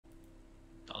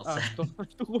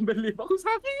Turun balik. Aku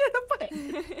sakit ya dapat.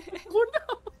 Guna.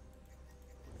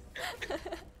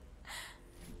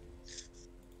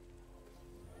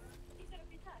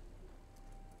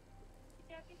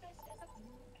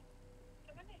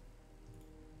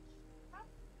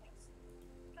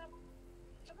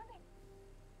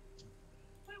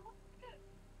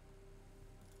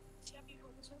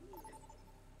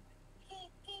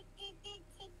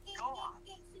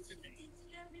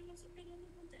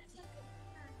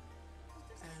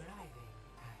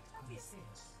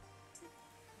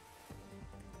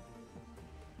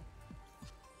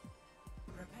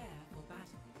 Prepare for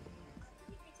battle.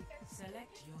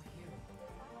 Select your hero.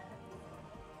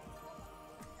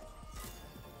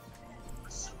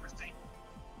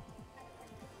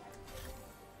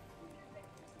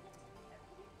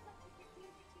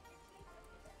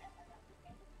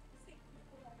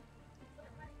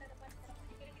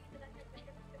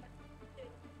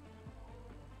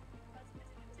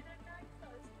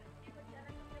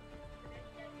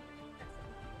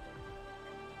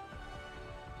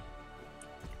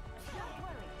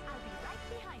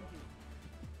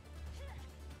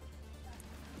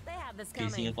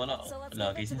 Casing kau nak lah,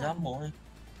 casing sama eh.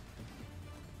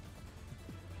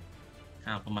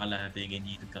 Pemalas hati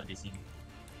Genji dekat casing.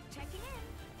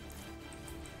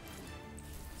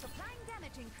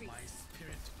 My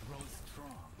spirit grows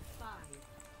strong. 5,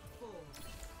 4,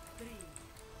 3,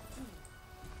 2,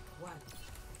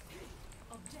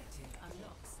 1. Objective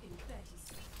unlocks in 30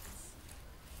 seconds.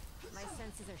 My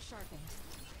senses are sharpened.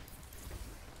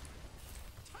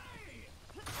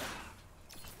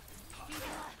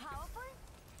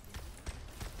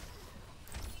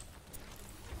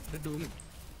 Redung.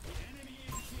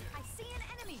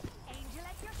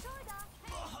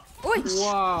 Oi.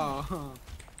 Wah.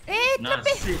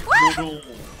 Lebih. Bodoh.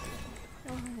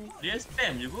 Dia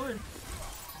spam je pun.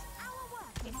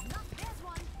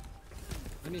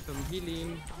 Ini some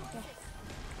healing.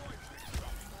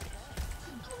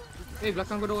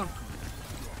 Belakang kau ada orang.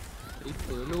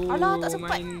 Reaper lu. Alah, tak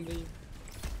sempat.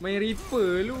 Main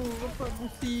Reaper lu. Apa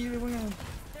pusi dia punya.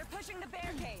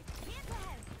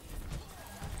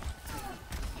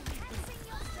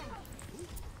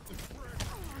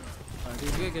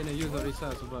 Dia kena use Orisa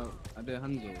sebab ada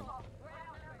Hanzo.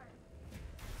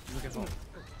 Look at that.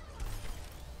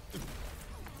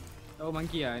 Oh,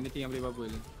 monkey lah. Anything yang boleh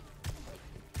bubble.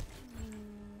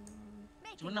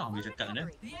 Macam mana boleh cakap ni?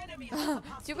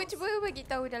 Cuba bagi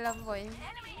tahu dalam voice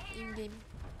in game.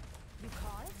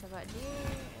 Sebab dia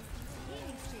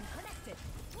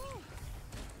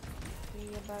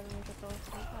baru kata.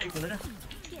 Mana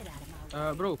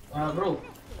dah? Bro.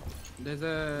 There's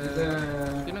a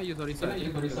you cannot use Orisa.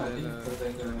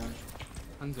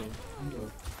 Hanzo.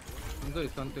 Hanzo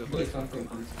is counter.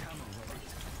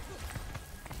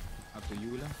 Up to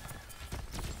you lah.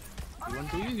 You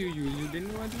want to use, you use. You didn't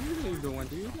want to use, you don't want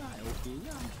to use lah. Okay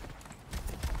lah.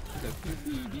 It's a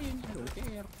PvP game, I don't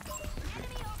care.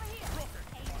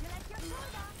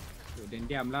 So then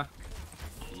diam lah.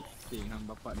 Bising hang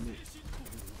bapak ni.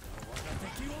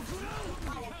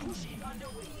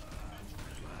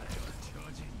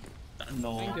 Tak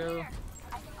no. Thank you.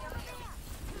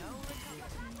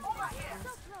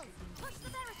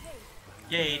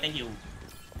 Yay, thank you.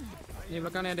 Ni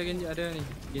belakang ni ada Genji, ni.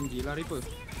 Genji lah Reaper.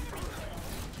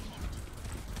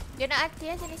 Dia nak hati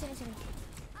ya, sini.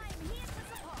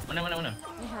 Mana? Ni dah.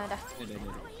 Dah.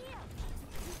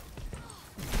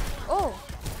 Oh.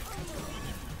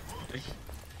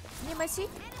 Ni masih.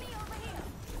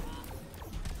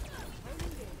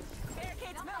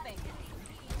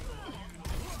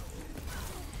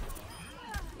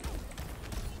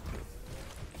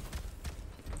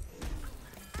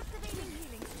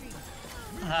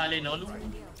 Leno lu.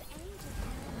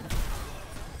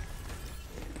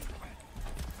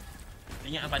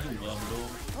 Ingat apa juga bro.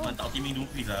 Mantap timing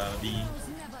Dufis lah Bi.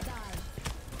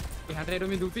 Ada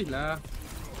domain Dufis lah.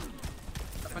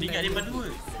 Ingat dia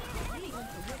berdua.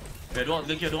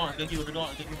 Dorang ke kiri.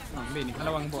 Ambil ni,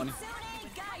 halawang bawah ni.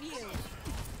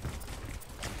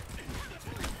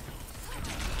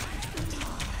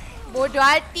 Bodoh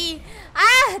hati.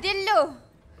 Dia low.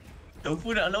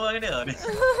 Tofu nak lawan dia ni.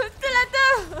 Betul lah tu.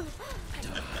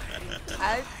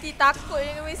 Hati takut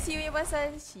dengan Messi punya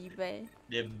pasal Shibai.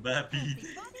 Dia babi.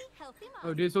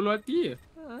 Oh, dia solo hati je?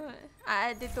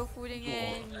 Ada tofu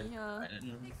dengan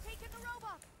ni.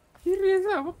 Serius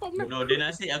lah, bapak nak. Bro, dia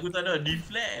nasib aku tak ada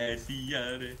deflect.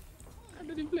 Sial dia.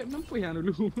 Ada deflect, kenapa yang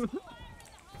dulu?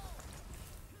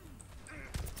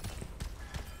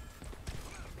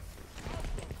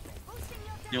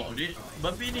 Tengok dia,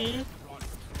 babi ni.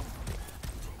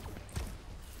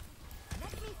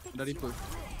 Dah Reaper.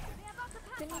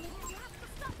 satu ni.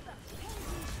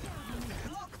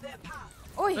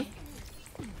 Oi.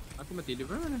 Aku mati dia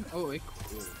mana? Oh, Echo.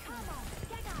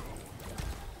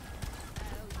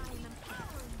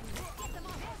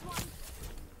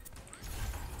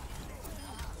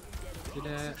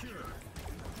 Tidak.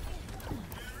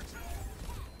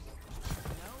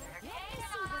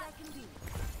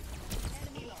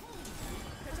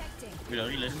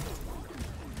 Reload.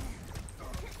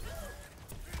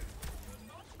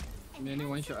 Ni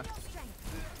one shot lah.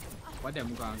 Padam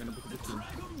muka kena pukul-pukul.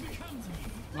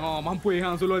 Oh, mampu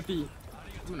hang solo hati.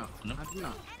 Mana? Aku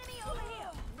nak.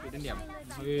 Dia diam.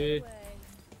 Hei.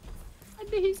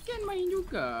 Ada hit scan main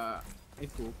juga.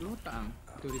 Echo keluar tak hang?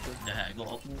 Tu dia. Dah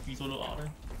aku pergi solo out dah.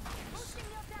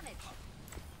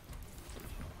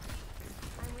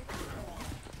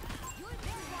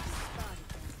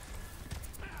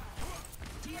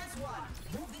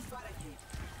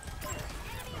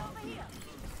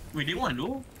 Wait, they won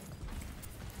though.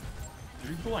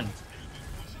 Reaper won.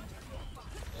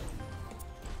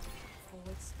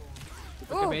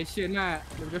 Dia pakai passion lah.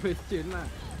 Dia pakai passion lah.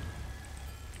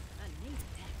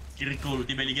 Kira cool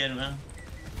tiba lagi kan bang.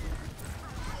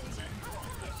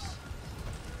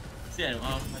 Sial,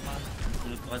 memang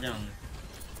mulut panjang.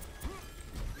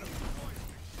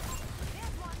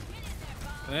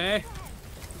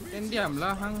 Kan diam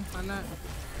lah hang anak.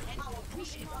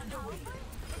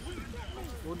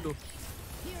 Bodoh.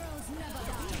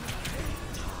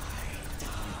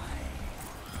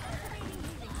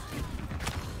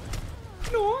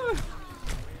 No.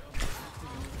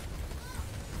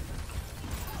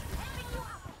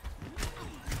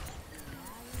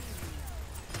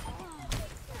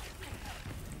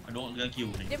 Ada orang dengan Q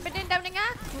ni. Dia berdendam dengan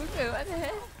aku ke? Mana?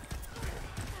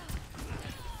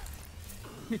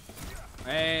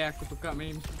 Aku tukar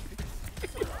main.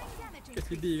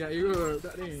 Kesidi kat you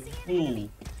tak ni.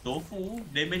 Tofu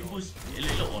damage boost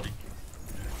elok ni.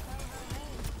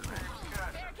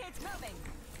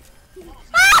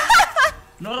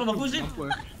 Nora bagus ni.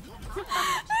 Apa?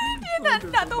 Dia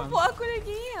nak tumpuk aku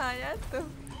lagi. Jatuh.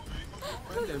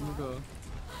 Pandai muka.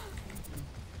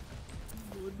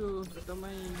 Bodoh, datang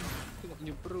main. Tengok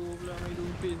punya pro pula main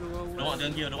dumpis awal-awal.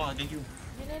 Ada orang dengan Q.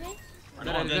 Mana ni?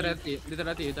 Dia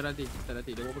terhati.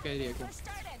 Dia mau pakai dia aku.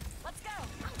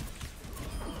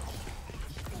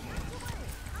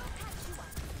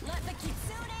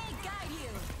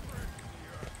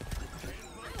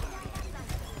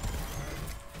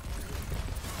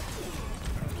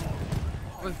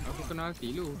 Oi, aku kena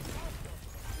ulti lu.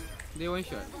 Dia one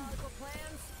shot.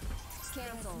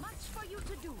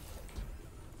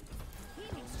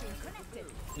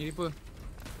 Ni Reaper.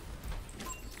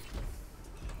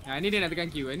 Ni dia nak tekan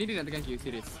Q.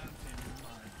 Serius.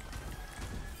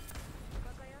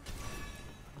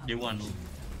 Dia won tu.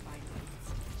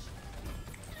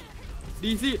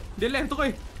 DC, dia left tu koi.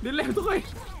 Dia left tu koi.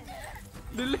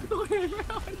 Dia left bodoh.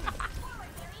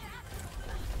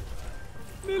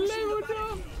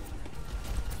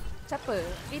 Siapa?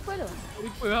 Reaper tu?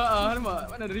 Reaper nampak?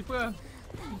 Mana ada Reaper?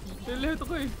 Dia left tu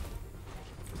koi.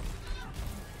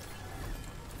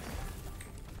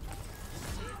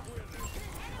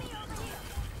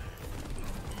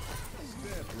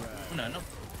 Mana nak?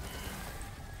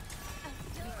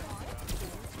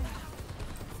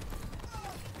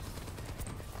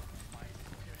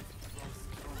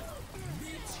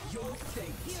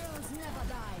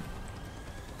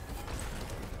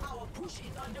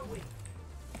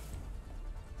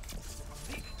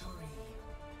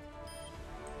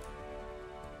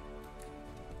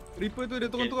 Reaper tu dia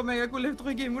turun-turun main aku left tu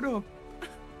game bodoh.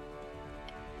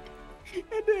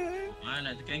 Ada.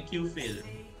 Mana tekan Q fail.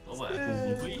 Kau buat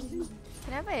aku bui.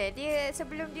 Kenapa? Dia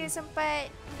sebelum dia sempat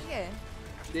ni ke?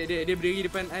 Dia berdiri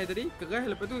depan air tadi, keras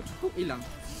lepas tu hilang.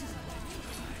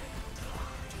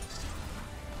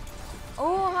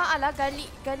 Oh, alah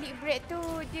garlic bread tu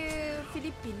dia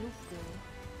Filipin lupa.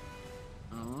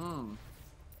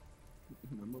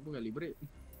 Nama pun kali break.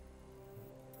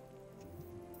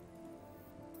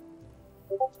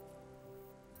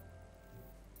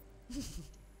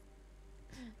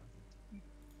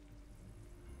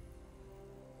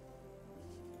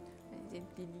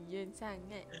 Intelligent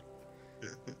sangat.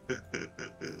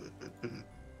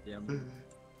 Diam.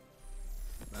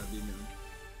 Babi ni.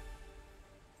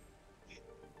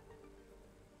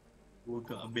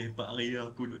 Bukan habis 4 hari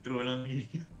aku duduk terus dalam ni.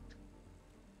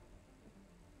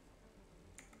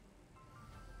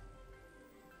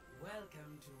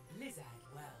 Welcome to Blizzard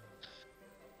World.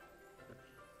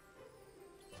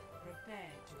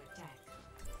 Prepare to attack.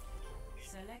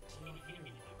 Select your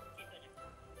hero.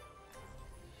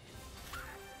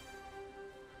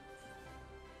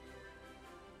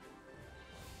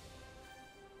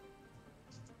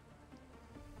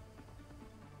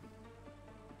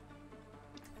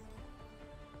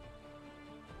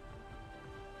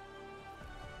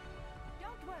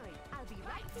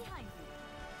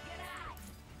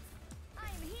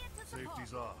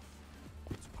 Safety's off.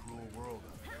 It's a cruel world.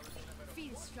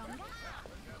 Feel stronger?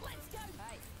 Let's go!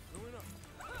 Hey.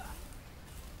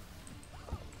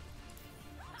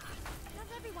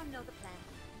 Does everyone know the plan?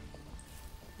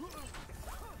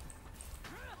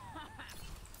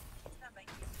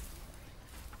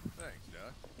 Thanks,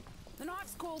 Doc. The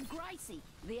knife's called Gracie.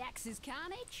 The axe is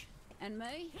Carnage. And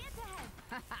me? Here to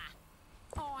help.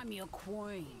 I'm your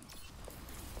queen.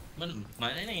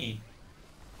 Mana ni?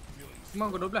 Semua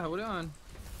kau 12 boleh kan?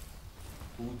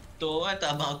 Kutuk kan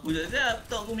tak abang aku dah siap.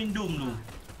 Tak aku minum dulu.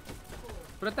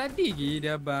 Pada tadi lagi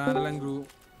dia abang dalam grup.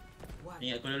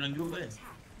 Ingat kau dalam grup kan?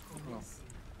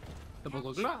 Tak apa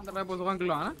kau keluar, tak apa seorang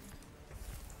keluar lah.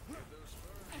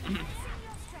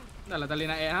 Dah lah tak boleh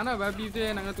nak add lah, babi tu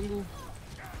nak kena tunggu.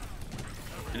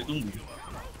 Kena tunggu.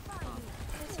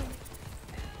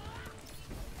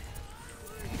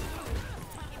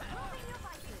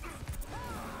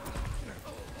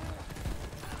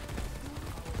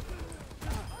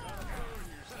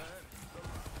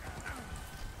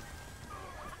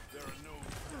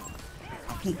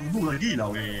 Aku tunggu lagi lah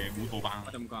weh, butuh bang.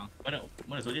 Ada muka.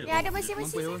 Mana soldier? Ya, ada masih.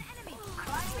 Mampu ya.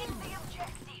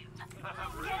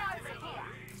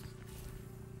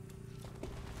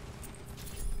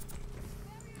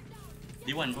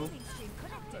 D1 bro.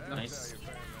 Nice.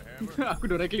 Aku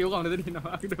dah rekli orang dah tadi.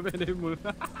 Aku dah main demo.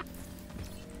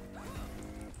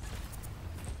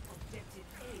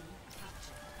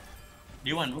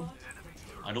 D1 bro.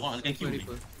 Ada orang akan kill ni.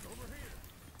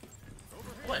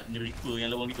 What? Ni Reaper yang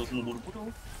lawan kita semua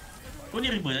bodoh-bodoh. Kau ni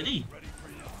Reaper tadi?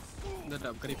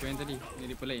 Tak, bukan Reaper yang tadi. Ni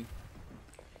Reaper lain.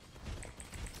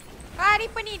 Ah,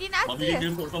 Reaper ni dia nak Babi hati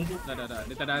dia ke? buat kamu. Dah.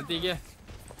 Dia tak ada hati ke?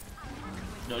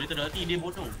 Dah dia tak ada hati, dia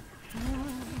bodoh.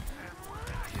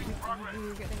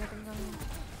 Kat tengah-tengah.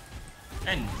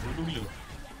 Kan? Bodoh gila.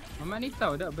 Mamat ni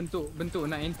tahu tak bentuk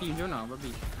nak anti macam mana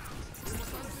babi?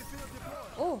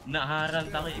 Oh, Nak harang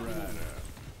tarik.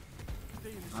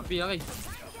 Api lari.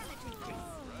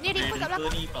 ni Reaper kat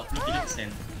belakang. ni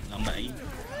 43%. Lambat lagi.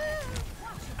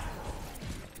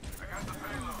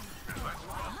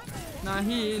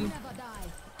 Nahil.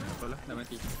 Tak lah, dah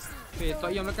mati. Okay,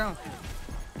 Tok yang belakang.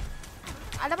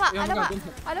 Alamak. Yang belakang.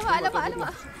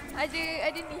 Alamak.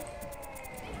 Ada ni.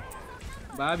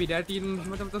 Babi dah hati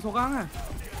macam-macam seorang lah.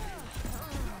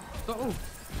 Tok tu.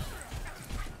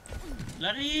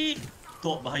 Lari!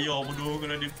 Tok bahaya bodoh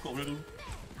kalau dia kok bodoh tu.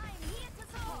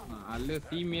 Ala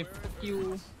teammate, fuck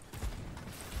you.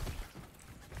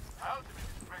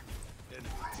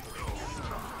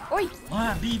 Oi,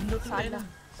 Wah, B benda tu salah.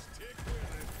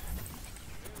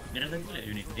 Dia dah tadi lah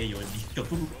unit. Yodi. Kau.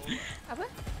 Apa?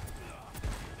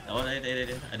 Oh,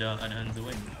 ada. Ada Hanzo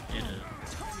kan. Dia ada.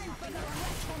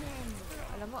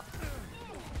 Alamak.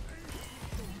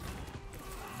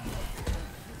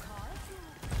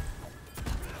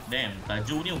 Damn,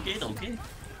 tajuk ni okey tak okey?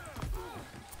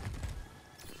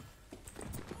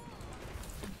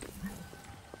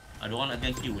 Ada orang nak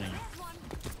gank Q ni.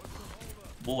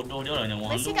 Bodoh dia lah yang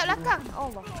orang Messi kat belakang.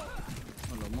 Allah.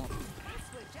 Alamak.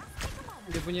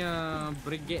 Dia punya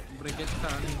brigade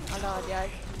star ni. Alah, dia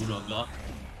Bodoh agak.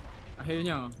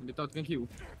 Akhirnya dia tahu tekan Q.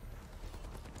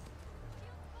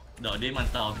 Tak, dia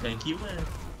mantap gank Q kan.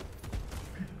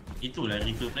 Itulah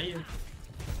Reaper player.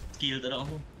 Skill tak ada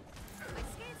apa.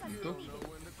 Betul.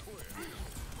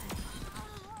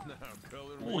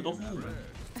 Oh, tofu.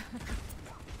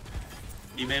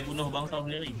 Dia main bunuh bangsa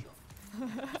sendiri.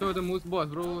 Show the moose boss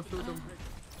bro. Show them.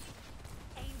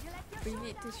 we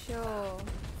need to show.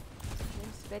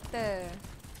 It's better.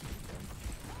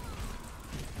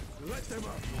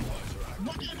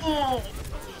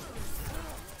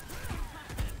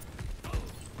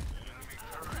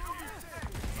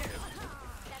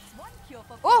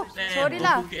 Oh, sorry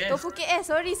lah. Tofu KS.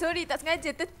 Sorry. Tak sengaja.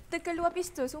 Terkeluar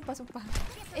pistol. Sumpah.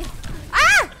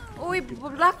 Ah! Oi,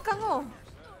 belakang oh.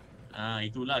 Ah,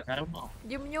 itulah karma.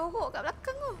 Dia menyorok kat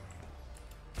belakang oh.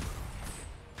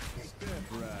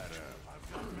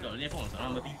 Tak, dia pun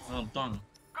salah mati. Betul.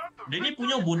 Dia ni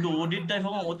punya bodoh. Dia dive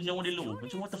orang waktu nyawa dia low.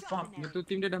 Macam what the fuck. Betul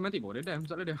team dia dah mati pun. Dia dah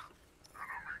masalah dia.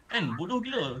 Kan, bodoh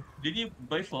gila. Dia ni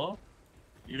by far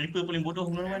Reaper paling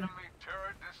bodoh melawan.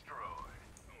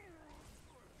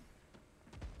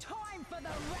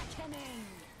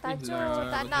 Tajo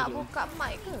tak nak buka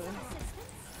mic ke?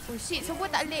 Oh shit, semua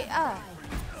tak late ah.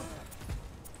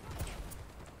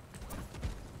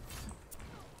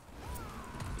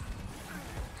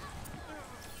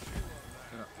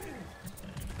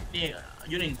 Ni,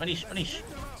 Yunin, punish.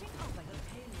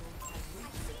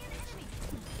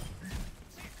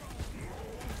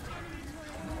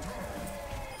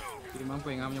 Dia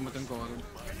mampu yang ambil macam kau tu.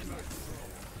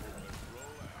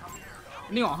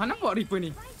 Tengok, Han nampak Reaper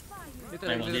ni. Dia tak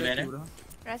Memang dia bad, Q dah.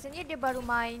 Rasanya dia baru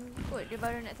main kot. Dia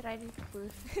baru nak try Reaper.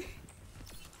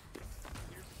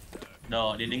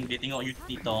 Dah, dia tengok YouTube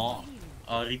TikTok.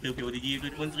 Reaper POTG tu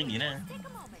dia pun teringin lah.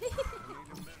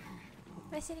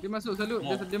 Masih ni. Dia masuk selalu,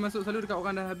 dia masuk selalu dekat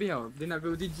orang dah habis tau. Dia nak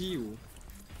VOTG tu.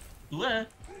 Tu lah.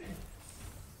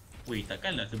 Weh,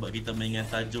 takkanlah sebab kita main dengan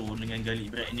tajuk dengan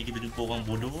Garlic Bread ni kita jumpa orang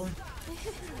bodoh.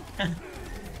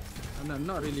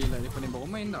 Not really lah, dia paling baru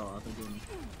main tau tajuk ni.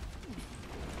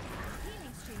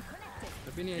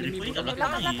 Tapi ni enemy Reaper ni pun kat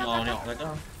belakang ni. Tengok kata.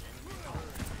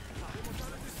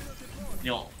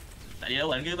 Tengok. Tak boleh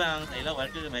lawan ke bang? Tak boleh lawan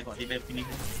ke? Main kat revive sini.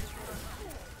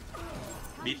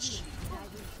 Bitch.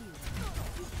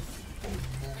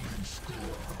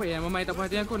 apa yang Mamai tak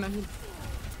perhatian aku nak heal.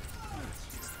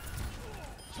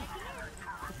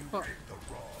 Fuck.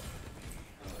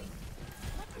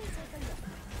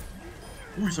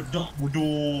 Ui, sedap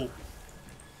bodoh.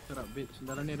 Serap bitch,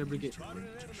 dalam ni ada brigade.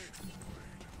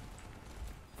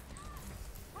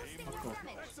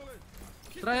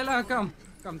 Try lah, come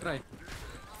try.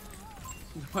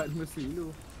 Dapat mesti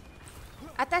dulu.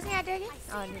 Atas ni ada lagi?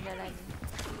 Oh, ni dah lagi.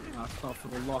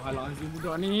 Astaghfirullahalazim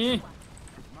budak ni.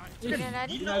 Dia dah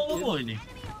lagi. Gila apa ni?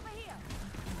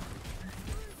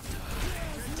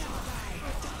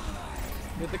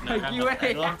 Dia tekan Q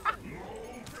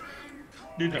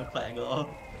Dia dapat kau.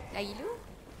 Lagi lu.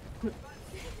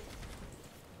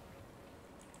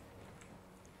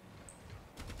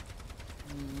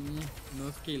 No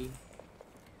skill.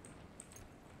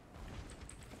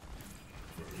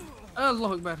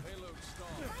 Allahu Akbar.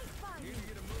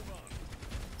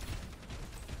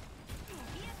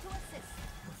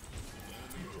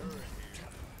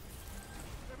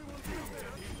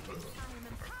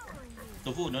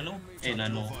 Tofu, nano?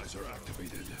 Nano. Visor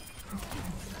activated.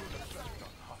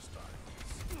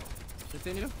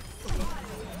 Setting ni tu.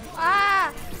 Ah!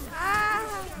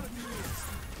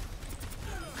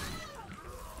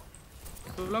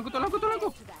 Tolong aku. Tak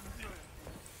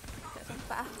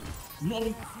sempat ah. No.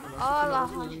 Allah.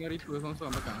 Aku dengan Reaper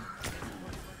seorang-seorang belakang.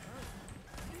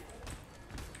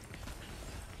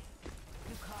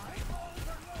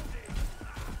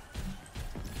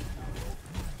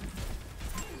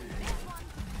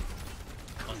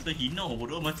 Masa hina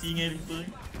bodoh mati dengan Reaper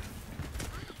ni.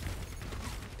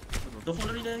 Tofu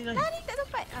lari. Tadi tak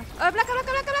sempat. Oh, belakang.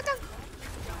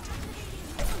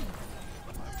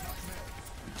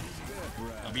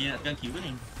 Abi nak tekan kill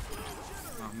ni.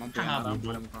 Mampu Ha, haram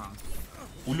bodoh. pada muka.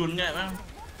 Ulun kan bang.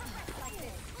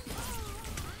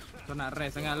 Kau nak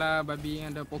rest sangat lah babi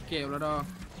yang ada poket pula dah.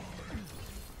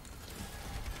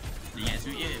 Dia ingat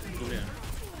sweet je. Betul dia.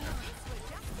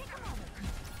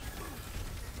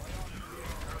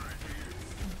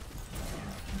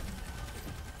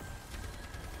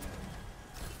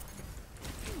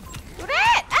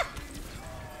 Turret! Ah!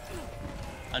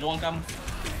 Ada orang kam.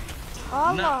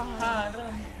 Allah.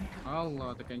 Haram. Allah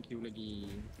tekan Q lagi.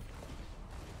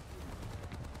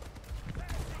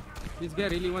 This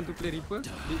guy really want to play Reaper?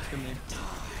 Bitch come here.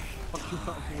 Fuck you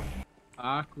up for.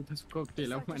 Aku tak suka play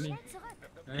lah mat ni.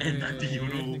 Tadi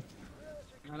dulu.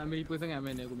 Nak main Reaper sangat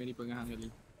main aku main Reaper dengan hang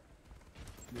kali.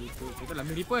 Reaper, kita lah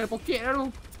main Reaper ada poket dah tu.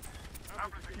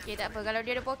 Okay, tak apa. Kalau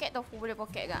dia ada poket, Tofu boleh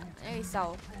poket kak. Jangan risau.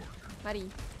 Mari.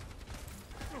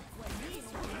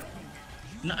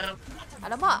 Nak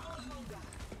Alamak.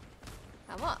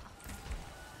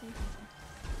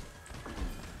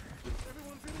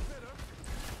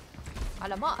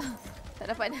 Alamak.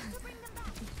 Tak dapat dah.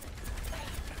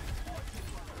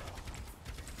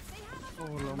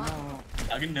 Oh lama.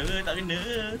 tak kena.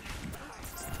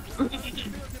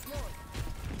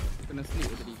 Kena sleep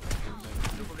tadi.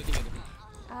 Lu boleh tinggal tu.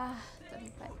 Ah, tak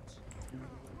dapat.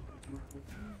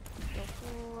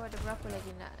 Tofu ada berapa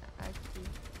lagi nak aki?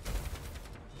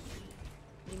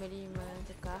 55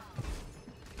 tekah.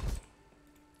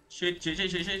 Shit.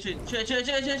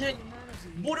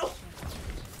 Bodoh.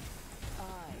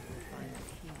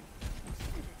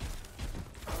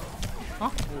 Hah?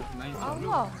 Oh, nice.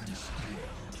 Allah.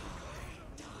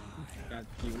 Kat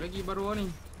Q lagi baru ni.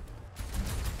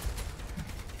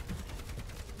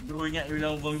 Bodoh ingat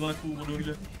bila abang aku bodoh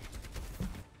gila.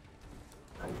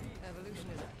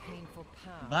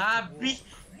 Babi.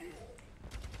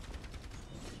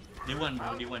 Day one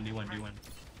bro, day one.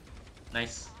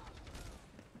 Nice.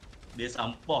 Dia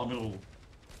sampah bro.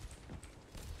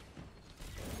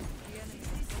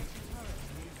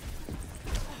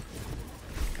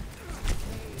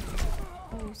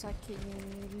 Oh, sakitnya.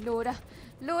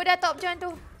 Low dah top macam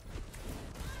tu.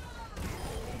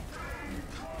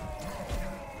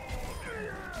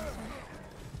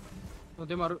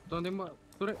 Tuan tembak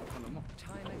turret. Alamak.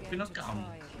 Kena kam.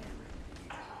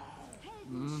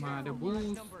 Ada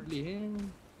boost. Boleh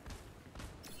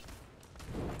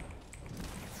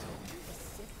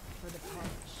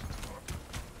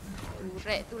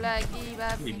Turret tu lagi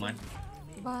babi. Iman.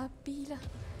 Babi lah.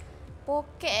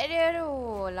 Poket dia tu.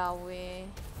 Lawe.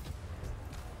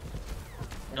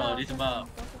 Dah dia sebab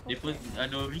dia pun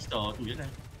ada restore tu je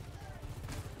kan.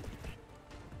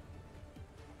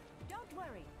 Don't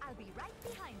worry, I'll be right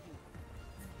behind you.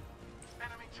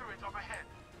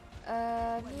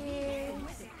 Ni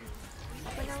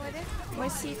apa nama dia?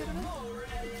 Mercy tu kan?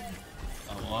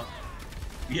 Awak.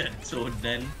 Biar so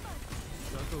dan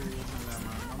Sebab tu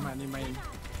Mamat ni main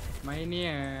ni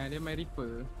dia main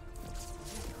Reaper.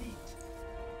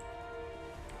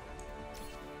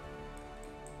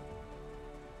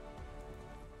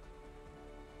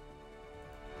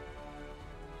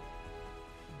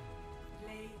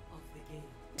 Play of the game.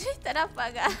 Tak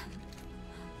dapat ke?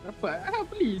 Dapat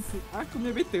please. Aku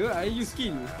punya better I use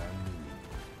skill.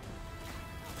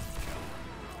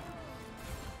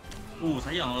 oh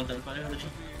sayang tak dapat dia tadi.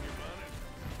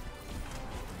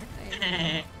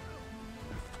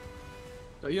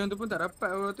 Tok Yon tu pun tak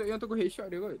dapat. Tok Yon tu aku headshot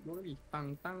dia kot. Dua kali.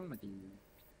 Tang mati.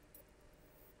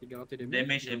 3 auto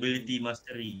Damage ability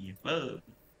mastery. Apa?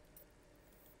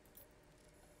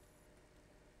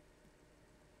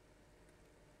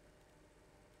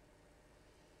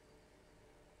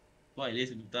 Wah, at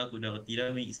least betul aku dah roti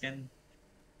dah mix kan.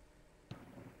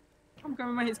 Kau bukan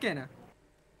memang hit scan lah?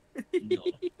 No.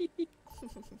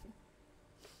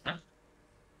 Hah?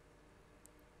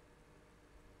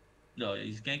 Dah,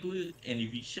 scan aku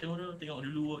animation tu tengok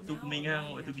dulu waktu aku main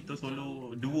hang, waktu kita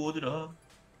solo duo tu dah.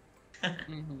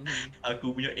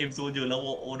 Aku punya aim soldier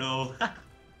lawak tu.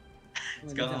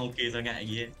 Sekarang okey sangat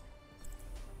lagi eh.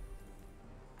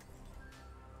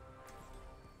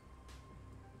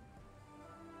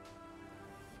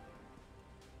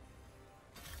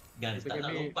 Guys, tak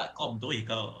nak lompat kom tu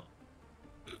kau.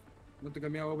 Betul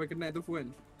kami awal kenal tu Fuan.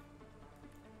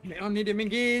 Leon ni dia main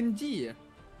Genji lah.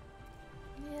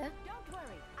 Ya. Don't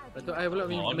worry, I'll Lepas be tu I pula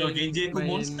main Oh, no Genji aku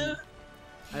monster.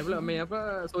 I pula main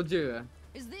apa soldier lah.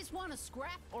 Is this one a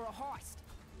scrap or a heist?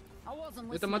 I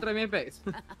wasn't Dia tak mahu try main Apex.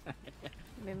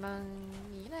 Memang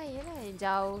ni lah, yelah. Yang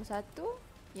jauh satu,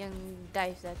 yang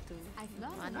dive satu. I've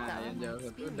learned Mantap. Yang jauh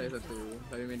satu, dive satu.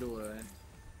 Saya main dua kan.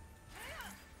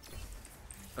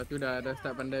 Lepas tu dah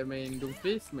start pandai main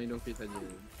Doomfist, main Doomfist saja.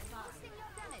 boosting your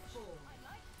damage. 4,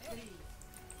 3,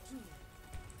 2,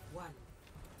 1.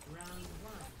 Round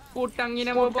 1. Potang ni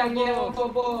nama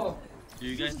Bobo. Do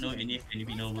you guys know any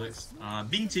Filipino words?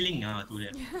 Bing chilling tu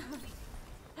dia.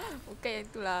 Bukan yang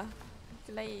tu lah.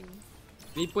 Itu lain.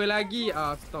 Reaper lagi.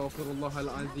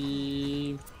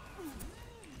 Astaghfirullahalazim.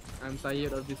 I'm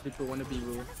tired of this Reaper wannabe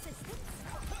bro.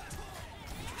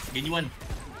 Genji one.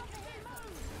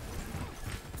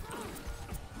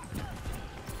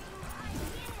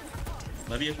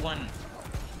 Babi F1.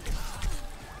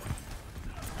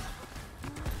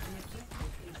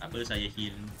 Apa saya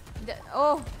heal.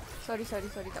 Oh, sorry.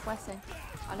 Tak perasan.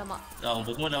 Alamak. Dah orang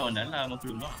Pokemon dah online lah, aku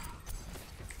belum nak.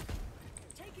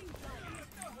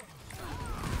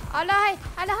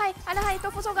 Alahai.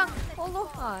 Tofu sorang.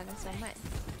 Allah. Dah selamat.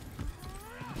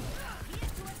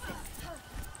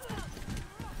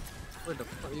 What the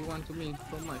fuck you want to me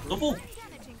so much? Tofu!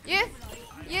 Ya.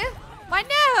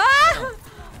 Mana? Ha?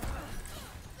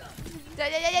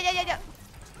 Jap.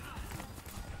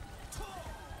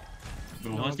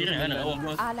 Bro, orang stirek kan nak awak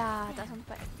bro. Alah, tak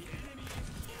sempat.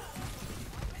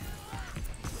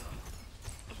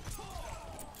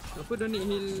 Tofu don't need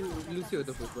heal Lucio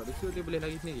Tofu sebab Lucio dia boleh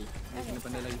lari sendiri. Dia kena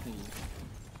pandai lari sendiri.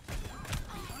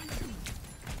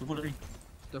 Tofu lari.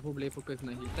 Tofu boleh fokus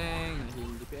nak heal tank, nak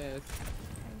heal DPS.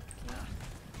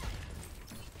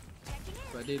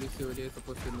 Sebab dia Lucio dia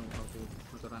supposed to know how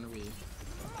to run away.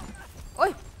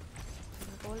 Oi.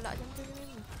 Tolak jam tu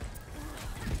ni.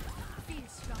 Feel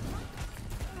strong.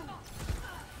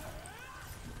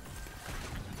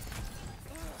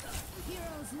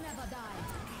 Heroes never die.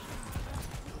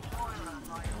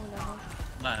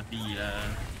 Babi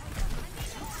lah.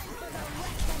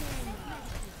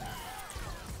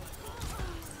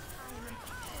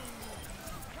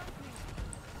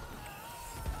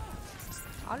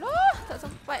 Alah, tak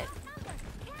sempat.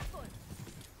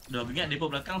 Dah ingat depa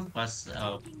belakang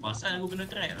pasal aku kena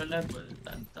track lah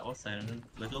tak pasal.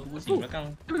 Lepas tu aku pusing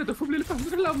belakang. Dia mana Tofu boleh lepas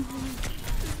ke dalam?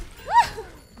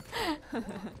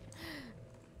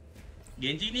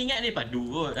 Genji ni ingat dia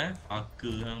padu kot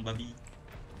Fucker hang babi.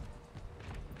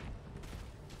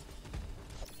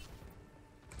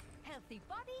 Healthy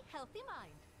body, healthy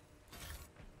mind.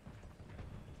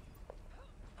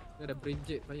 Dia ada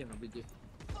Bridget, payah lah Bridget.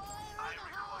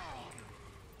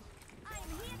 I'm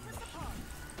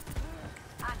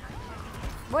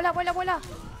Bola. Alah,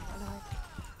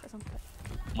 tak sempat.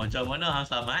 Macam mana hang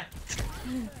selamat?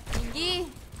 Tinggi.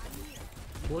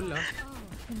 Bola.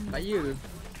 Saya.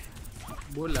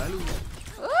 Bola lu.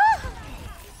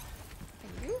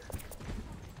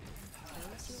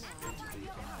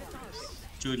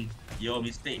 Chun, your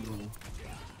mistake bro.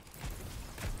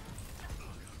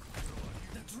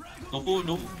 Tofu,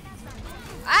 no.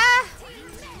 Ah!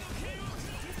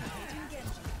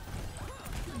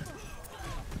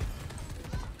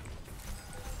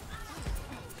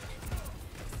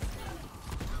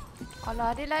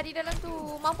 Alah, dia lari dalam tu.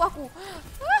 Mampu aku.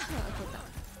 Aku tak.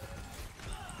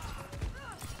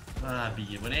 Babi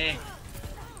apa ni?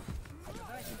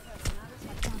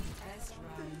 Test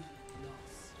round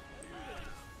lost.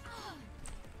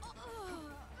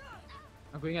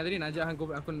 Aku ingat tadi nak ajak hang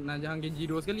aku nak ajak hang Genji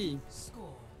 2 sekali.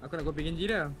 Score Aku nak copy Genji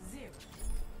dah. 0-1.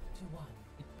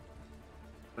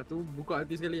 Lepas tu buka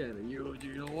hati sekali kan. Yo,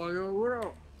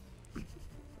 bro.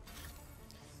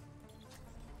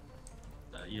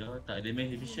 Tak ya, tak ada main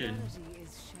division.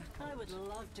 I would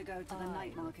love to go to the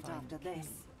night market after this.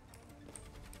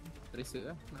 Teresa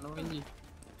lah nak lawan Genji.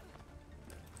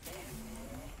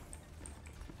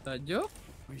 Tajo?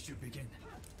 We should begin.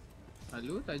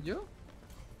 Halo, Tajo?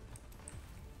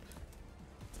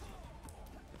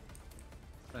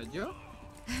 Tajo?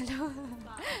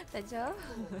 Tajo.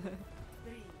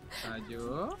 Tajo?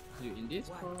 You in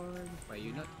Discord? Why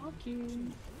you not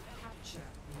talking? Capture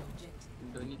the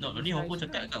objective. Don't need Nak to ni be apa shy,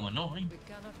 cakap kat mana ni? We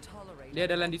cannot tolerate. Dia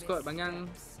dalam Discord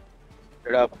bangang.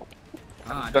 Shut up.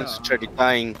 Ah, Concentrated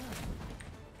dying.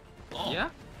 Oh, Ya?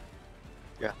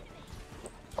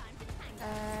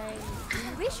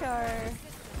 English or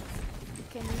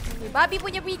can you babi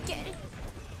punya wicket ni.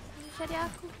 Cari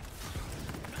aku.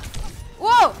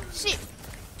 Wow, shit.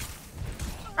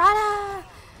 Alah.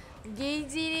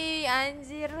 Genji ni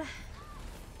anjir.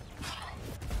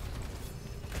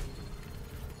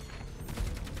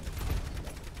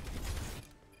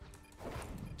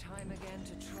 Time again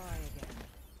to try again.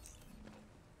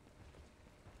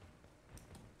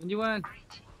 Genji one.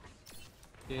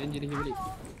 Okay, Genji dah balik.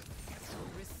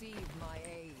 Receive my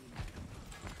aid.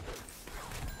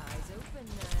 Eyes open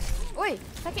now. Oi,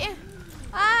 sakit ya.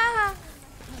 Ah.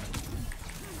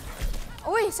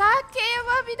 Oi, sakit ya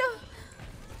babi tu.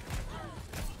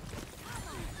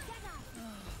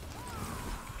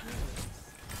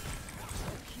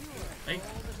 eh.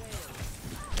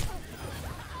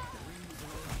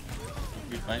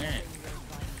 Lebih banyak.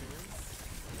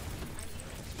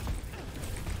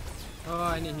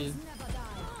 Oh, ini heal.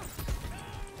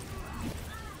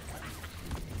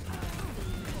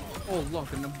 Oh Allah,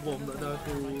 kena bom dah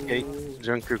tu. Okay,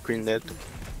 Junker Queen dead.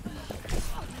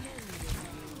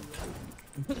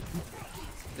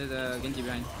 There's a Genji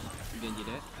behind. Genji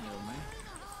dead. Never mind.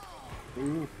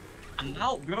 I'm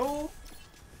out bro.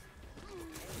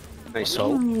 Nice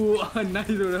soul.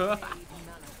 Nice tu dah.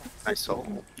 Nice soul.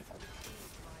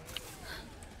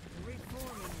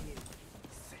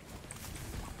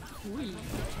 Ui.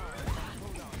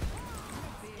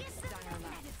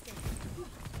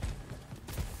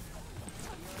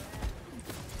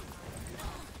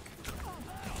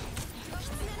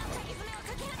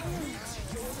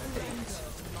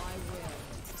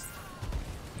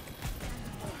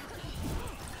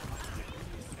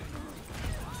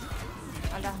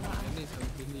 Alah, maaf. Ini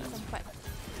sini. Sempat.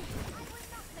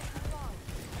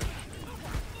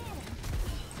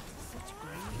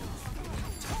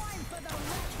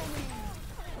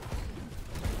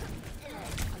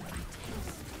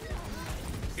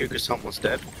 Yuga's almost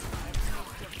dead.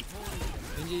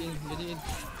 Genji in.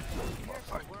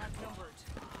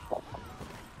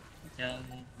 Yang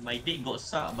my dick got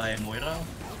sucked by Moira.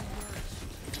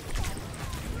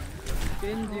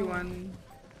 Genji one.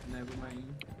 Never mind.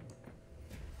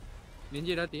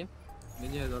 Genji dah ulti ya.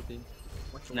 Genji dah ulti.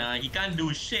 Watch out. Nah, he can't do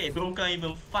shit bro, can't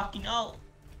even fucking out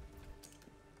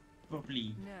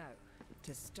properly. Now,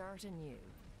 to start anew.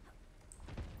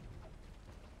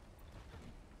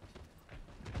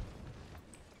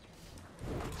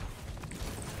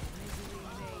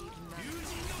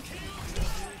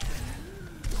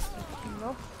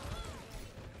 No.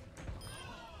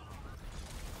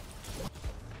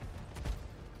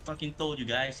 Fucking told you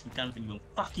guys, he can't even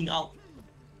fucking out.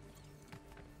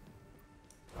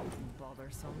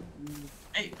 Bothersome.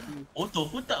 Eh, Otto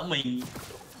pun tak main.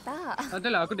 Tak. Tak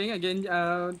lah, aku dah ingat Genji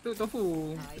tu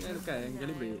Tofu. Yang dekat yang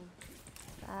kali break.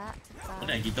 Tak.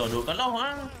 Padahal kita dua kalah ha.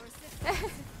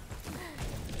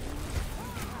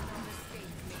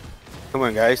 Come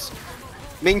on, guys.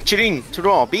 Bing chiring to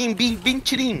raw. Bing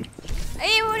chiring.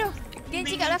 Bodoh.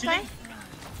 Genji kat belakang.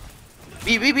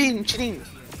 Bing chiring.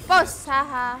 Pause.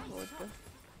 Haha. Bodoh.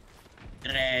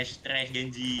 Trash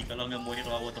Genji. Kalau main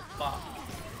Moira, what the fuck?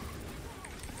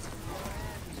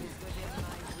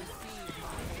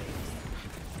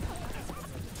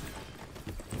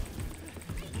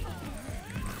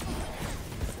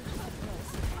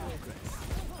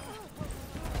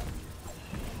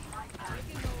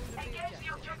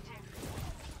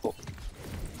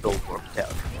 Don't work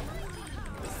out.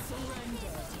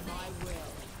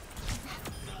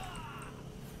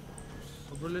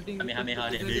 Overloading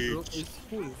Kamehameha that bro bitch. is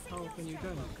full. How can you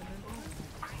done?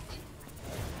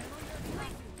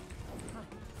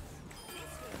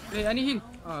 Eh, I need heal.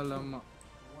 Alamak.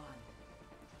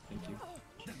 Thank you.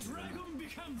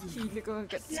 Gila kau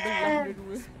angkat sebelah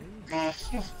dua-dua.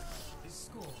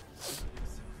 Score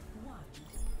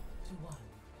 1-1.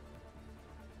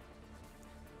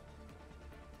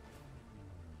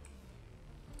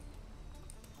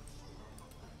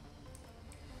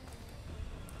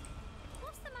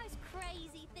 What's the most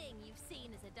crazy thing you've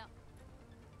seen as a duck?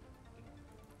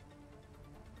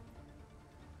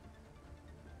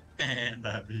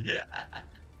 Babi.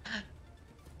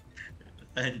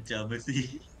 Tancap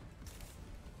besi.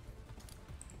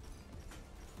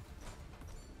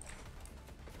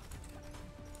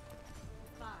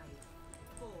 5,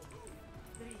 4,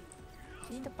 3,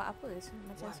 Sini tempat apa?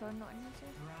 Macam sonok ni macam.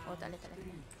 Oh tak boleh.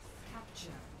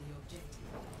 capture the objective.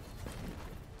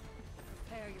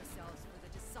 Prepare yourselves for the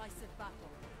decisive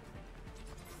battle.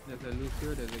 There's a Lucio,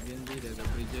 there's a Genji, there's a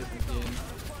Bridget again.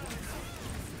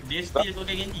 Dia still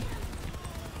pakai Genji.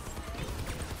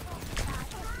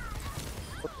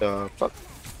 What the fuck?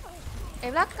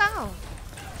 Belakang tau.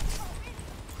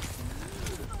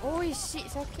 Oh shit,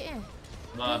 sakit eh.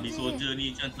 Babi soldier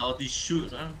ni macam tak auto shoot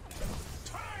lah.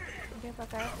 Dia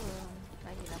pakai apa?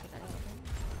 Lagilah aku tak boleh.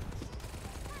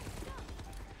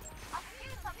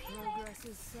 Progress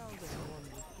is seldom won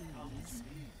with ease.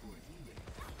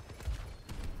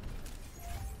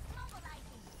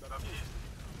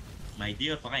 My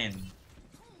dear friend.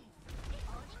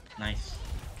 Nice.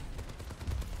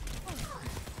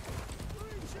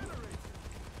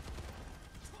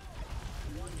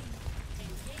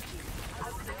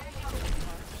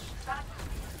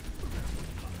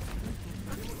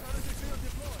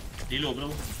 Reload bro.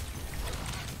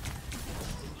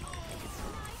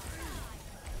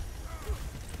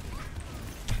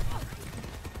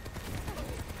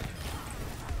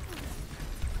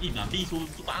 Babi suruh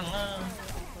tukang lah.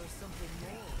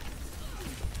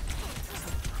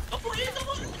 Apa ni?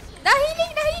 Dah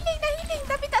healing.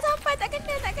 Tapi tak sampai, tak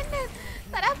kena.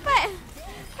 Tak dapat.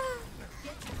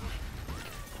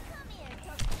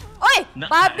 Oi, Nak-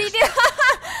 babi dia.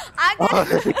 Agak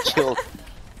Kill.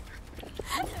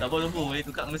 Tak apa, boleh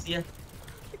tukang mesti lah.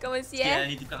 kau mesti Sikit lah eh.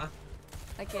 ni tukang lah.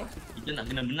 Okay. Kita nak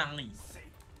kena menang ni.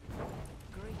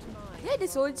 Dia ada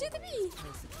soldier tapi.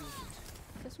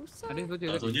 Dah susah. Ada soldier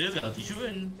Tak tadi. soldier dia tak tisu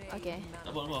kan. Okay.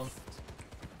 Tak apa.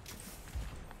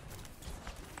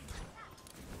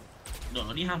 Dah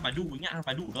ni hang padu, ingat hang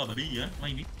padu kau babi ya.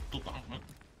 Main ni tukang.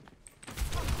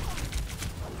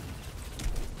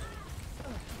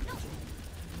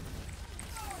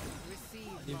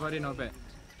 Diva dia not bad.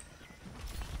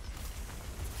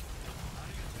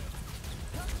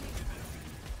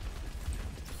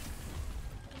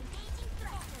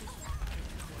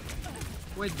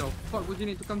 Why the fuck would you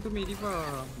need to come to me,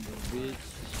 Diva? Bitch.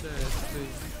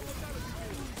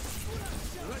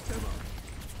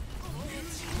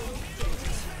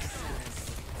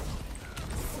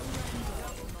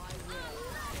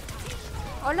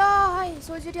 Alah, hai,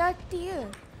 soldier dia hati ke?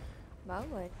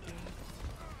 Bawa hati.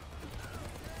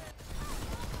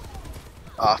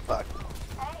 Ah, fuck.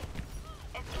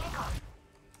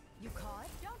 You caught?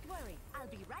 Don't worry, I'll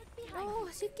be right behind Oh,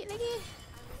 sikit lagi.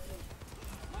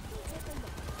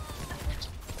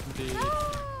 Okay.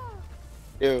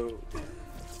 Yo.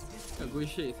 Good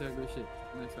shit.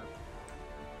 Nice lah.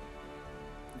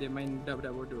 Dia main dab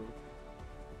bodoh.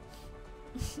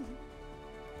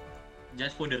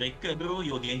 Just for the record bro,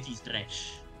 your Genji is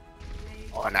trash.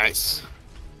 Oh, nice.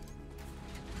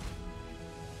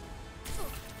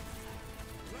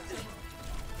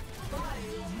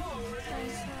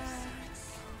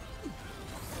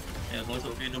 Kau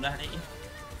masuk frame 12 ni.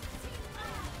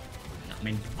 Nak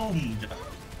main boom je tak.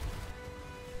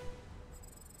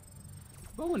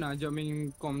 Baru nak ajak main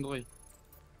com tu oi.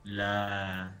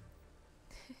 Lah.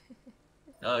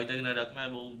 Oh, kita kena dah kenal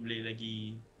baru boleh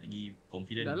lagi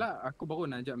confident. Dah lah, aku baru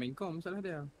nak ajak main com, salah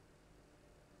dia.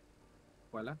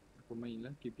 Walah, aku main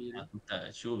lah KP dia. Aku tak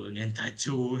sure dengan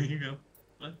tajuk ni kau.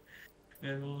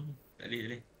 Tak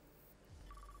boleh.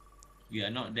 We are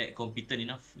not that competent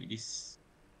enough with this.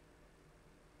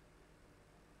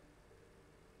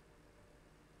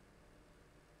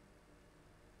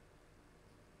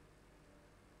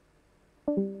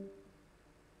 Mac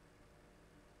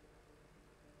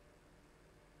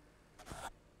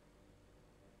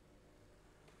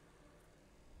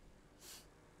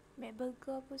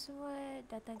Burger apa semua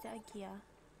datang sekejap lagi lah.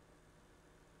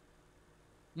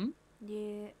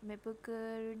 Dia Mac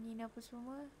Burger ni apa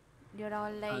semua. Dia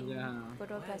orang online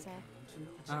pukul 12 eh.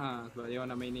 Sebab dia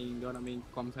orang nak main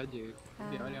com saja.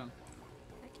 Biar dia.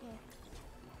 Okay.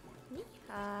 Ni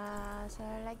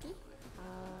soalan lagi.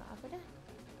 Apa dah?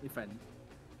 Irfan.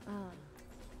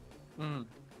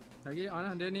 Lagi on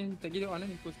lah dia ni. Tadi dia on lah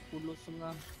ni pukul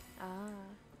 10.30.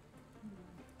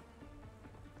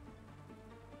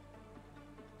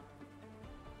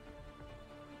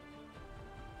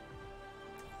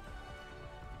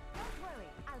 Don't worry,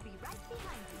 I'll be right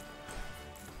behind you.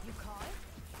 You call?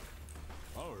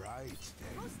 All right,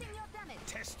 then. Boosting your damage.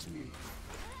 Test me.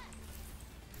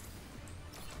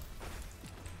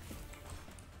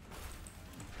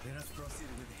 Let us proceed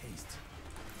with haste.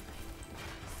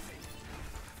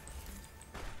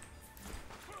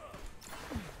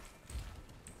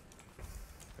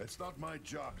 It's not my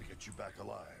job to get you back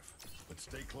alive, but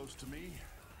stay close to me,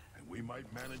 and we might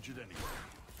manage it anyway.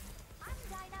 I'm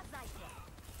Dinah Zyker.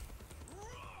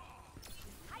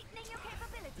 Heightening your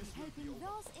capabilities. Helping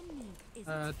those in need is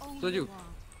its own Soju.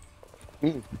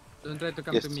 reward. Don't try to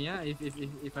come to me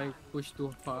if I push too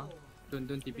far. Don't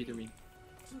TP to me.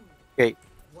 Okay.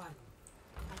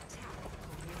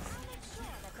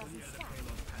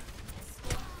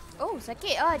 Oh,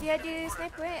 sakit. Dia ada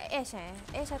sniper Ash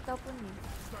Ash ataupun ni.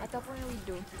 Ataupun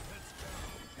Widow.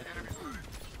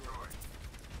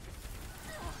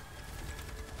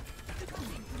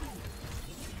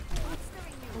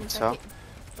 So? Sakit.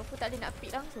 Aku tak boleh nak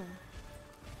pick langsung.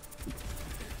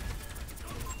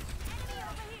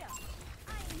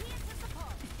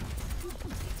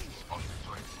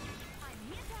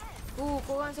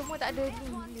 Korang semua tak ada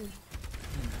ni.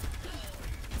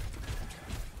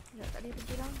 Tak boleh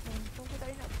pergi langsung. Aku tak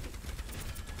boleh nak pick.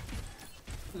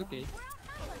 It's okay.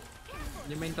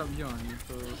 Dia main top John,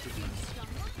 so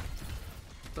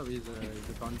top is a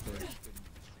counter.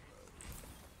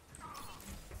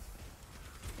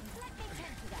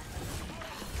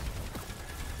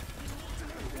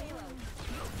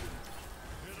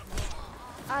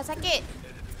 Sakit.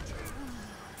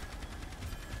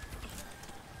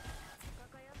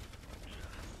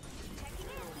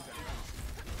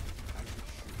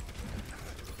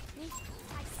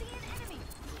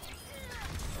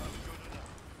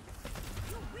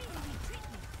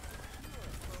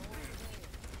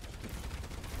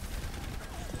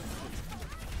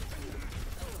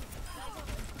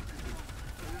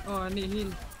 Oh, I need heal.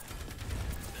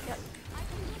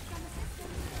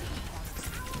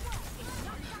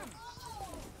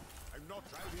 I'm not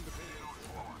driving the veil.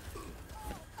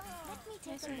 Let me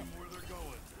take a look. Where they're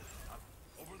going?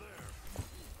 Over there.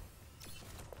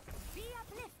 Be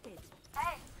uplifted.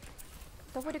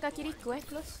 Tu apa dekat kiriku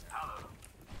close.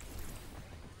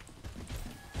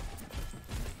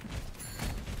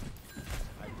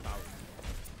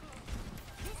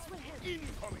 This will help.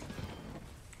 Incoming.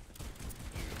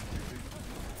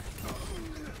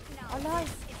 Alai.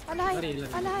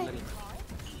 Lari.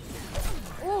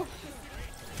 Oh.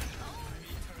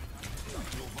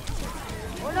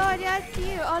 Alah, dia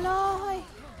hati. Alah.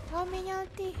 Ramainya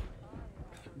hati.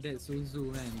 That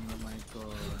Suzu kan. Oh my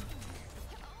god.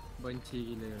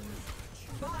 Benci gila.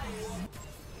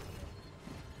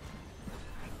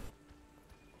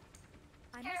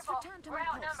 I must return to my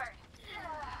post.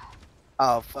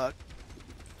 Oh, fuck.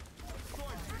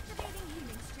 Activating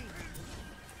healing stream.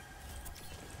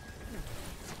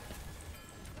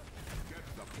 Get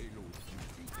the payload.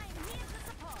 I'm here to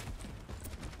support.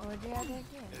 Oh, dia ada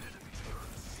lagi.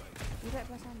 Dia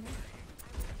kat sana.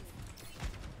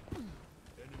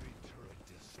 Enemy turret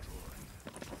destroyed.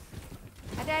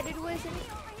 Ada dua sini.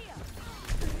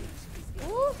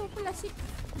 Popular shit.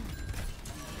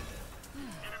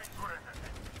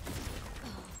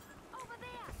 Over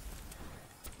there.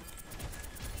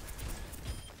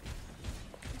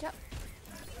 Sekejap.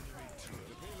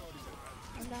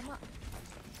 Alamak.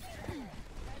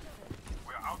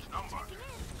 We're outnumbered.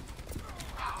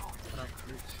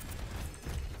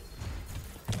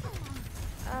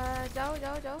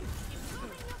 Jauh.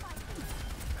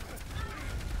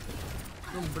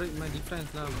 Don't break my defense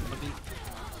lah. Tapi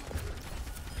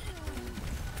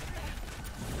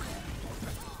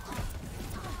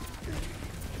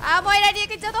Boy dah dia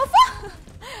kejar Tofa.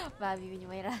 Babi punya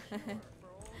merah.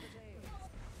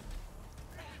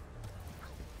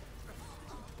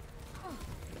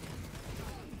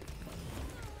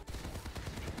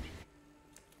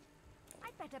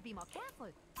 I'd better be more careful.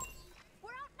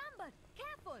 We're outnumbered.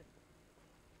 Careful.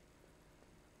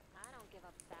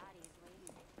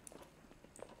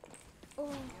 Oh.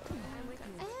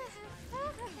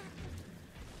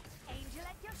 Angel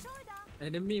at your shoulder.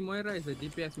 Enemy Moira is a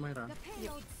DPS Moira. The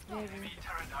payload's Very.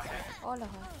 Oh lah.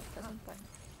 Tak sempat.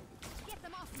 Get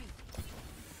them off me.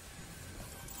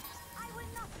 I will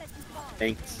not let you fall.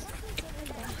 Thanks.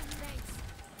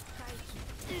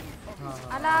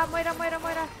 Alah, Moira.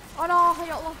 Alah,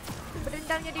 ya Allah.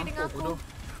 Berdendamnya dia dengan aku. Bodoh.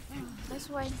 That's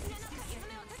why.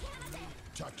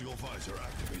 Tactical visor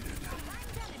activated.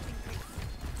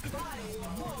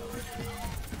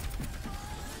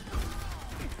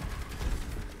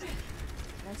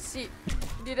 Nasib.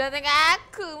 Dia dah tengah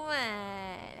aku,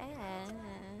 man.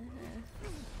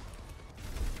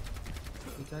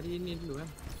 Cari ini dulu kan.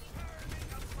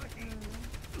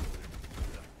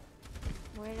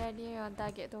 Moira dia yang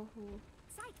target tofu.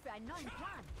 Sight for a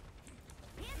non-plan.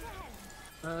 Here's a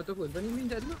help. Tu pun, tadi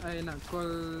minta dulu. Nak call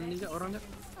ni jap orang jap.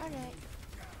 Alright.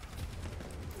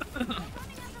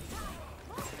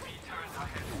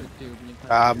 Betul punya.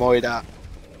 Ah, Moira.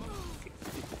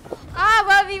 Ah,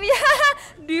 babi dia.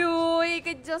 Diui,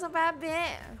 kejar sampai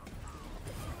habis.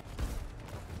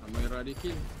 Moira di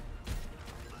kill.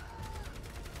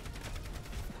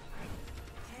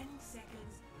 10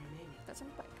 seconds remaining. Tak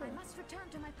sempat ke? I must return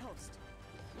to my post.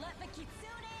 Let the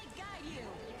kitsune guide you.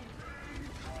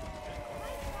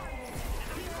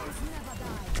 Heroes never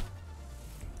die.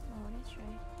 Oh, that's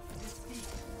right.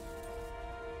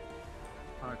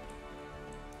 Hard.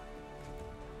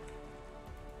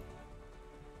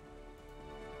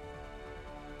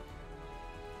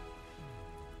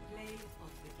 Play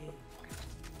of the game.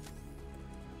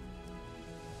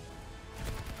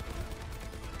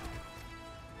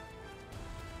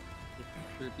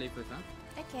 We'll play first,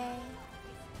 huh? Okay.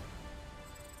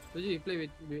 So you play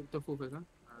with tofu first, huh?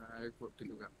 I go to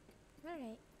juga.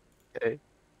 Alright. Okay.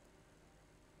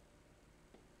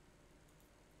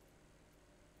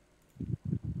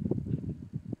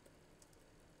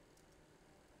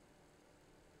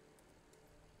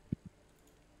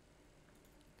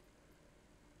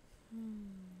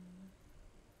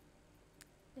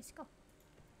 Let's go.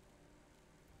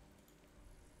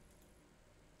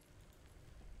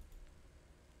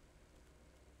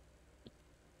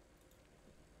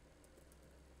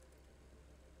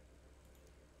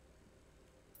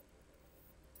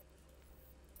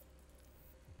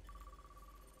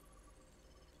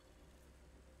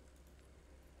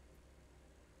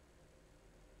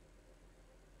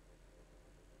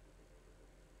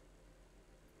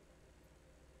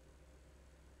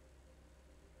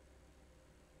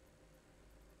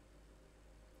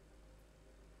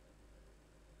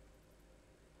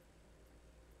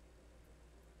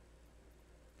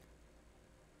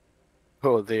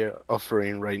 Oh, they're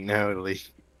offering right now, Lee.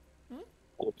 Hmm?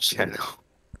 Channel.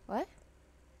 What?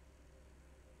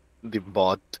 The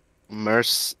bot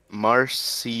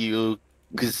Marciu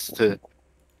the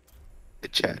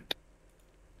chat.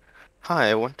 Hi,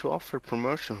 I want to offer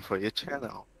promotion for your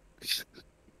channel.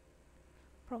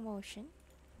 Promotion?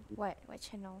 What? What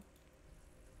channel?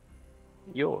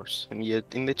 Yours, and yet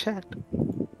in the chat.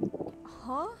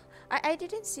 Huh? I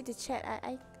didn't see the chat.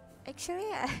 I actually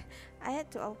I had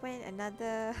to open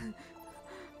another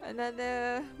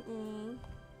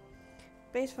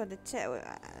page for the chat.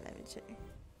 Let me check.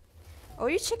 Oh,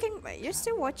 you're checking? You're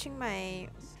still watching my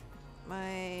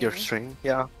Your stream,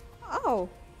 yeah. Oh,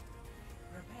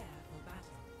 Prepare for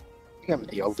battle. I think I'm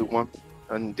the older one,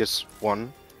 and this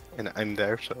one, and I'm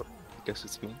there, so I guess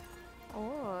it's me.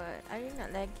 oh, are you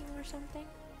not lagging or something?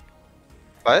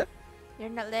 What? You're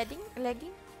not lagging?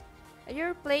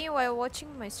 You're playing while watching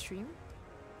my stream?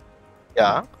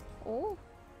 Yeah, Oh,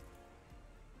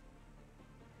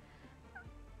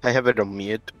 I have it on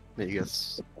mute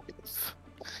because.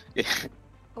 Yeah.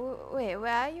 wait,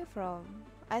 where are you from?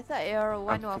 I thought you're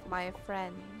one of my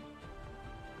friend.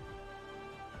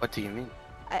 What do you mean?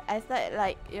 I thought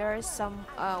like you're some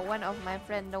one of my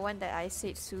friend, the one that I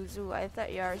said Suzu. I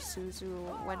thought you're Suzu,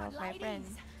 one of my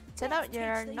friends. Turn out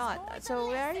you're not. So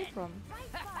where are you from?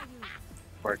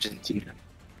 Argentina.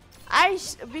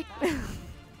 Be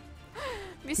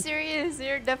be serious.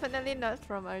 You're definitely not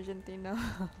from Argentina.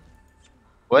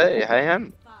 Wait, I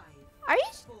am. 5, Are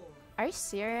you 4, are you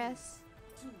serious?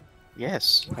 2,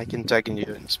 Yes, I can tag in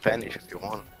you in Spanish if you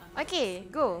want. Okay,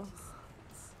 go.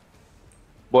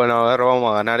 Bueno, a ver,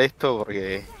 vamos a ganar esto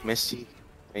porque Messi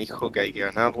me dijo que hay que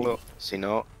ganarlo. Si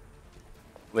no,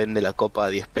 vende la copa a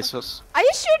 10 pesos. Are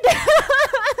you sure? That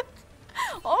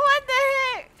oh, what the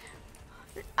heck?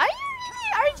 Are you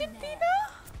really Argentina?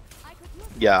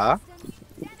 Yeah,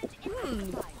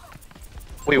 Hmm.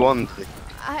 we won the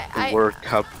I World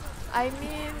Cup. I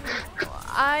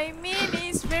mean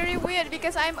it's very weird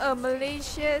because I'm a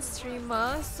Malaysia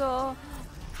streamer. So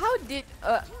how did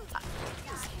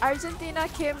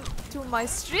Argentina came to my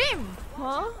stream?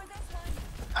 Huh?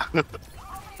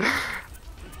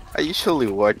 I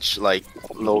usually watch like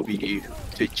lobby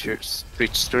Twitch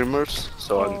streamers,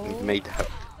 so I made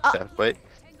that way.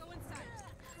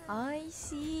 I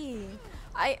see.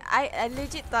 I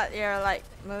legit thought you're like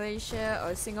Malaysia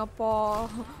or Singapore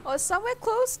or somewhere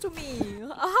close to me.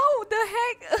 How the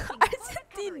heck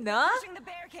Argentina? Pushing the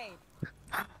barricade.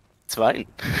 It's fine.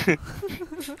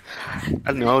 I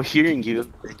don't know, hearing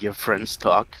you and your friends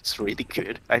talk, it's really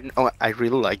good. I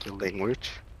really like your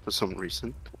language for some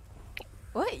reason.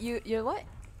 What? You what?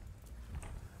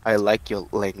 I like your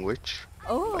language,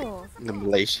 Oh, the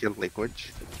Malaysian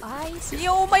language. I see.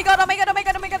 Oh my god, oh my god, oh my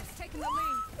god, oh my god.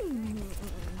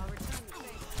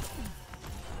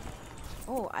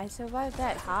 Oh, I survived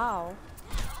that. How?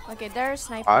 Okay, there's a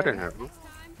sniper. I don't know.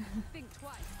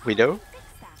 Widow?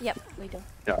 Yep, we do.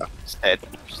 Yeah, it's dead.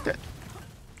 She's dead.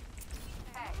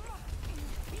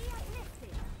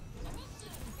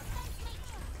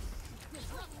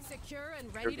 Secure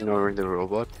and You're ready to ignoring the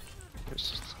robot.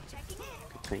 That's a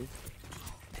good thing.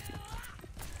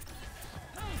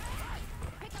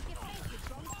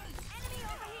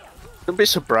 Don't be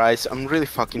surprised, I'm really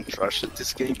fucking trash at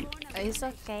this game. It's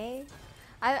okay.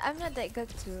 I'm not that good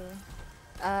too.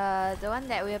 The one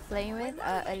that we were playing with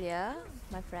earlier,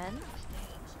 my friend.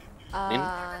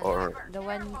 Or The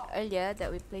one earlier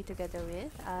that we played together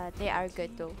with, they are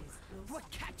good though.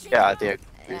 yeah, they're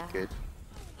really Yeah. good.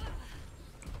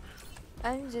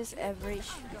 I'm just average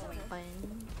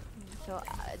one, so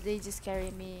they just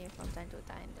carry me from time to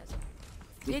time. That's all.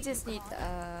 They just need.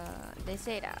 They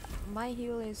said my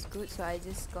heal is good, so I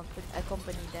just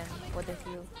accompany them for the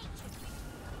heal.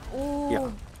 Ooh.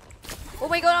 Yeah. Oh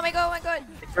my god! Oh my god! Oh my god!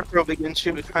 They're probably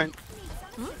Genshi behind.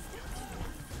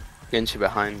 Genshi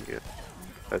behind you.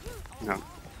 But no.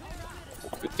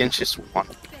 Genshi's one.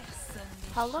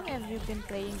 How long have you been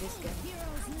playing this game?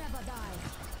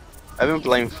 I've been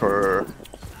playing for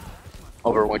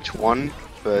Overwatch 1,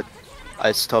 but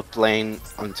I stopped playing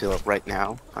until right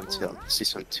now, until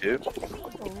season 2.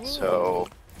 So,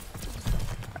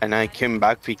 and I came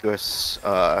back because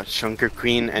Shunker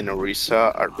Queen and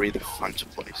Orisa are really fun to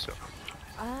play. So,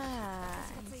 I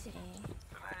see.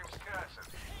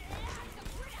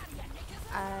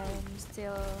 I'm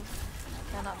still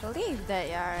cannot believe that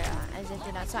you're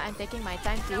Argentina, so I'm taking my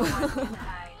time to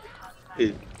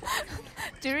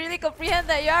to really comprehend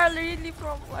that you are really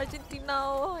from Argentina.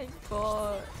 Oh my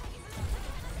god.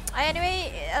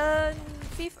 Anyway,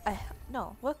 fifth,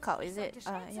 no, World Cup is it?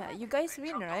 Yeah, you guys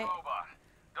win, right?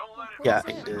 yeah,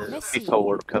 in the Messi. FIFA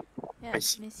World Cup. Yeah,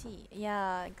 Messi. Messi.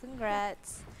 Yeah,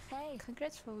 congrats. Hey,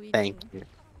 Congrats for winning. Thank you.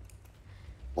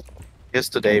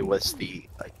 Yesterday was the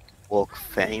like Walk of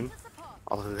Fame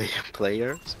of the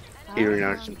players here in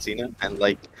Argentina, and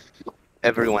like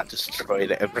everyone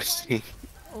destroyed everything.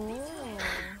 Oh.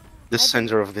 The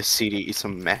center of the city is a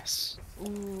mess.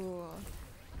 Ooh.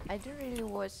 I don't really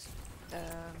watch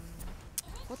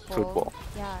football.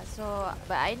 Yeah, so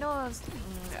but I know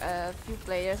a few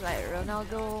players like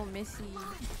Ronaldo, Messi.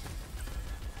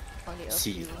 Only a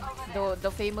See. few.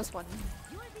 The famous one.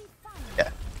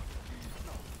 Yeah.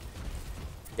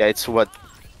 Yeah, it's what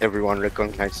everyone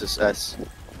recognizes as.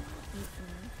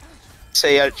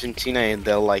 Say Argentina and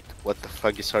they're like, what the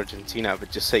fuck is Argentina?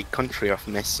 But just say country of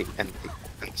Messi and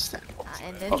they understand.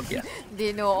 And then Oh yeah.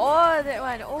 they know, oh, that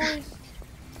one. Oh.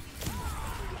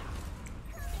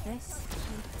 Yes.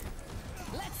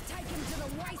 Let's take him to the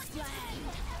wasteland.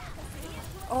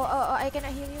 Oh, I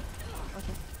cannot hear you.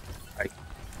 Okay. Right.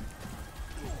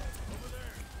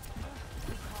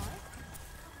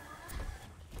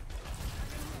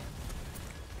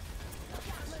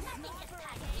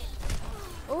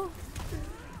 Oh.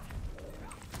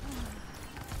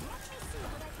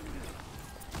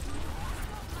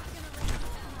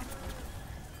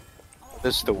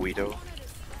 This is the Widow.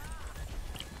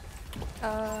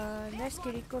 There's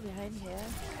Kiriko behind here.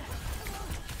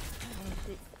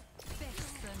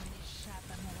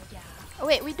 Oh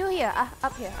wait, we do here.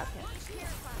 Up here, up here.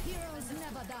 Heroes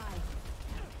never die.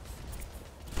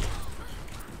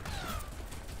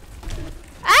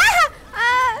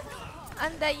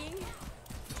 I'm dying.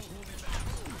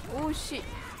 Oh shit.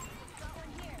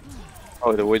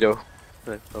 Oh, the Widow.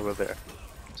 Right over there.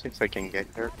 See if I can get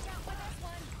her.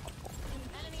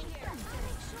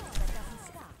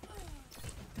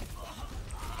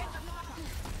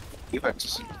 You better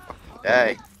just fucking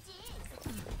die.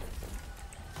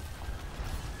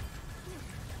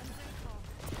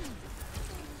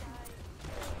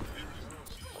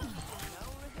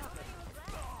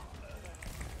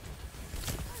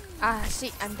 Ah,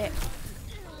 shit, I'm dead.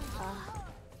 Ah.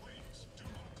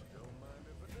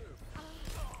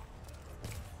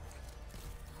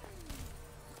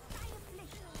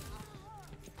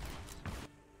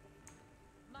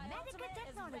 Medical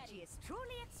technology is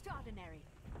truly extraordinary.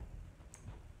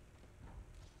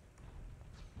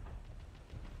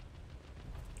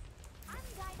 I'm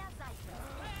Dinah Zyper.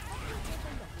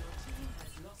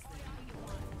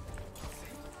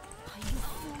 Are you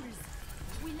fools?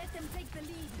 We let them take the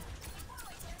lead.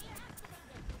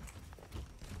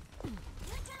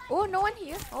 Oh, no one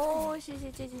here. Oh, shit.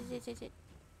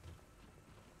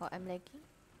 Oh, I'm lagging.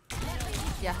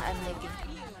 Yeah, I'm lagging.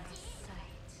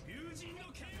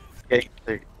 Okay,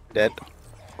 they're dead.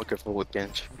 Be careful with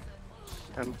Genji.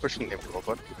 I'm pushing the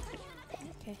robot.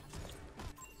 Okay.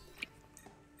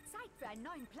 Zeit für einen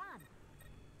neuen Plan.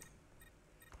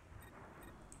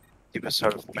 Keep us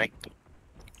out of make.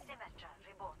 Symmetra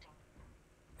reporting.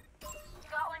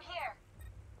 Got one here.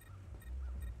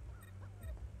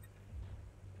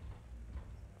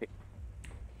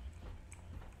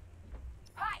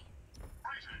 Hi.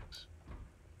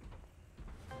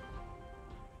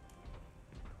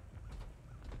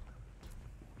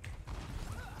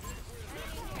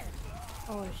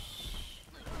 Oh,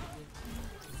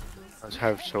 Let's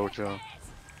have Soldier.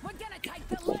 We're gonna take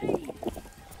the lead.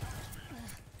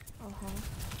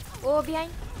 Oh,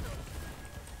 behind.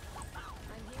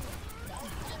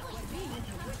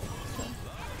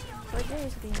 Soldier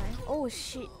is behind. Oh,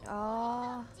 shit.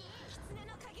 Ah.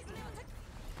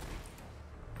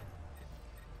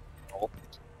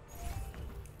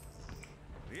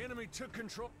 The enemy took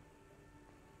control.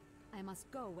 I must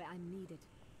go where I'm needed.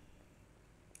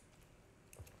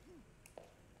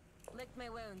 Lick my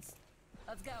wounds.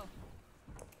 Let's go.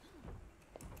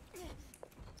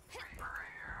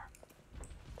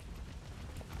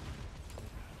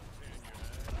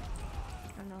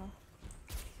 Oh, no.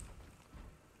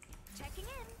 Checking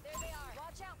in. There they are.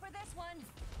 Watch out for this one.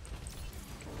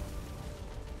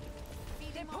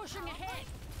 They're pushing ahead.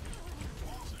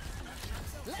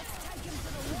 Let's take him to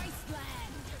the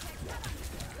wasteland.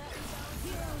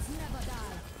 Heroes never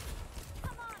die.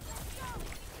 Come on, let's go.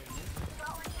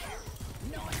 Got one here.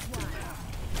 Nice one.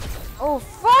 Oh,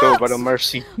 fuck! Go, but a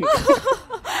mercy.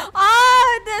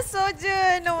 Ah, that's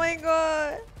Soldier. Oh my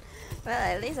god.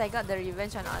 Well, at least I got the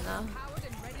revenge on Anna.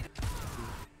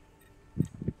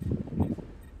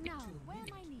 Now, where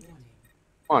am I needed?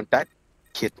 Come on, that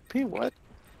kid me what?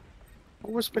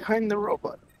 Who was behind the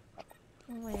robot?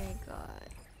 Oh my god.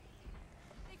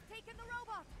 They've taken the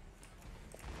robot.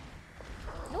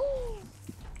 No!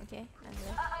 Okay, I'm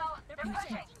left. Uh-oh, they're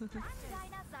pushing. I'm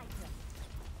Dinah Zyper.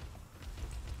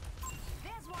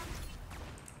 There's one.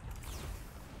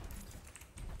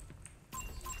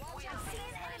 We are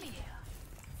seeing enemy.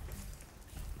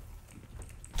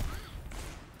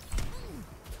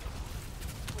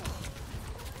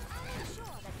 I'm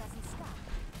sure that doesn't stop.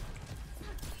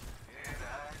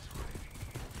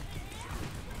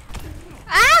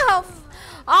 Ow!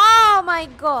 Oh my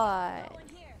god. One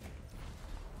here.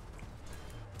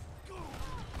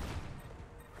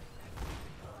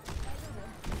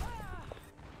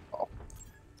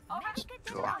 Medical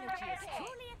technology is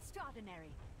truly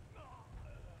extraordinary.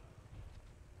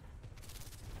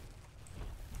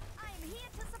 I am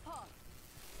here to support.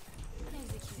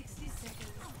 60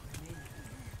 seconds remaining.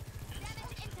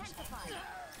 Damage intensified.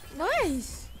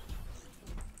 Nice!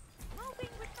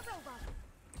 Moving with the robot.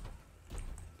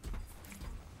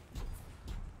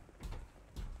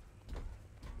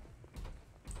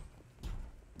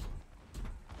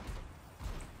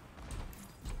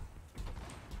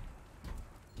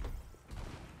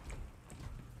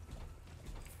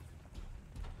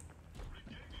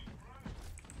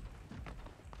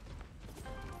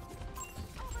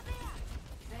 Over there.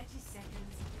 30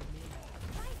 seconds remaining.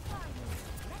 Right by you.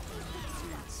 Let me fix you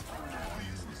up.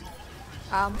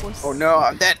 Ampus. Oh no,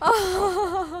 I'm dead.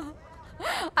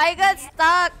 I got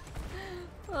stuck.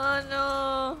 Oh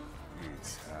no.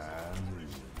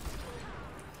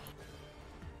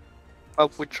 Well,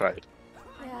 we tried.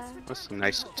 Yeah. It was a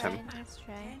nice attempt. Let's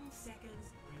try. 10 seconds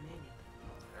remaining.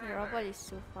 The robot is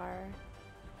too far.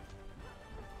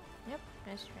 Yep,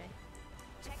 let's try.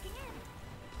 Checking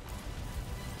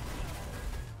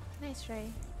in. Nice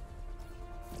try.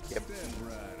 Yep.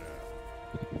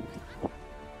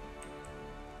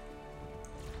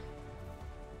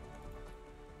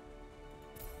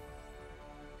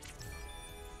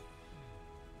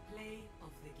 Play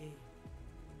of the game.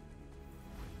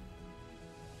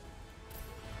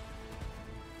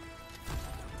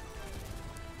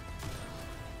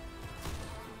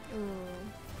 Ooh.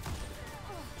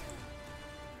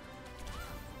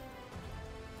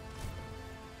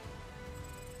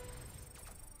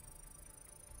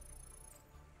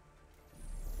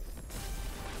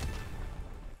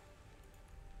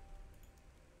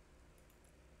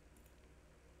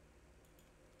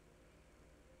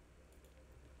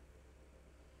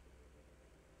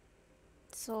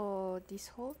 So this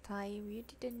whole time you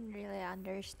didn't really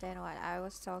understand what I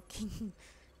was talking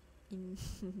in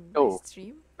my Oh,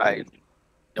 stream? I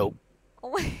nope,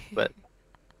 Oh my, but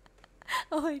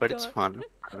oh my it's god. fun.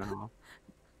 I don't know.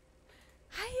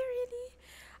 Are you really?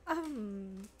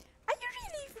 Are you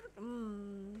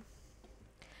really?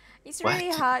 It's really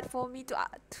What? hard for me to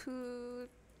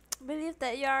believe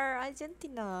that you're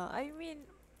Argentina. I mean,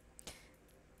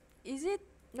 is it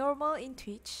normal in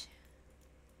Twitch?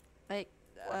 Like,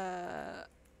 uh,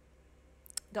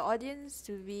 the audience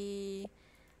to be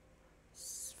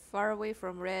far away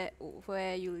from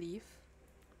where you live?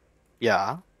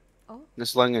 Yeah, Oh,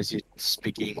 as long as you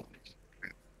speak English.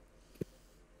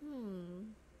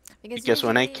 hmm. Because Because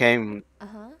when I usually, came, uh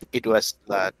huh, it was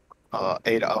that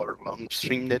 8 hour long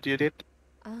stream that you did,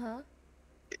 uh huh.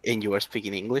 and you were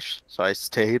speaking English, so I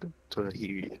stayed to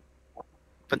hear you.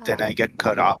 But then Ah. I get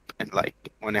cut up, and like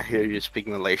when I hear you speak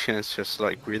Malaysian, it's just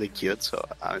like really cute, so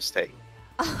I'm staying.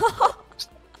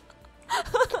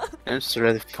 And it's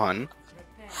really fun.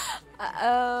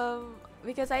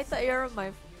 Because I thought you're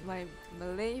my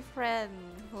Malay friend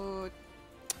who,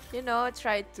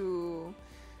 tried to.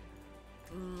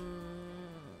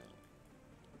 Mm,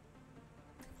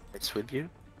 It's with you.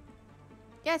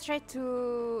 yeah, try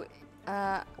to.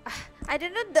 Uh, I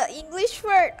don't know the English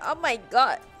word. Oh my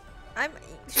god, I'm.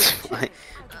 Like,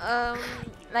 um,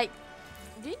 like,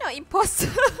 do you know imposter?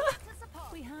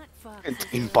 We aren't far an from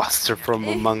imposter from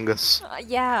Among Us.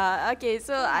 Yeah. Okay.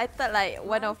 So I thought like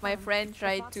one of my friends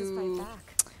tried to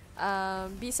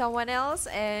be someone else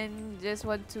and just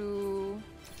want to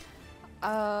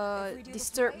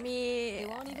disturb me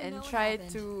and try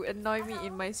to annoy me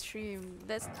in my stream.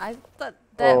 I thought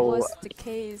that Oh, was the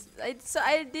case.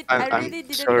 I I'm really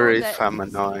didn't know sorry that. if I'm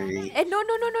annoying.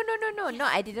 No,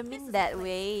 I didn't mean that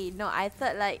way. No, I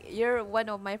thought like you're one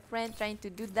of my friends trying to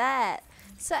do that.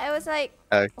 So I was like,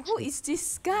 who Okay. is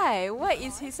this guy? Why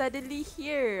is he suddenly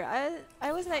here?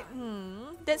 I was like,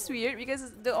 that's weird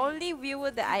because the only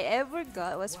viewer that I ever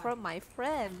got was from my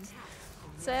friends.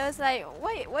 So I was like,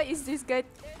 why is this guy?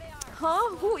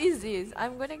 Huh? Who is this?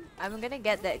 I'm gonna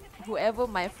get that whoever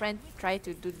my friend tried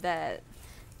to do that.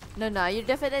 No, you're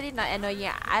definitely not annoying.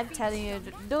 I'm telling you,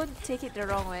 don't take it the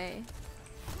wrong way.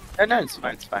 No, it's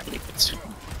fine, it's fine.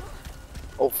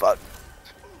 Oh, fuck.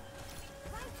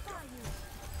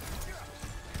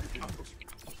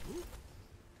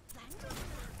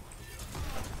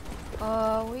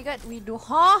 We do,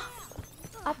 huh?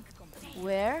 Up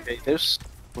where? Okay,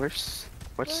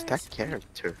 what's that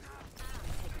character?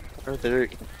 Are there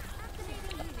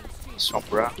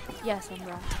Sombra? Yeah,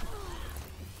 Sombra.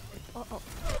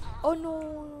 Oh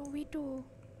no, we do.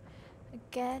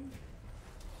 Again.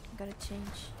 Gotta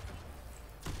change.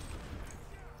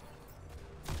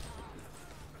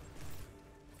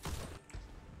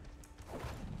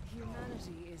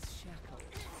 Humanity is shackled.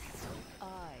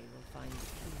 I will find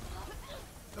peace.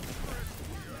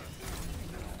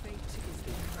 Your fate is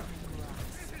in my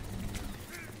grasp.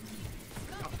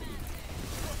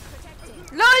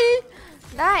 LOL!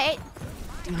 Died!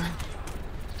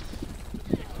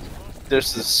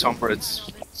 There's this Sombra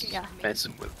that's Yeah.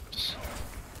 messing with us.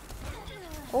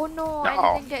 Oh no, I No.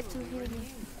 didn't get to heal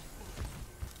me.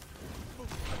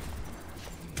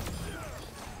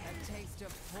 A taste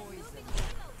of poison.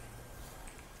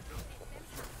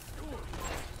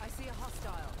 I see a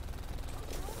hostile.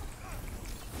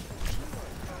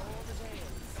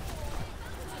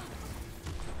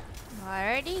 I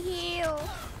already healed.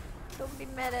 Don't be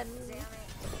mad at me.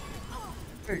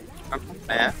 I'm not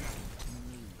mad.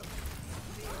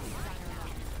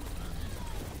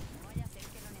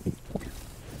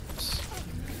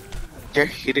 They're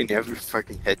hitting every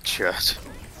fucking headshot.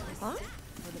 Huh?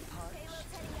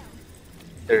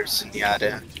 There's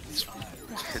Nyada.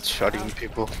 It's shooting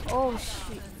people. Oh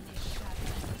shit.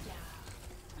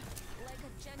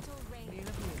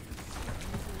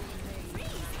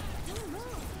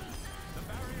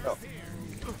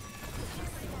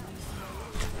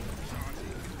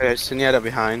 There's Nyada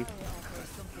behind.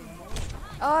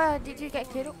 Oh, did you get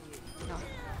killed? No.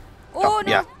 Oh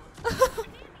no! Yeah.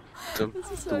 The, I'm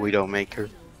so the sorry.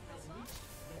 Widowmaker.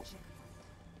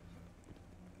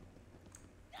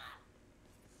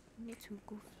 Need to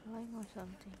go flying or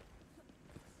something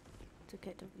to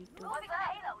get the video. What's the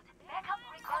payload? Backup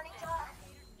recording to us.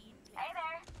 Hey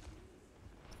there.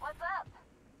 What's up?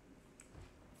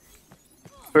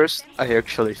 First, I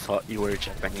actually thought you were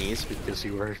Japanese because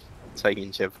you were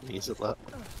saying Japanese a lot.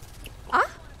 Ah?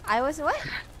 I was what?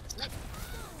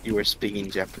 You were speaking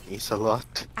Japanese a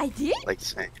lot. I did? Like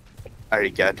saying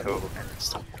arigato and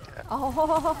stuff like that.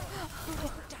 Oh.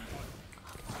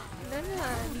 No,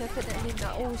 definitely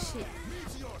not. Oh shit.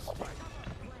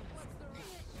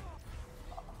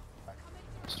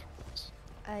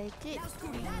 I did.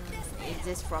 It's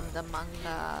just from the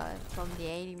manga, from the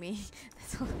anime.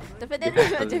 That's all.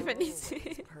 Definitely Japanese.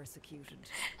 Persecuted.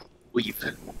 Weep.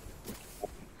 You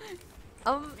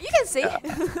can say. Yeah.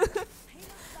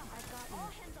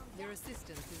 Your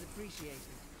assistance is appreciated.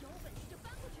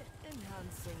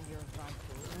 Enhancing your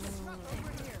vitals.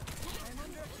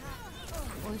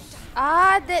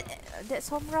 That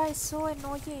samurai is so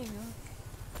annoying.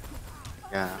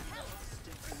 Yeah.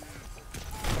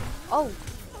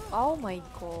 Oh my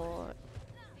god.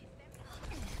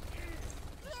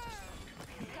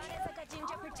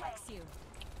 protects you.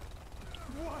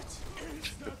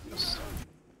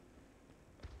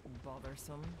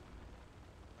 Bothersome.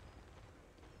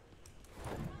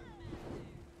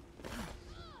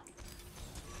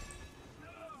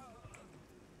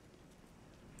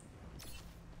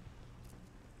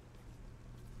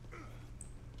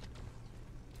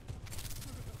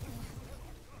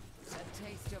 A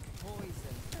taste of poison.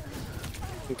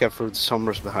 Be careful, the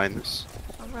Sombra's behind us.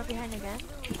 I'm right behind again.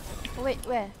 Oh wait,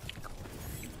 where?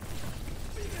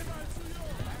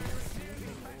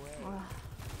 Oh,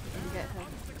 didn't get her.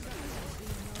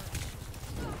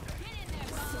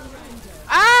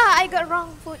 I got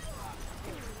wrong foot.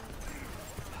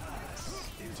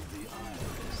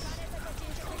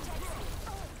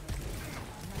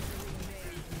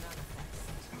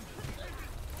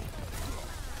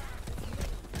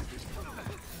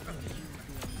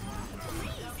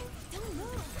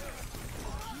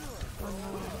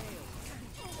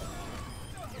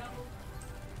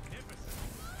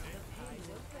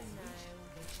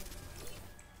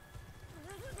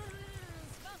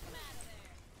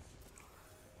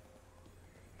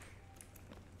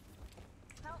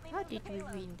 How did we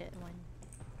win that one?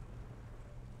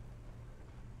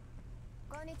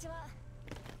 Konnichiwa.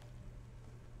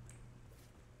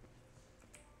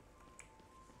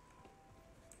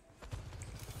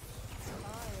 I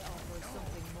offer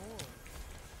something more.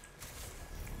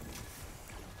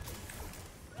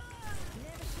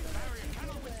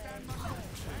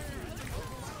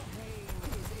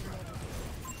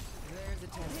 There's a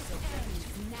test.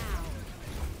 Now.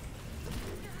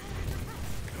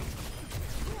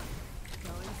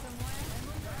 Going somewhere?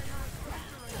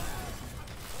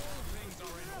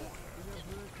 You're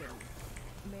broken.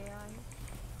 May I?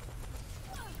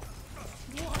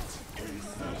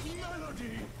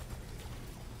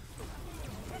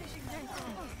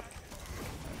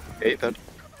 Okay, that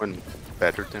went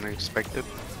better than expected.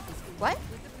 What?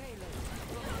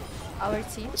 Our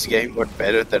team? This game went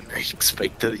better than I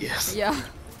expected, yes. Yeah.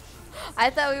 I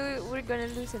thought we were gonna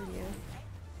lose earlier.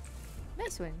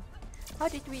 Nice one. How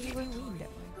did we even win that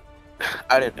one?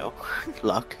 I don't know.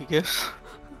 Luck, I guess.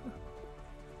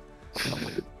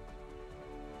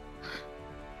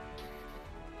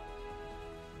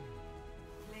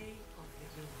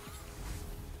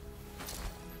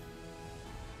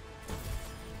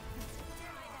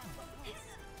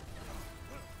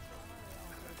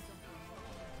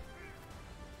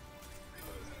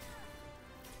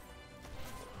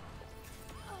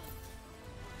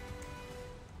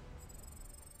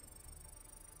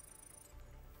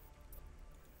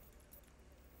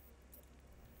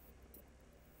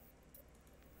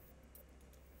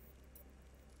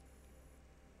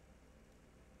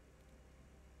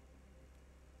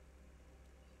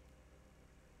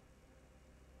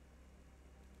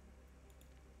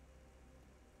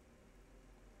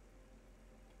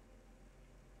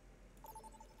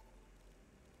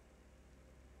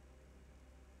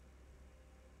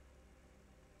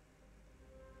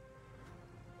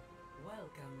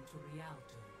 Welcome to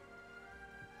Rialto.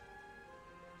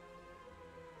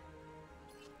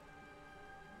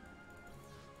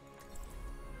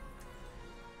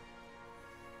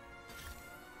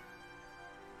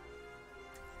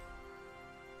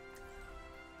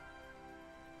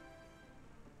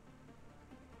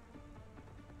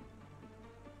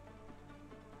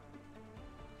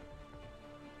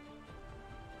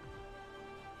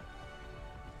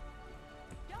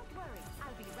 Don't worry,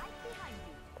 I'll be right behind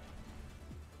you.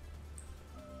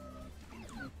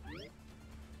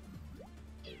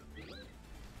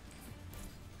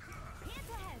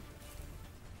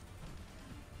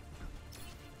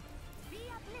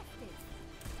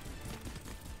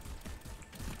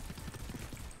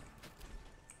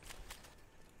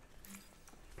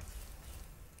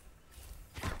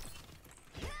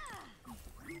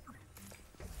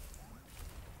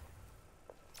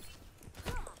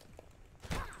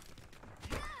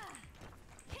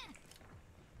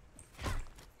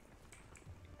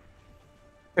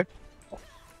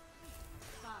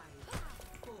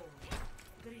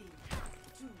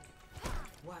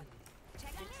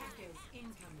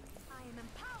 I am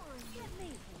empowering you. Get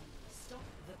me. Stop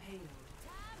the payload.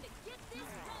 Time to get this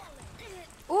rolling.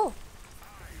 Oh,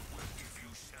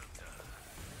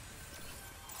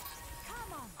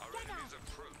 Come on, get out.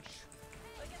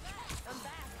 Look at that. I'm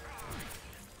back.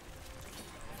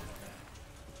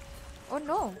 oh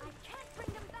no. I can't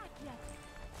bring them back yet.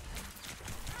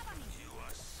 Cover me. You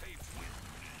are safe with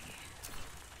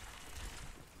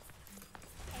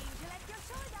Angel at your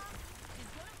shoulder. She's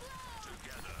gonna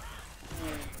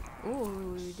blow.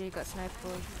 Ooh, they got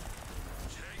sniper.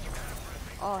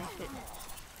 Oh shit.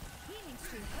 Healing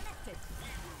stream connected.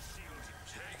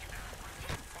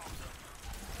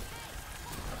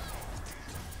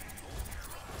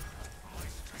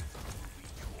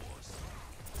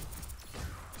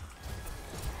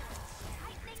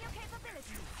 Heightening your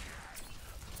capabilities.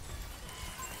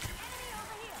 Enemy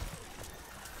over here.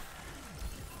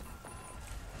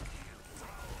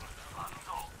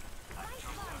 Nice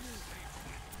fire move.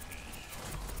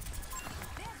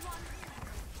 There's one.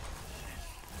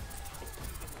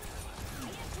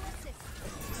 Here to assist.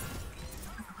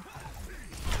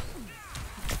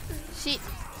 Shit.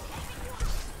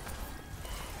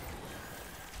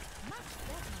 Much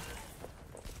better.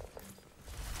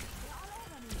 They're all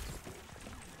over me.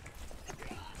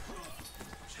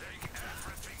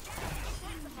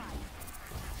 Intensify.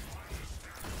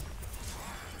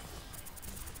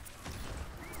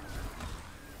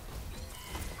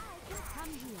 I can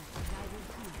come here and I will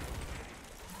heal.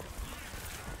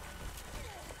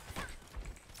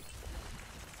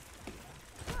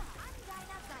 I'm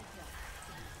Dinah Zyter.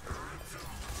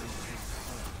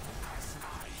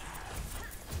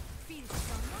 Feel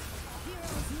stronger?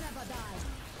 Heroes never die.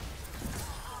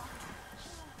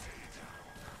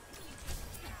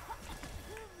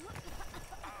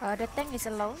 The tank is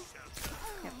alone.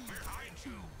 Yep.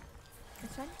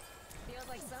 This one. Feels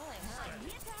like sewing, huh?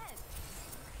 Here to help.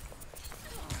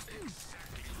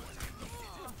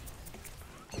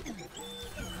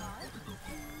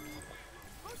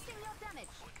 Boosting your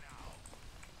damage.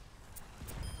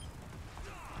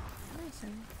 Nice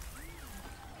one.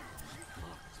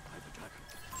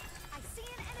 I see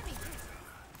an enemy.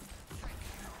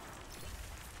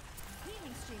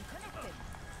 Healing stream connected.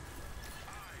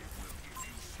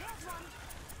 There's one.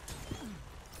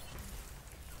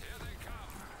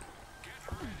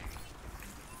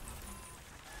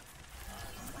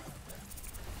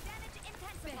 Damage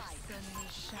intensified.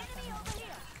 Enemy over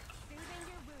here. Soothing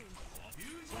your wounds.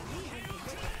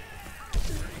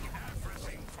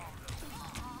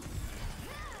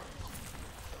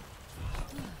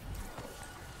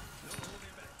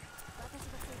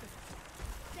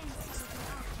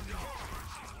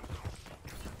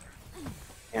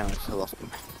 Yeah, I fell off.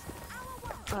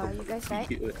 You guys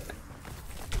died?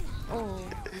 Oh,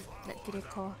 that did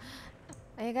call.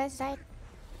 You guys died?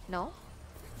 No?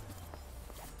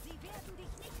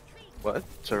 What?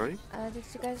 Sorry? Did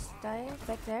you guys die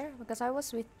back there? Because I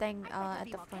was with Tang at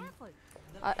the front.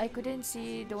 I couldn't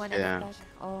see the one at Yeah. the back.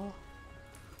 Oh.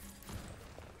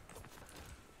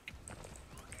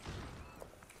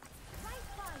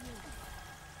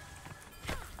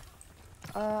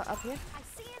 Up here? I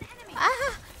see an enemy.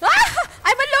 Ah! Ah!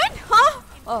 I'm alone! Huh?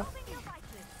 Oh. Moving your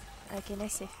vitals. Okay,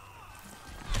 let's see.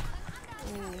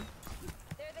 Ooh.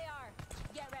 There they are.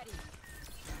 Get ready.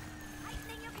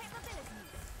 Heightening your capabilities.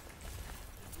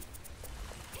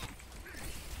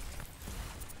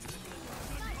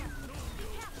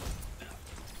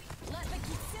 Let the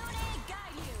Kitsune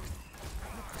guide you.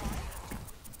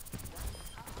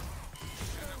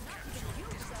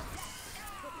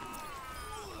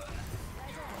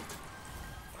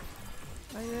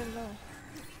 Are you low?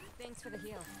 Thanks for the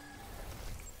heal.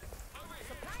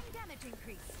 Supplying damage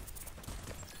increase.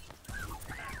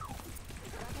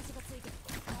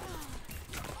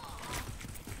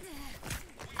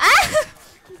 Ah!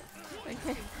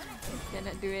 Okay.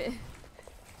 Cannot do it.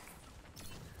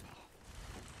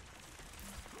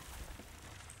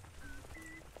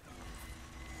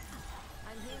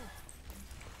 I'm here.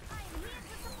 I'm here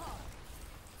to support.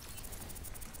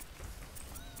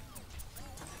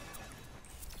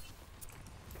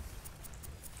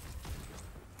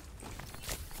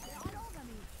 All over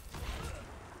me.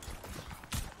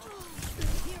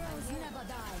 Heroes never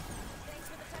die. Thanks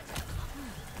for the touch-up.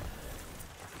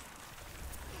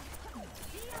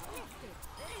 Be uplifted.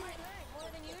 This might hurt more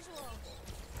than usual.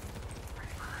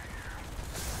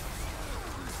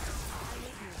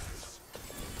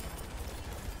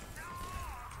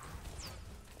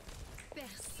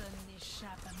 Personne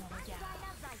n'échappe à mon regard.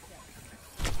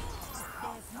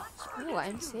 There's much Ooh,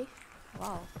 I'm safe.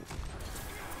 Wow.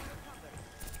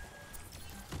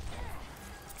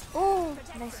 Oh!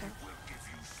 Nice one.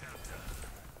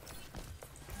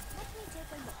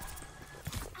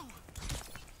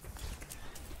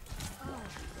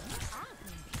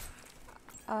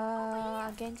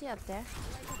 Genji up there.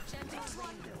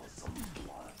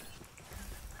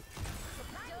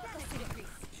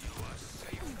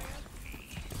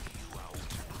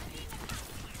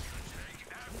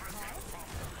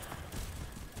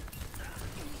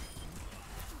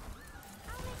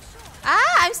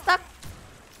 Ah, I'm stuck.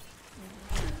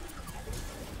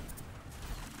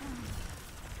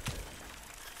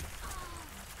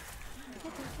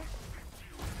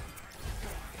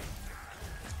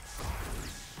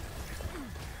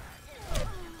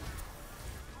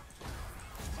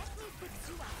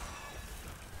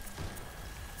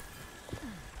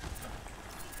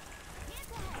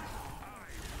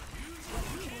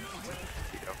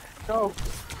 No,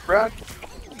 Brad.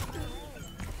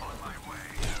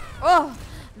 Oh,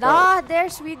 nah,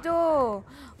 there's Widow.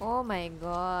 Oh my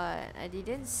god, I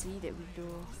didn't see that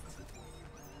Widow.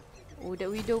 Oh, that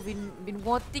Widow been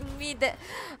wanting me. That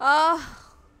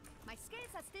My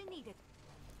skills are still needed.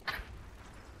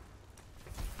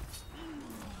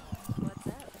 What's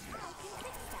up? I can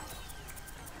fix that.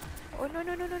 Oh no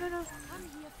no no no no no. I'm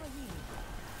here for you.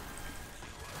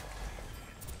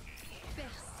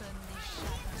 Personne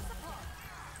n'échappe.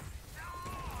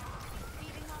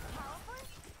 Feeling more powerful?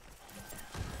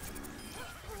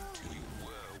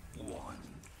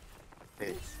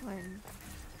 Hey, One.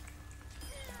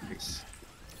 please.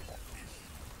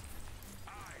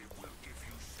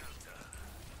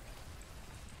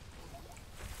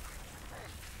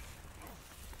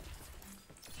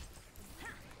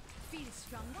 Feel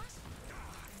stronger?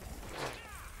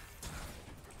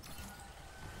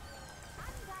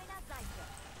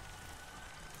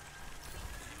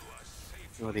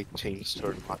 No, they changed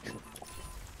so much.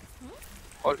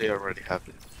 Oh, they already have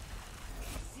it.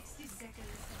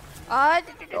 Ah,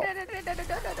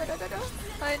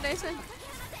 nice one.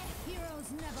 Heroes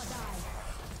never die.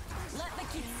 Let the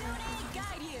kitsune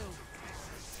guide you.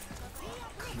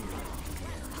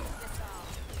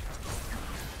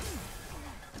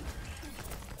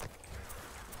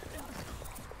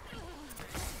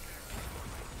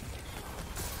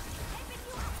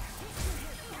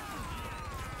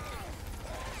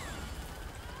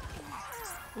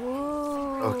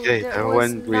 Whoa, Okay, that was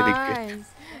went really good. nice.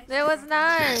 That was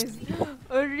nice.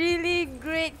 A really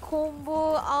great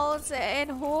combo out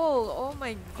and hold. Oh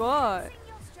my god.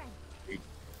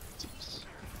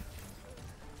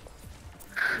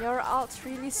 Your ults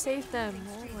really saved them.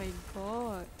 Oh my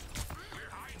god.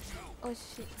 Oh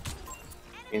shit.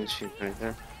 Ancient right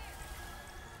there.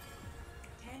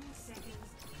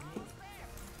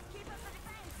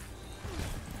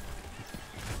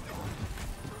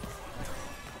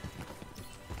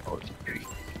 Oh, great.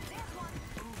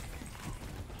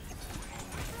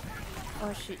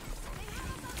 Oh shit.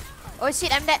 Oh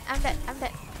shit, I'm dead. I'm dead. I'm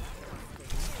dead.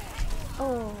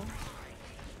 Oh.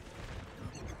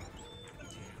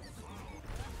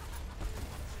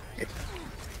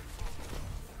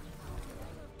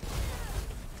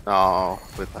 Oh,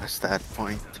 we lost that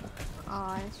point.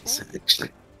 Oh, that's right. Actually,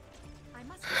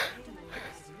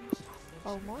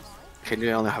 Almost. can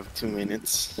you only have 2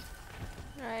 minutes?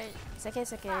 Right. It's okay,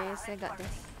 it's okay. I still got this.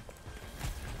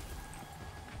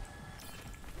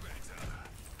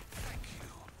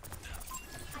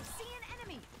 I see an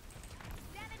enemy.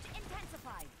 Damage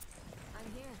intensified. I'm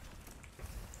here.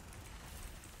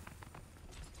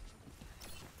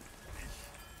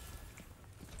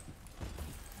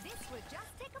 This will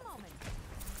just take a moment.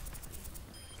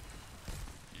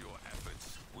 Your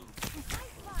efforts will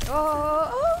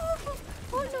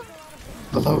Oh no.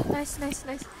 Hello? Nice, nice,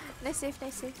 nice. Nice save,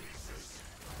 nice save.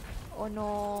 Oh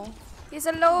no. He's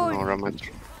alone. No, Raman.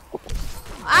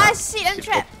 Ah shit, I'm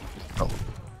trapped. Oh,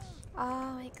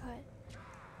 Oh my god.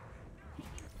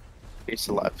 he's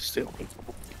alive still.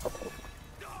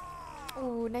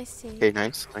 Oh, nice save. Okay,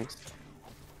 nice, nice.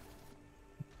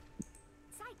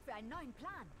 Zeit für einen neuen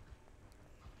Plan.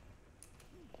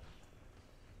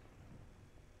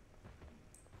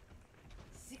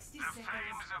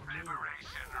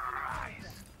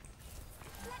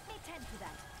 Let me tend to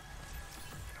that.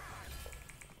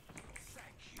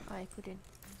 Oh, I couldn't.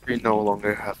 We no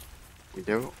longer have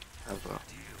video. Have a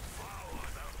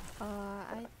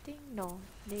I think no.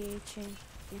 They changed.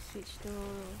 They switched to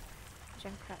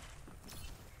Junkrat.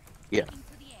 yeah.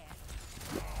 Into the air.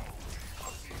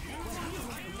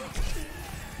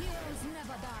 Heroes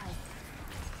never die.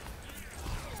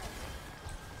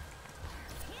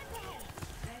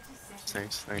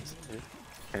 Nice, nice.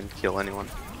 Can't kill anyone.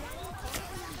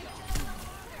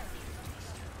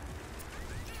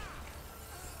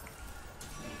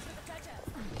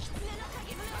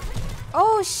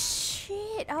 Oh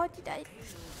shit! How did I?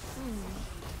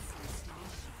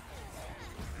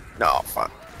 No,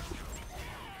 fuck.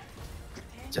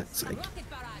 Just like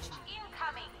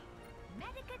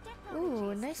Incoming.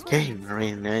 Ooh, nice one. okay,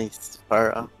 very nice.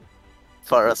 Far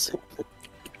as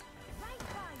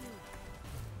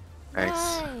nice.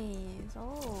 Nice.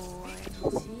 Oh, I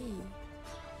see.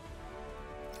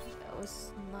 That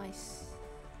was nice.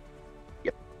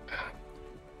 Yep.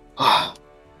 Ah.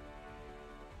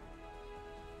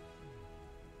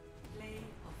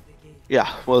 Yeah,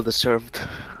 well deserved.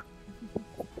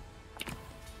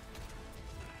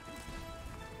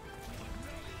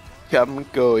 Yeah, I'm gonna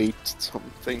go eat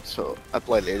something, so I'll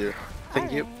play later.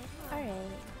 Thank you. Alright.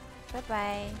 Bye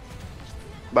bye.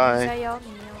 Bye. Enjoy your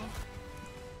meal.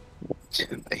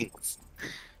 Thanks.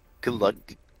 Good luck.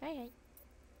 Alright.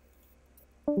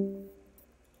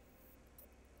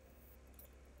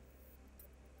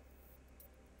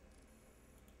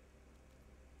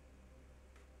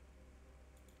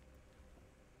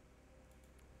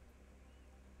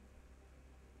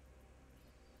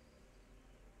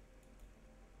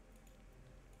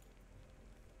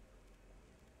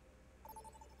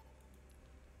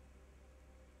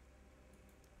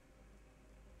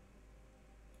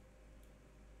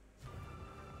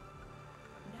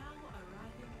 Now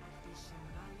arriving at the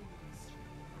Shambhala Ministry.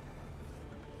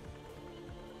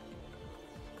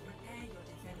 Prepare your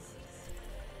defenses.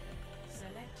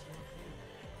 Select your hero.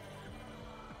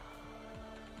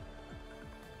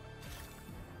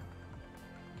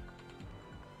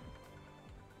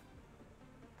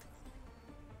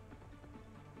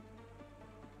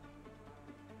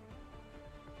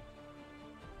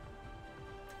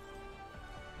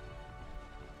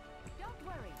 Don't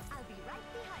worry, I'll be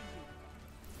right behind you.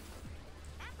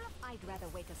 I'd rather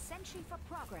wait a century for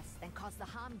progress than cause the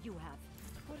harm you have.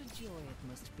 What a joy it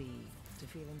must be to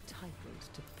feel entitled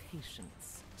to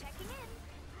patience. Checking in.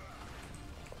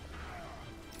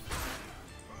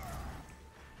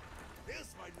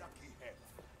 Here's my lucky head.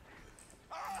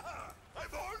 Ah! I'm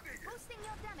holding it! Boosting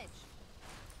your damage.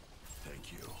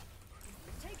 Thank you.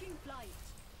 Taking flight.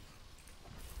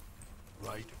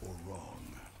 Right or wrong,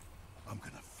 I'm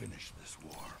gonna finish this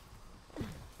war.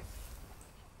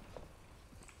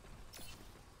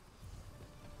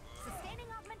 Sustaining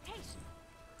augmentation.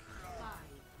 5,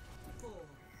 4,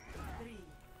 3,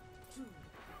 2,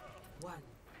 1.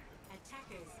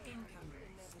 Attackers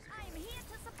incoming. I'm here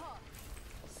to support.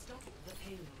 Stop the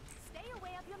payload. Stay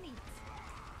aware of your needs.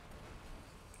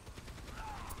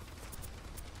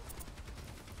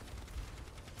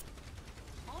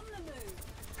 On the move.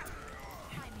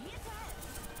 I'm here to help.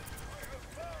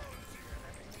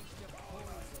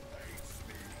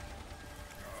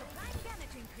 Supplying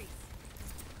damage increase.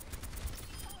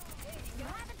 You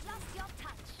haven't lost your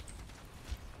touch.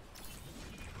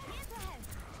 Here to help.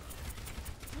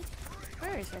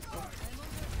 Where is that thing?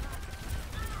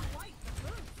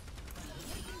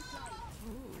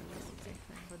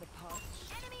 For the punch.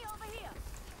 Enemy over here.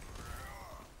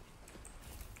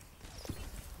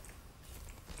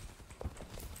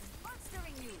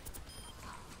 Monstering you.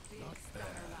 Not bad.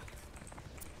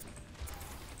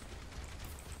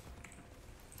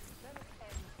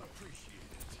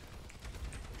 Appreciate it.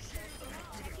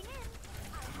 Checking in.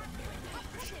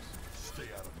 Opposition. Stay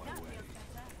out of my way.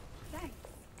 Thanks.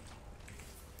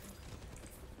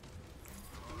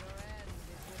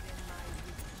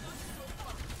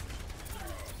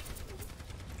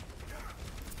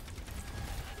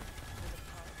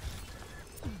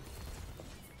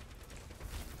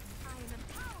 I am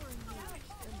empowering you.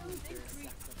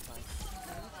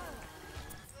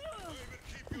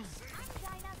 I'm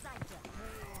Dinah Zeiter.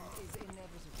 Is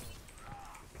inevitable.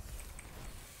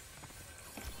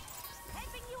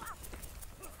 Helping you up.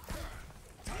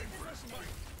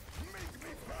 Make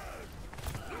me bad!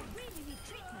 You really need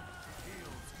treatment.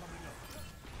 Heal's coming up.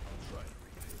 I'll try to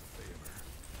repay the favor.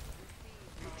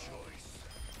 Good choice.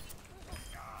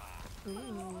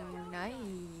 Ooh, nice.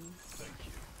 Thank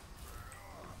you.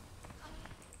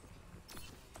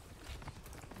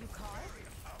 You card?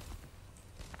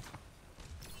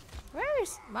 Where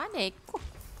is Manik?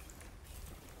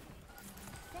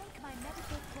 Thank my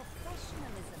medical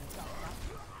professionalism,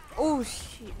 Doctor. Oh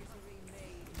shit.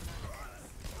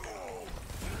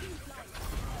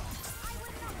 I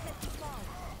will not let you fall.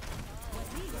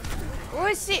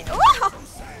 Oh shit. Wow.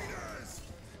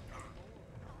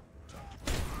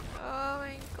 Oh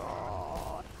my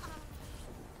god.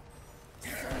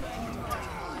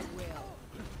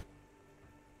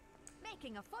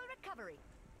 Making a full recovery.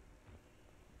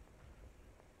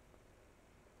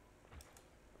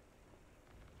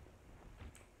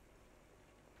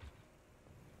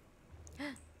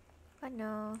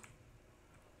 no.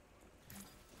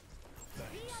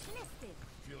 Thanks.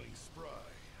 Feeling spry.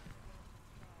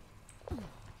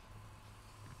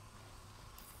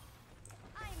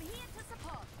 I'm here to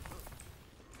support.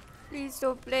 Please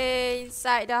don't play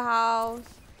inside the house.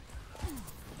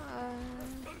 I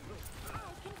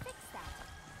can fix that.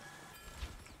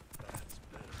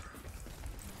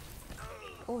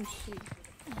 Oh shit.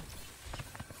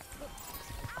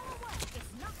 Our work is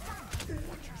not done.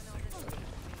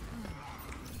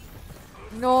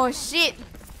 No shit.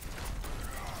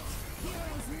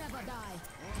 Heroes never die.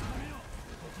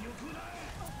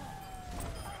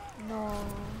 No.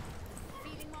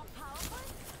 Feeling more powerful?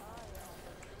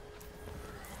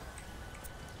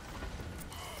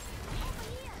 Over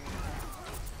here.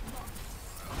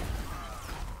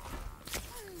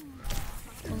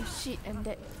 Oh shit, I'm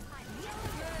dead.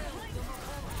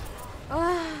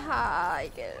 Ah, I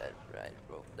cannot run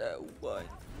from that one.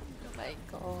 Oh my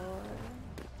god.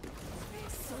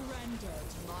 Surrender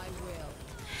to my will.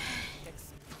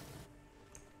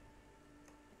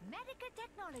 Medical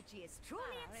technology is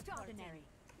truly extraordinary.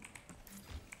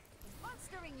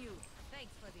 Monstering you.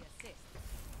 Thanks for the assist.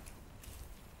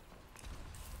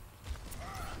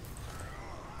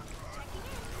 Checking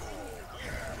in.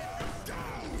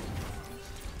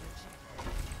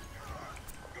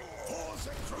 Pause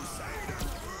it, Crusader!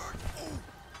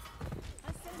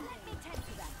 Let me tend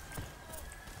to that.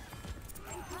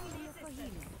 I'm coming here for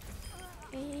healing.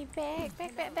 Hey, back.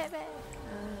 They'll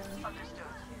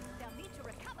need to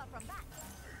recover from that.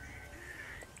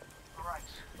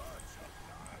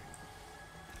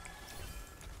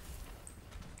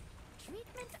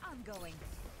 Treatment ongoing.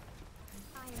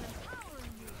 I am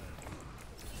empowering you.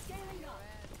 Scaling up.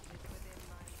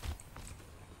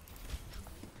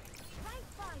 Right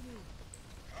by you.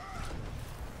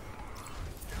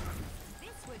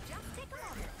 This would just take a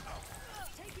moment.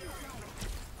 Taking flight.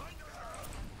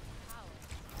 Power.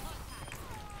 Contact.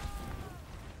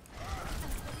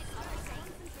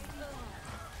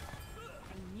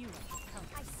 I knew it would come.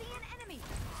 I see an enemy.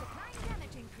 Supplying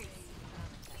damage increase.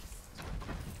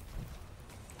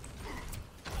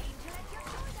 Angel at your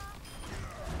shoulder.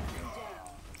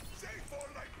 They fall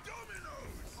like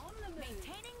dominoes!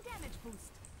 Maintaining damage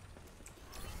boost.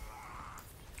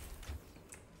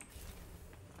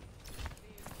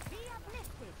 Be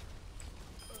uplifted.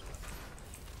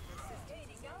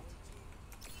 Sustaining out.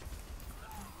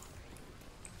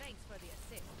 Thanks for the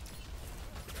assist.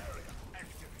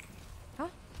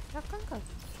 Hah? Belakang kau?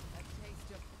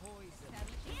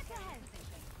 Here to help.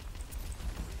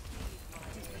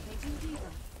 Activating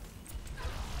Diva.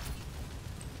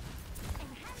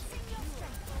 Enhancing your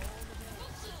strength.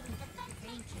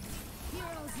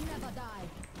 Heroes never die.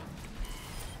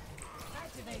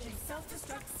 Activating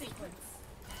self-destruct sequence.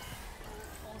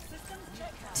 All systems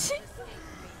check out.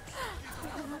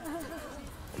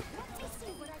 Let me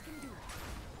see what I can do.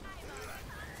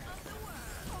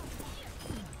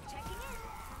 Checking in.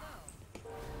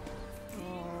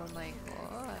 Oh my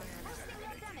god. Boosting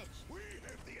your damage. We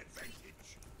have the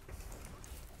advantage!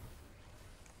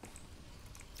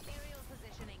 Aerial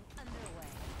positioning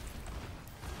underway.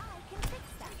 I can fix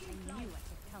that. I knew I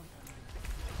could count on you.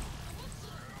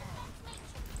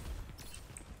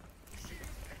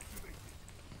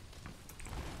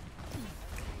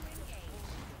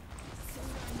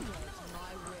 Surrender to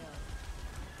my will.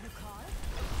 Nicole?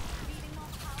 Feeding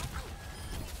more power?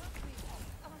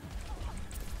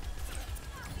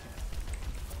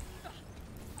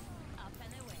 Up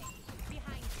and away.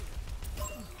 Behind you.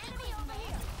 Enemy over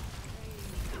here!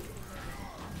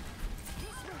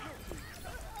 This will help you.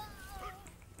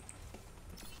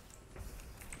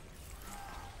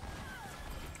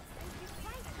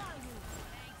 Right by you.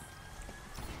 Thanks.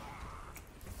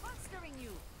 Monstering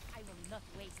you. I will not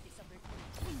waste this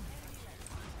opportunity.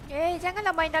 Eh,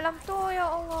 janganlah main dalam tu,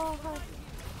 ya Allah.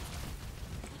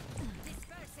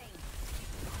 Dispersing.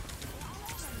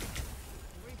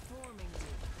 Reforming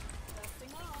you.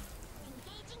 Dusting off.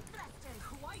 Engaging thrusters.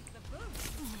 Quite the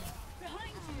boost.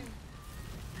 Behind you.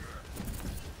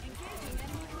 Engaging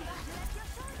enemy conductor at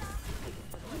your shoulder.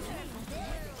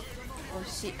 Oh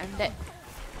shit, I'm dead.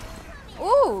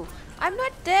 Oh, I'm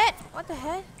not dead. What the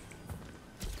hell?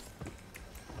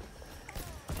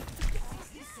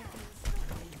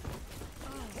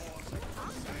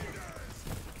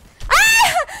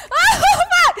 Ah! Oh,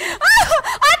 fuck!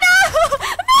 Oh no!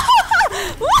 No!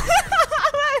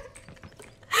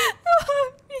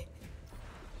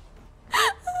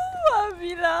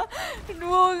 Mami lah.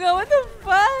 Dua orang, what the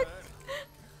fuck?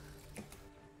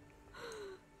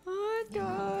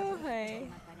 Aduh, hai.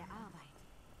 Bei der Arbeit.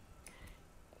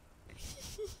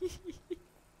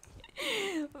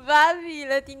 Babi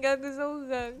lah tinggal aku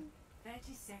seorang.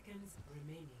 30 seconds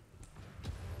remaining.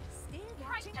 Still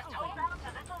watching Just over. hold out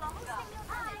a little longer.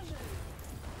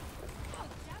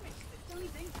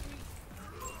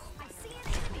 I see an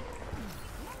enemy.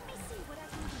 Let me see what I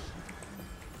can do.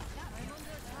 I'm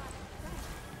under attack.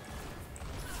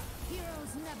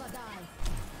 Heroes never die.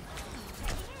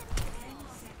 Checking in. 10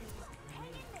 seconds.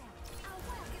 Hang in there. Our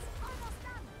work is almost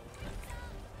done.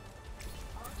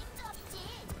 어딘지 없지.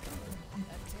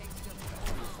 A taste of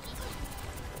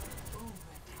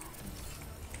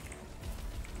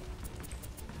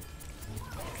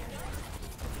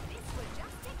This will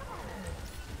just take a moment.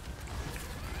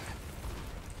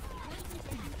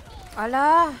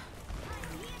 Alah.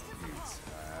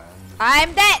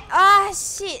 I'm dead. Ah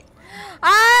shit.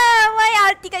 Ah, why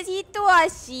ulti kat situ ah,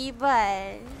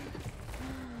 Shiban.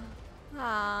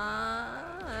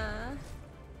 Ah.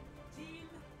 team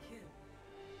kill.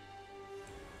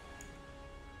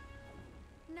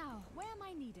 Now, where am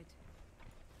I needed?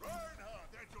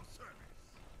 Reinhardt at your service.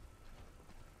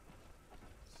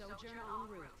 Sojourner en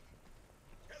route.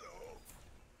 Hello.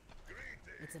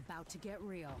 Greetings. It's about to get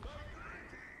real.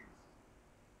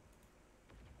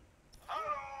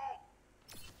 Hello.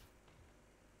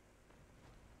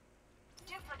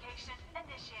 Duplication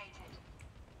initiated.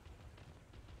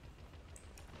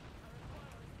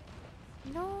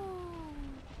 No.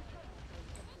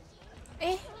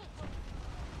 Eh.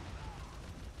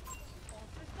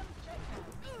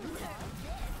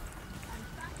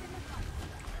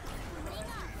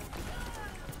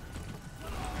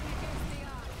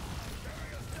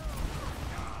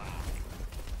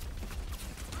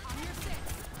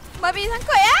 Babi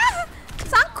sangkut ya?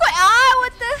 Sangkut ah,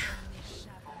 what the?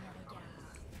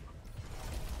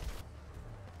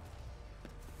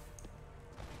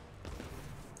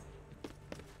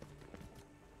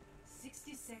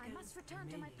 I must return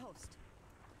to my post.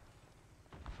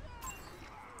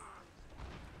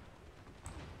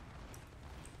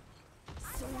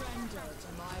 Surrender to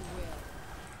my will.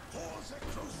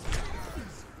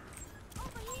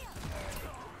 Over here.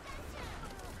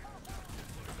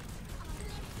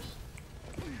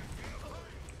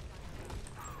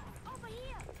 Over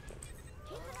here.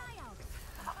 Keep an eye out.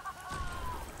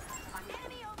 An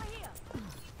enemy over here.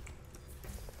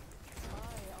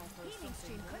 Healing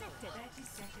stream connected. 30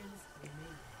 seconds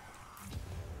remaining.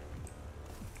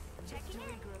 Checking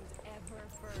Victory in. grows ever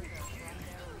further from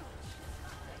their reach.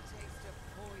 A taste of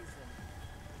poison.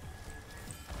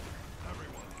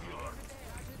 Everyone heal up.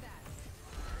 Roger that.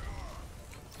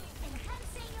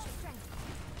 Enhancing your strength.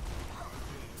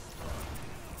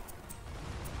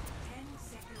 10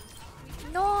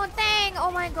 seconds. No, thank.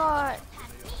 Oh my god.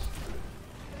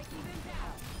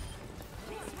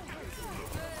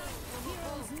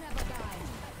 Heroes never die.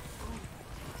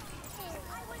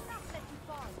 I will not let you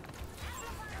fall.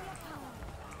 Amplify your power.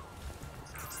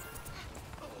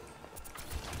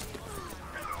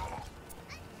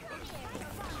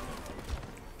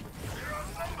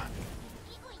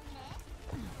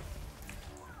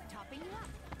 Topping you up.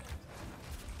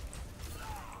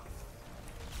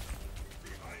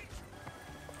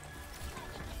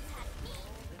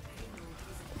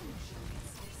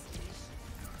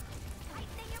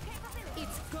 Tightening your capabilities.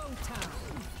 It's go time.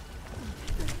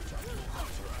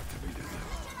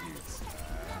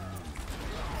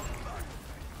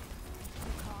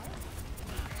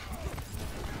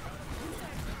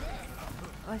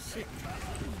 Oh shit.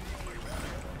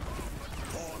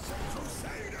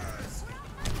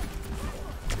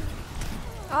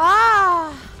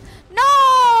 Ah!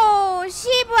 No!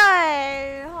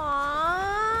 Shibal!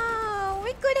 Ah,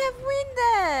 we could have win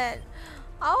that!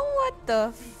 Oh, what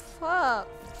the fuck?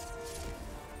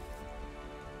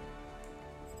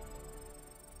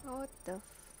 What the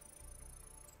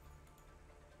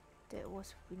that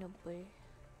was winnable.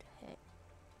 The heck?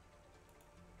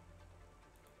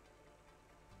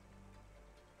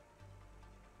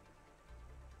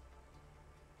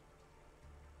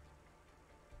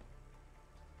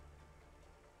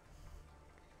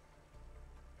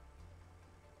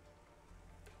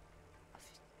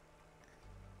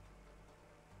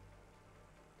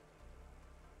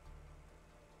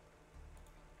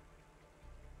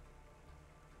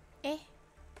 Eh?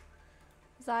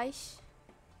 Zeish?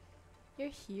 You're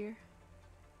here.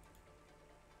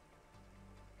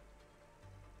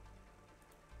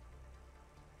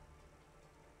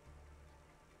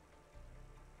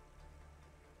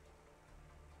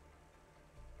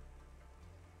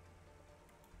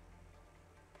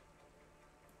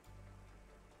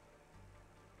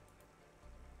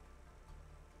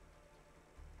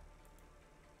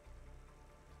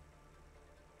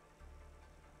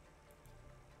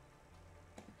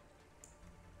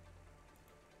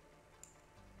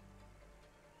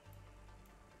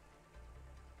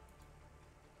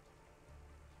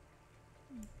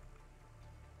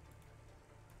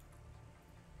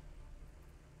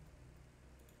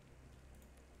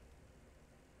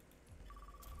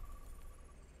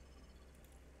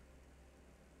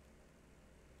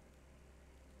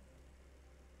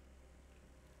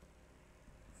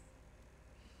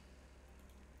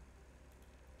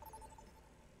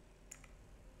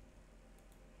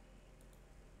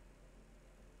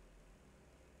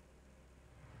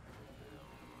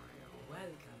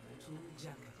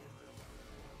 jungle.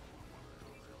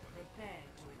 Prepare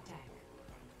to attack.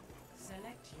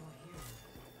 Select your hero.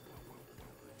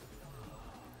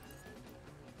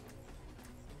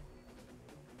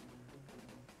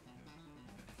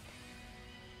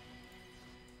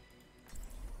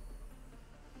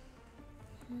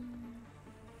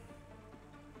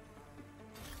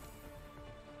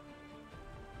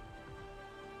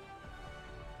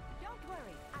 Don't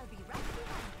worry, I'll be right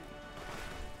behind you.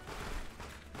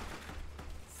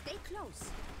 Stay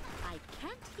close. I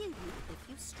can't heal you if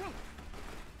you stray.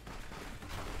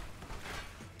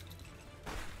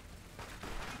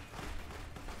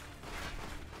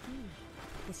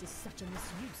 This is such a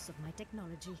misuse of my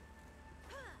technology.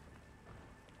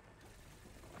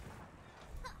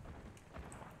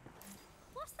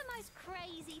 What's the most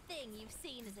crazy thing you've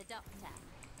seen as a doctor?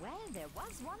 Well, there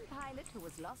was one pilot who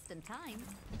was lost in time.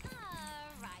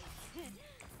 Right.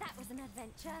 That was an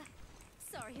adventure.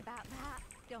 Sorry about that.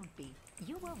 Don't be.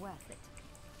 You were worth it.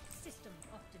 System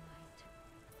optimized.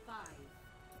 5,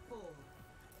 4,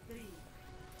 3,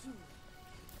 2,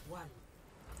 1.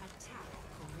 Attack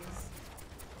commence.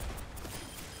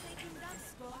 Taking that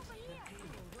Escort over the here.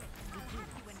 payload. I'll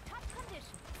have you in top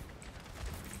condition.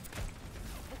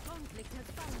 The conflict has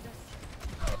found us.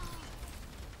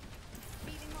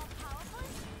 Feeling more powerful?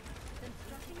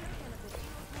 Constructing mechanical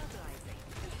field mobilizing.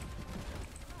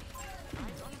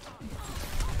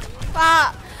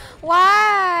 Fuck!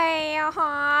 Why?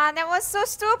 That was so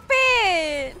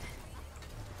stupid!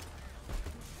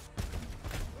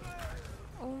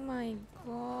 Oh my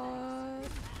god.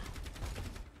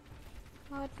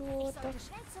 Aduh, what the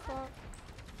fuck?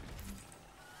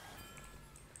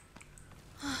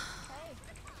 Hey,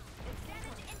 it's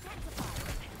damage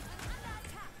intensified. Under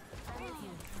attack. I'm with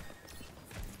you.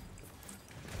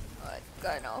 What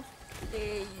kind of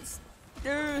place?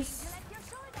 This. Let your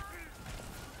sword down.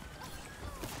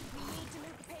 We need to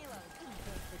move the payload.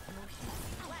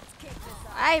 Let's kick this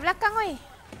off. Ay, belakang weh.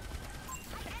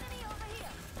 Enemy over here.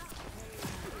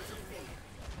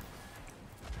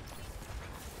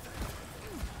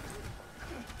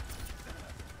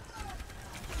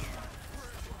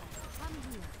 Come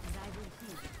here, and I will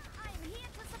heal you. I am here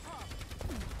to support.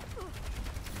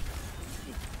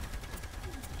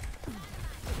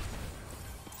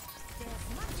 There's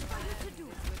much for you to do.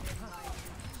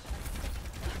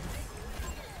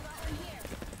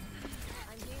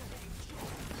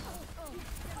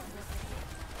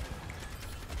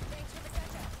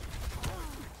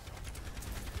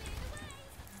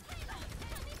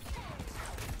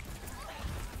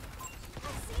 I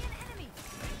see an enemy.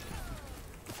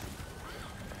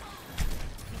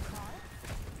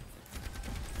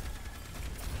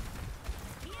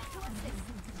 Here to assist.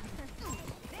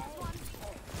 There's one.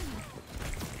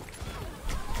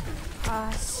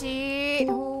 Ah, shit.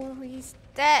 Who is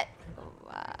that?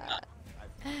 What?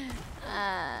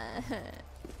 Ah.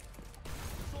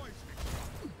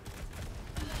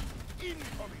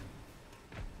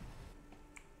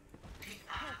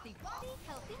 Healthy body,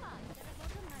 healthy mind.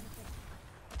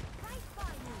 Right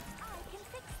by me. I can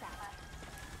fix that.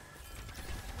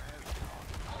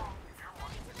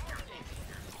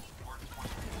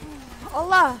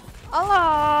 Allah! Allah!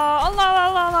 Allah!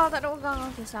 Allah! Allah! Tak ada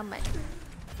orang. Okay, selamat.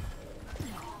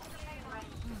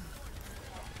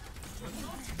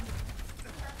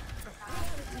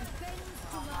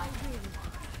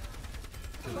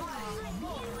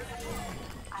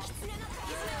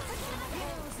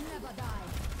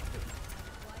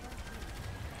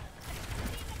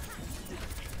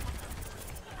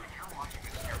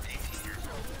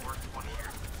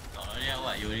 Oh, dia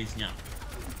awak, you already senyap.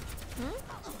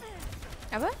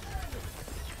 Apa?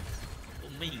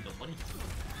 Oh, main ke apa ni?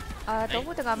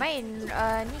 Tunggu tengah main.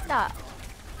 Ni tak.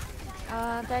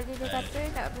 Tadi dia kata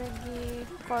nak pergi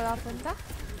call apa entah.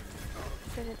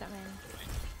 So dia tak main.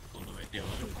 Tolong dia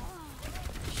baru.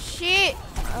 Shit!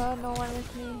 No one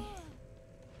with me.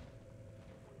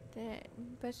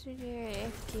 Lepas tu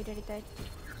dia AFK dari tadi.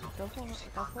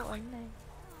 Tahu online.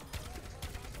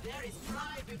 There is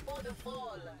pride before the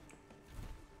fall.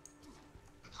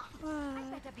 Wah. I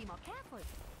better be more careful.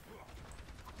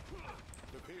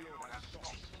 The payload has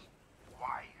stopped.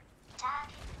 Why?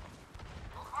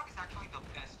 Well, Hog is actually the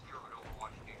best hero in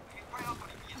Overwatch game. I mean, right up when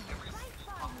he gets every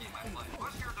single top game I play.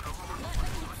 Most heroes in Overwatch are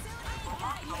good. But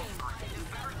Hog's offering is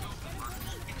very useful for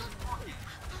it's strong,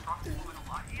 destructible in a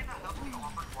lot, and a heavily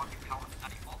offered walking power at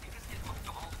default because it looks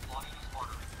almost flying is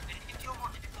harder. And if you kill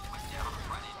more if you went down on a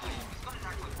Friday night, his gun is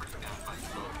actually pretty bad by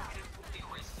itself. It completely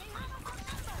erases the trace from the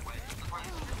sensitive way. That's why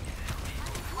it's just an enemy.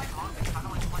 Like Hog, it's kind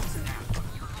of like playing Snap, but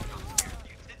you're just here.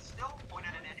 You sit still, point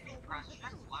at an enemy, press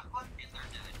shift, left button, and they're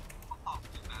dead. What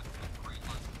possible match?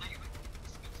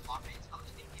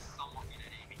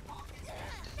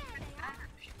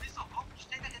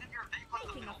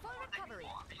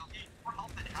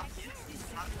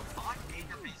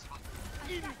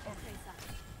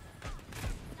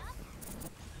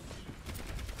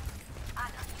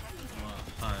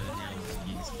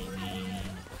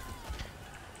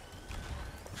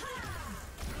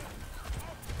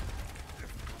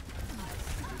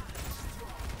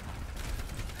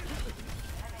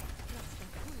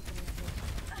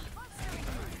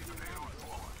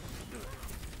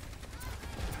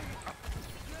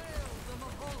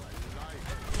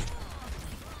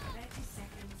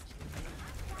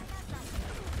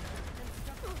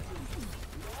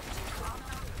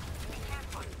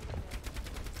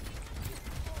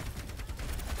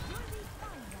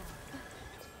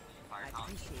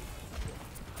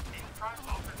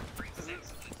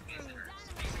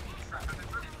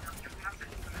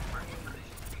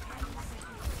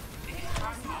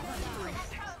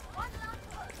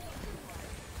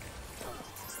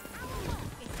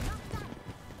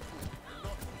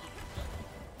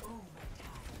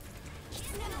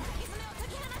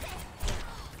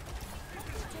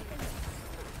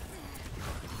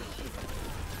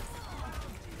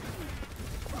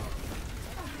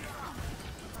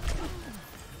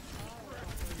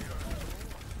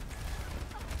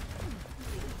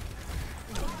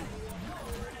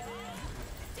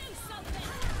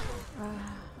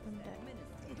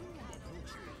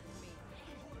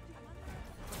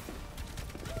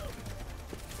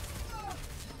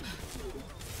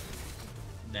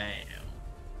 Damn.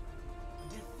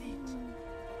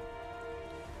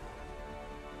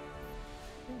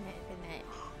 Penat.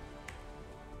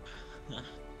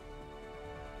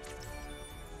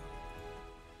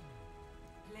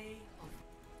 Play of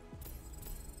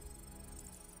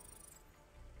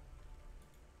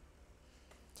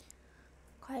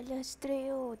Kalah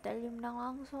stray tak boleh menang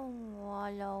langsung.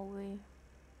 Walau weh.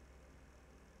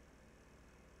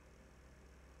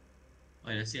 Oh,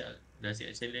 dah siap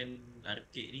challenge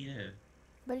arcade ni dah.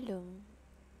 Belum.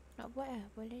 Nak buat lah,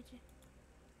 boleh je.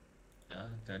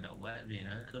 Dah nak buat ni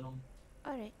lah tolong.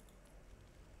 Alright.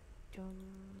 Jom.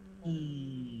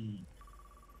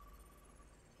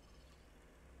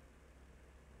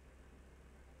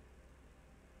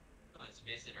 It's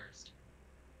visitors.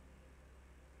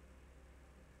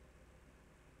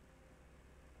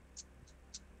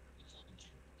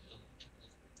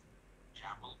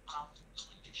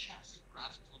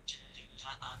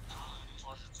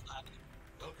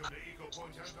 Welcome to Eco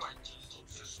Point Handout.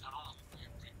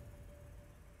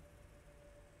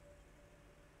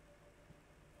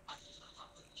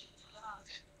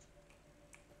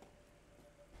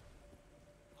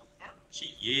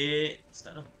 Shit, yeah.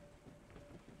 Start dah.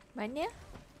 Mana?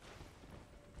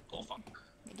 Oh fuck.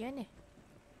 Di mana?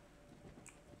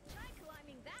 Try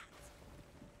climbing that.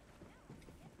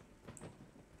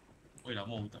 Oi,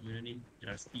 lama aku tak main ni.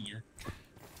 Rusty lah.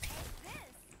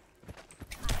 This.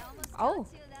 I almost Oh.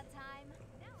 got you that time.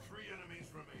 3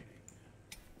 enemies remaining.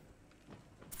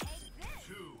 Take this.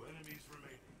 2 enemies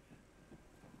remaining.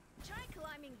 Try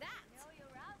climbing that. Know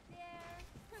you're out there.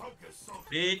 Focus, soldier.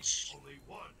 Bitch. Only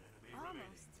 1 enemy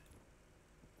remaining.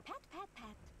 Pat, pat,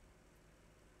 pat.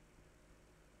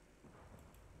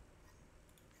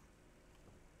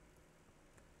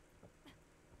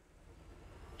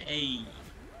 Hey.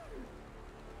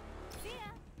 See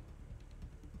ya.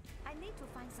 I need to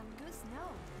find some good snow.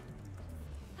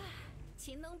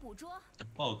 勤能捕捉。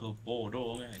 Tepau ke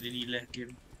bodoh kan. Dia ni last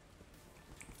game.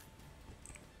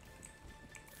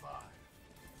 5,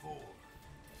 4,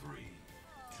 3,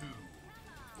 2,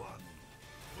 1.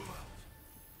 Move out.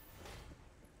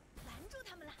 拦住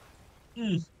他们了。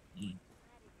 Hmm.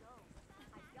 Let it go. I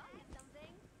got you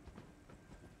something.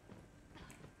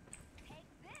 Take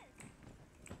this.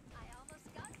 I almost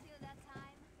got you that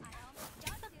time. I almost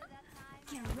got you that time.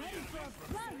 Get ready for a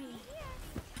flurry.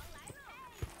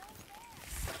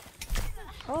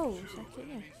 Oh,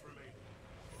 sakitnya.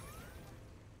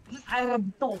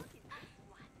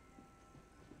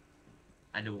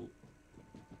 Aduh.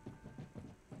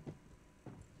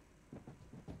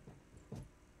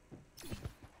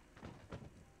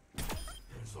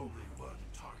 There's only 1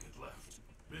 target left.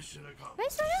 Mission accomplished.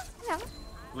 Where's sana? Yang?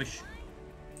 Wish.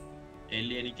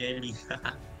 Alien ni carry.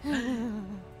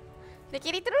 Dia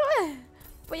kiri terus lah.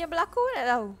 Apa yang berlaku nak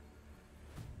tahu.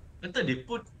 Kata dia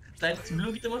pun tadi sebelum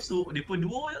kita masuk, dia pun 2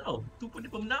 je tau. Tu pun dia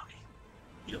pun menang.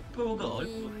 Dia pun juga.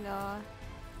 Gila.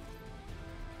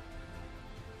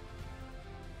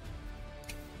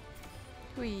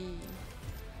 Hui.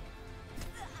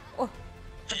 Oh.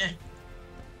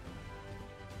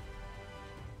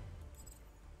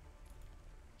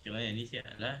 Macam mana ni siap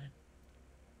lah.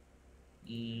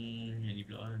 Yang ni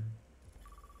pula lah.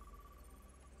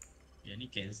 Yang ni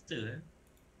cancel lah.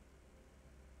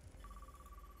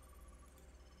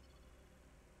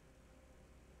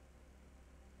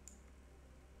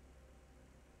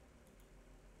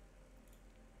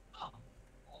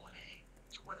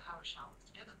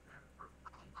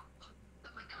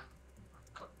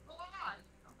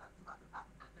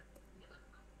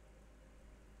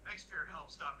 Thanks for your help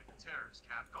stopping the terrorists,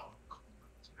 Capcom.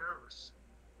 Terrorists.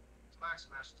 Flag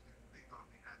Smash they thought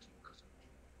they had you because of me.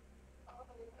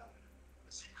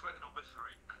 The secret number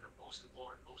 3, and the most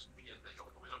important, most immediate thing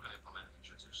we're not going to implement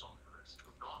future 2 song for this.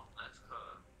 Do not let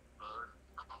her learn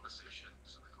conversation.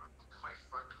 So quite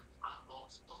frankly, I'm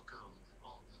not a girl.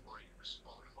 Not worry,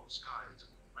 responding from sky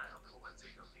to man, and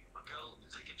take a girl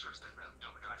take interest in them. You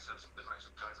know, the guy says something like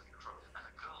some guys in control. And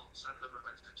a girl said the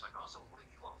revenge tips like, oh, so what do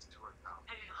you want to do right now?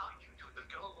 Hey, how you do? The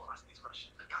girl will ask these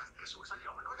questions. The guy gets so excited.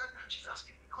 Oh my god, she's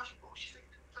asking me a question, bro. She's saying,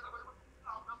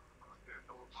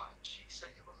 no reply. She's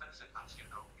saying a message asking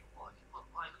her what you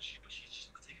reply because she's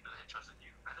just particularly interested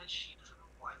in you. And then she doesn't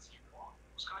reply to you. What?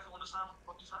 Those guys don't understand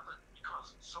what just happened.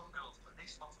 Because some girls, when they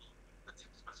start to this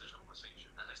message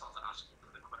conversation, and they start to ask you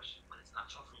the question, when it's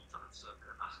natural for you to answer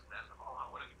and ask them, oh,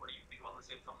 what do you think about the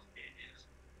same time? It is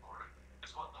boring.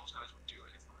 It's what those guys would do,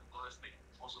 and it's the worst thing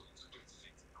possible to do to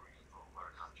think agree from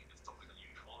learn how to do something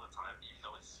unusual all the time, even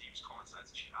though it seems common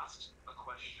sense. She asks a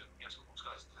question, guess what those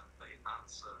guys do? They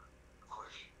answer the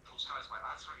question. Those guys, by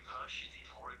answering her shitty,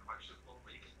 boring question, will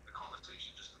make the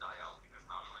conversation just die out because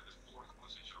now like this boring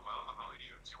conversation about how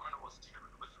idiots. You wanna know what's the secret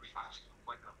with three actually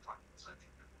like a private setting?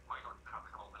 Why not have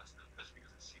it all that's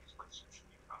because it seems like social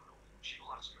media found out. She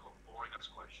will ask you a boring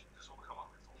ass question. This will come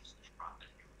up with almost the trap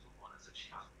and you move on as if she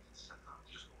hasn't even said that.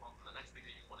 You just move on to the next thing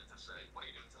that you wanted to say. What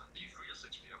are you doing tonight? Are you free at 6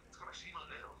 p.m.? It's gonna seem a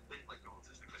little bit like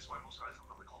autistic. That's why most guys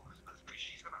don't have the confidence. But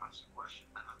she's gonna ask you a question.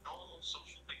 And a normal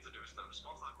social thing to do is to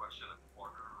respond to that question and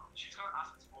order around. She's gonna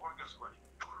ask this boring ass question.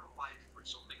 You're replying with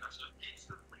something that's just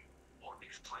instantly more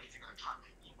exciting and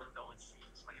attractive, even though it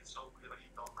seems like it's so clear that you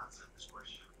don't answer this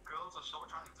question. Girls are so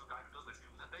attracted to a guy who does this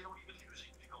and they don't even usually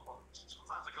pick up on it.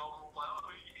 Sometimes a girl will be like, oh,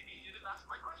 you didn't ask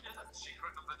my question. That's the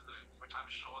secret of it. Which I'm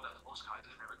sure that most guys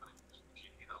are never going to use if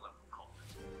you need that level of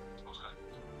confidence. Most guys.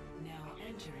 Now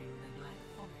entering the Black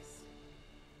Forest.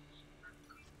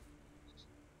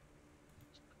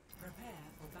 Prepare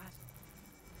for battle.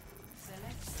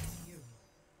 Select a hero.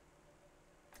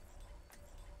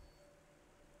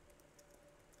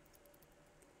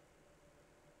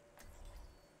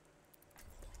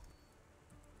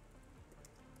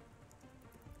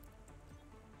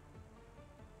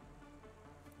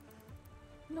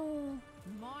 No.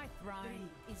 My throne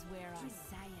is where I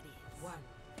say it is. One.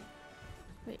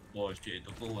 Oh shit, tu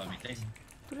aku ambil tank.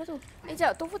 Itulah tu.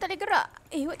 Sekejap. Tofu tak boleh gerak.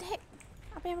 What the heck?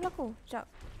 Apa yang berlaku? Sekejap.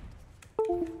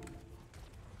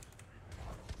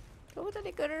 Tofu tak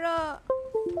boleh gerak.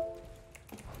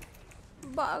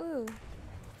 Bug ke?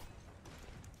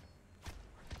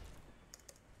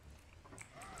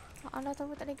 Alah,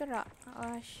 Tofu tak boleh gerak.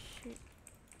 Ah, shit.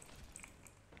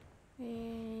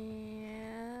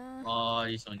 Oh,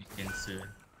 this one is cancel.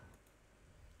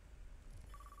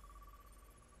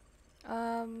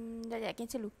 Sekejap,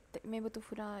 cancel dulu. Member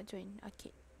Tofu dah join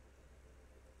arcade.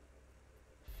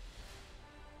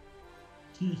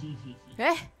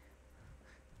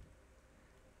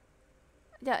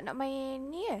 Sekejap, nak main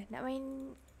ni ke? Nak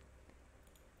main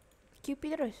QP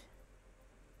terus?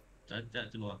 Tak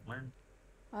tunggu Akmal.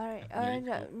 Alright, Aku dah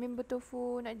sekejap. ikut. Member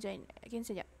Tofu nak join. Cancel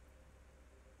sekejap.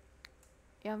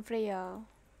 Yang Freya.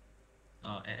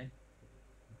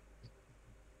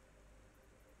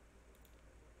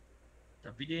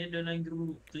 Tapi dia dalam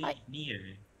group tu ni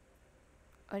je.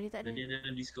 Oh, dia tak ada. Dia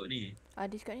dalam Discord ni.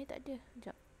 Discord ni tak ada.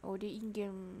 Sekejap. Oh, dia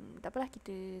in-game. Tak apalah,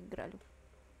 kita gerak dulu.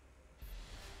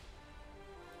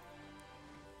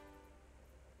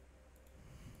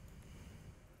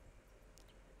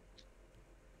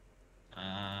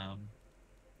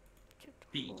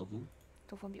 Pick Tofu.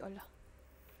 Tofu ambil all lah.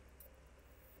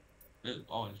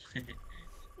 All.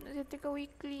 Nak settlekan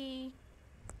weekly.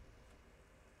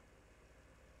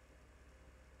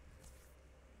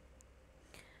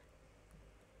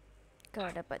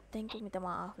 Kalau dapat tank, aku minta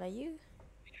maaf lah ya.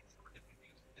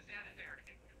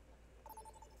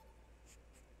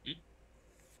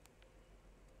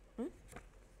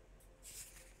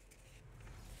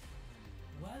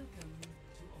 Welcome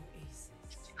to Oasis.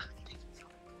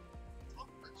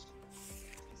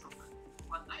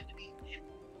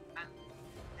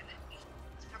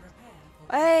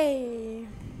 Hey,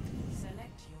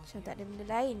 macam tak ada benda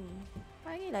lain.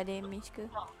 Bagilah damage ke.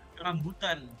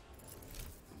 Rambutan.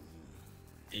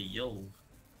 Yo.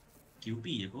 QP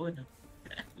je pun.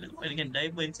 Lepas dengan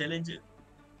Diamond Challenger.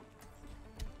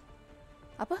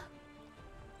 Apa?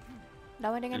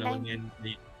 Lawan dengan Diamond?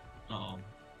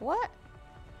 What?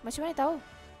 Macam mana tahu?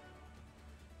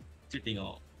 Tu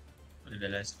tengok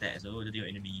dalam stats tu, dia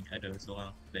tengok enemy ada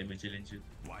seorang Diamond Challenger.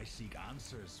 Why seek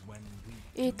answers when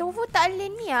we Tofu tak boleh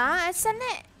ni ah. Asal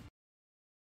nak?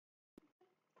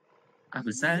 Apa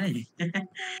salah ni?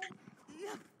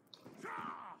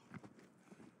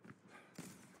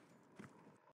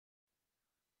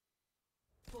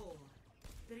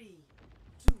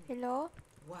 Hello?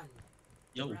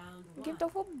 Yo. Game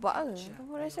Tofu bug ke?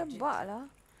 Tofu rasa bug lah.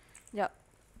 Sekejap.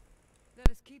 Let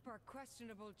us keep our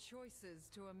questionable choices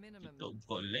to a minimum. Kita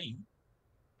buka lane.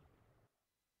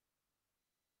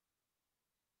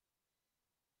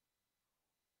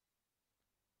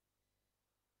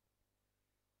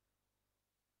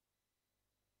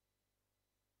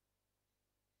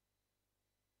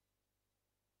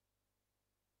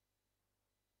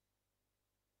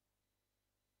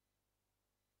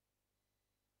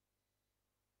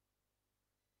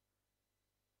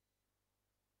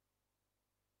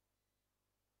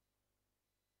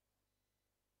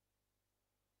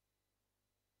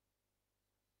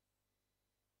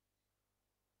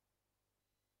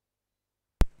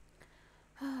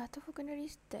 Tofu kena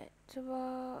restart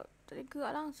sebab tak boleh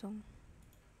gerak langsung.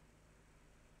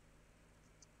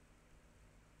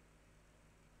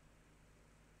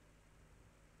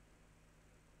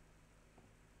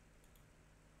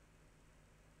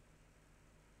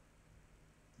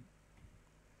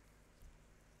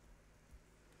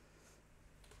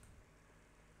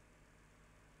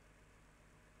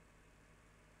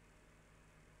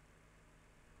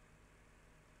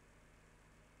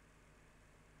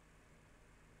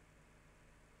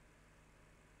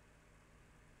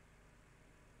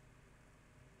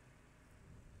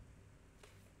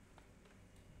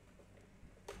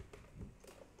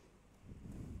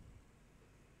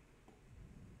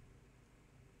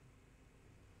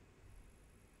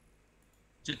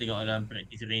 Cik tengok dalam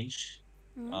practice range.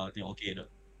 Tengok okey tu.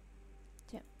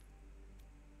 Sekejap.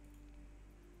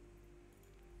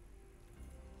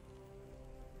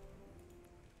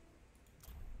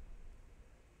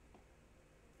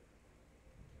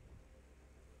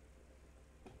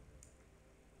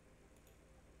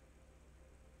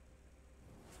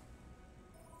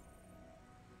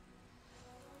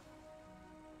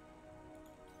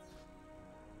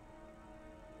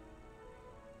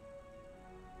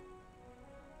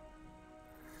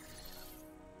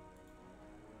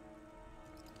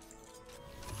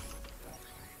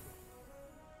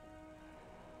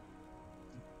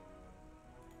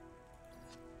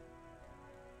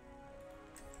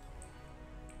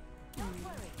 Don't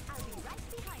worry, I'll be right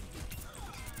behind you.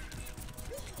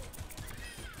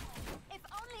 If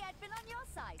only I'd been on your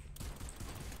side.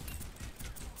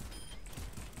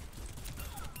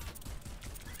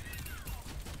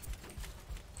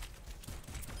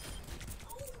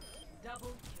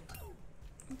 Double kill.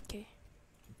 Okay.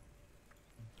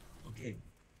 Okey.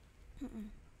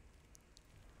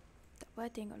 Tak apa,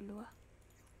 tengok dulu lah.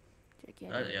 Sekejap lagi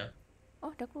Tak ada ya.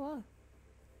 Oh, dah keluar.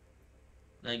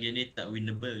 Lagi ni tak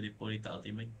winnable dia pun tak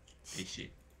ultimate. Shit.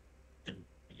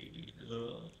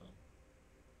 Gila.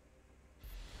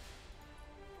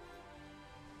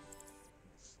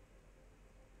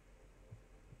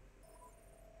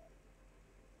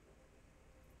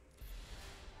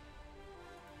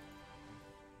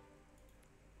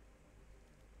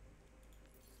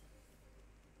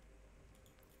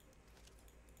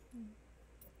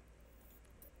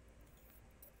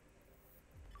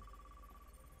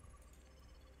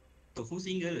 Tofu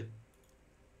single.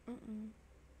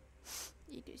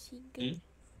 Hidup single.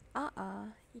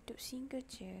 Hidup single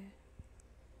je.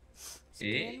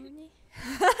 Sekarang ni.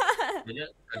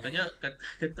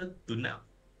 Kata tunang.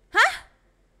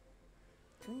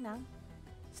 Tunang?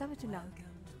 Siapa tunang?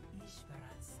 Welcome to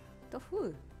Ishvaransa.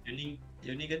 Tofu?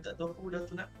 Yoni kata tofu dah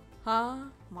tunang. Ha?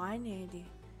 Mana dia?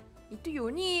 Itu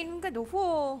Yunin, bukan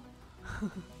Tofu.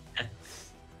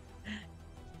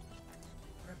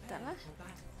 Taklah.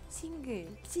 Single.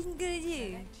 Single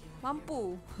je.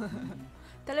 Mampu.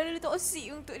 Terlalu toxic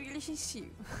untuk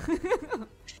relationship.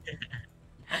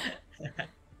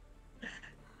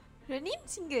 Ronin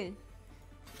single.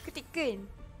 Ke Taken?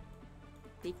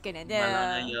 Taken ada.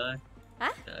 Malah ya.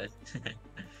 Ha?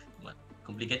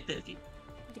 Complicated sikit.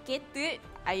 Complicated?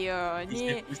 Ayo,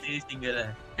 ni. Mesti single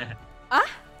lah. Ah?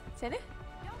 Sana?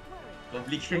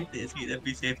 Complicated sikit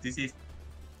tapi safe to say.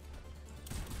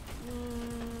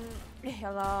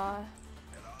 Alah.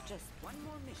 Just one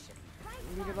more mission.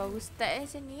 Bila baru start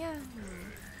macam ni lah.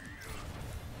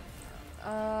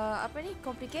 Apa ni?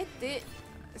 Complicated.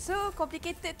 So,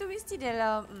 complicated tu mesti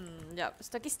dalam sekejap,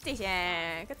 stocky stage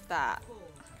ke tak?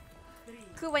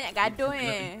 Ke banyak gaduh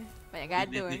banyak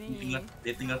gaduh ni.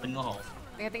 Dia tengah-tengah.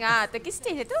 Tengah-tengah, stocky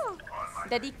stage tu.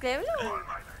 Dah declare belum?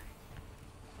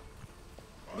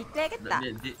 Declare ke tak?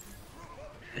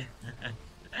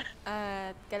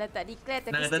 Kalau tak declare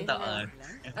stocky stage tak lah.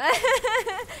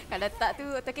 Kalau tak tu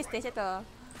stocky stage tu.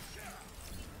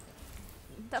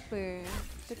 Tak apa.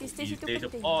 Stocky stage itu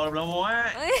penting. Oh, belum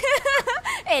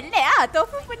lek lah.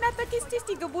 Tofu pernah stocky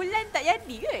stage 3 bulan tak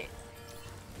jadi ke?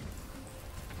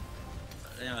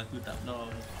 Yang aku tak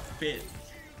pernah fail.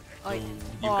 Oh, dia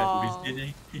bukan Christian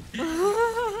ni.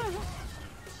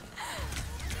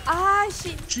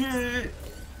 Shit.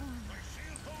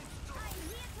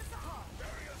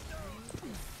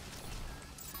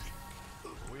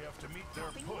 We have to meet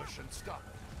their push and stop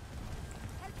it.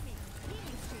 Help me.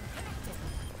 Healing stream connected.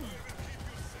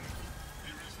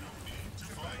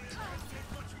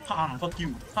 Fuck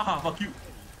you. Fuck you.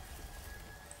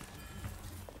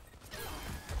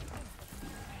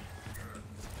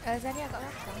 Zaria kat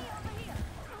belakang.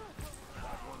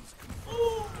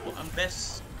 Oh, I'm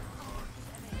best.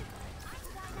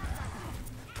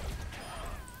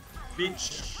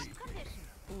 Bitch.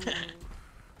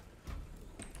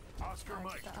 Oscar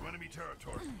Mike to enemy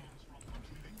territory.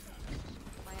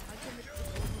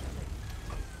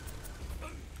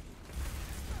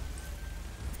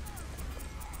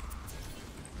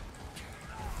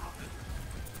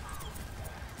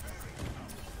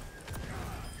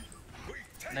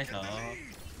 Nice lah.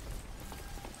 Engage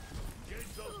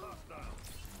those hostiles.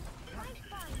 Right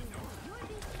by you. You'll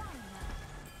be fine now.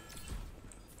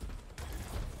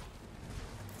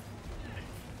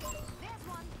 There's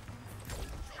one.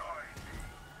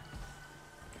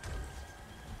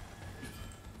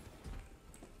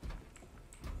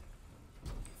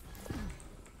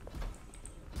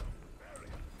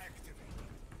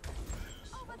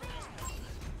 Over there.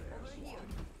 Over here.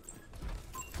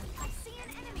 I see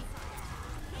an enemy.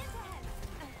 Here's ahead.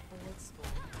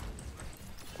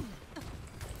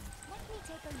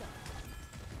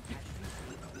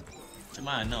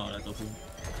 Macam mana lah tofu?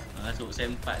 Masuk sem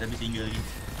 4 tapi single lagi.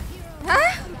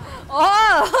 Hah?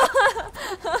 Oh.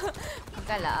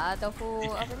 Bukanlah tofu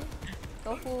apa ni?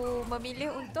 Tofu memilih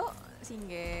untuk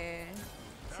single.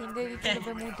 Single itu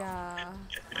lebih mudah.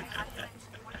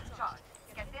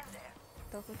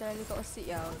 Tofu terlalu toksik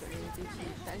lah untuk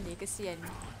relationship. Tak boleh, kesian.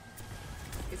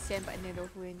 Kesian partner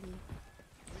tofu nanti.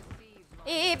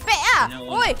 Back lah!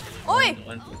 Oi! Oi!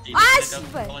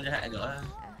 Siapa? Orang jahat agak lah.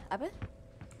 Apa?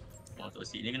 Orang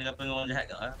toksik ni kena kapa dengan orang jahat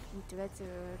agak lah. Itu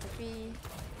betul. Tapi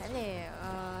tak boleh.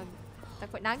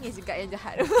 Takut nangis juga yang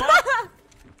jahat tu.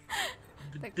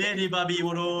 Dia ni babi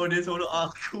bodoh. Dia solok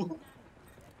aku.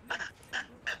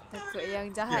 Takut yang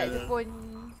jahat tu pun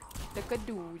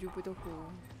terkedu jumpa tofu.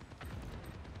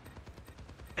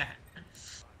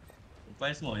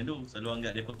 Perempuan semua ni tu selalu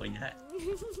anggap dia perempuan jahat.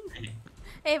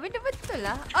 Benda betul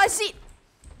lah. Oh shit!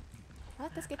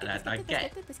 Tas kereta, Alah,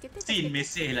 tas kereta. Scene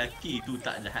mesej lelaki tu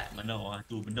tak jahat mana orang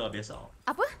tu benda biasa.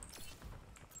 Apa?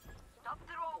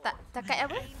 Takat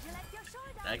apa?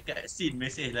 Takat scene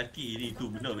mesej lelaki ni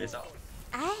tu benda biasa.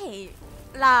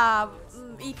 Lah,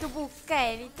 itu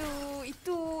bukan.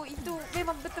 Itu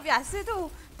memang betul biasa tu.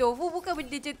 Tofu bukan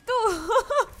benda macam tu.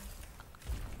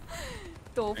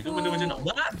 Tofu. Itu benda macam nak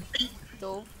babi.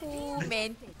 Tofu,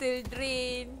 mental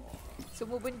drain.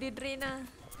 Semua benda drain lah.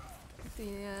 Itu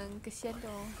yang kesian tu.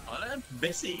 Alah,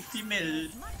 basic female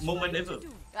moment ever.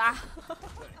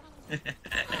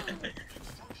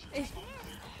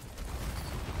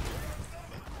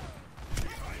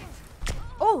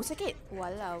 Oh, sakit.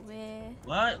 Walau weh.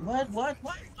 What?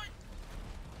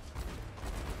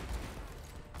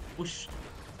 Push.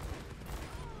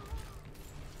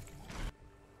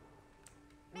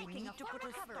 We need to put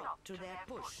a stop to their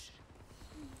push.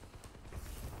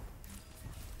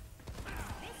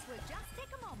 This will just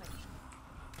take a moment.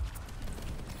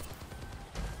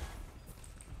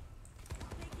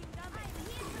 Taking damage. I'm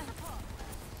here to support.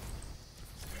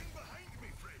 Stand behind me,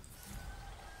 friend.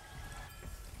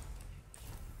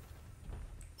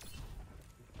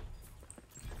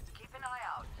 Keep an eye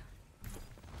out.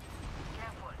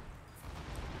 Careful.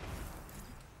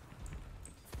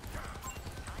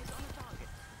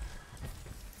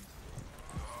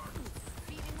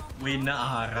 We nak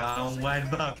harang wan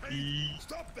babi.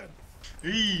 Stop them.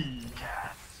 Hei.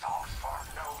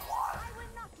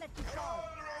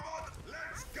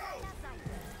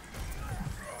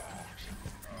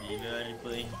 Gila Reaper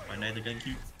ni, pandai tekan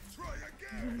Q.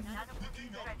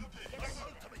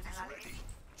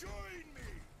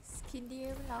 Skin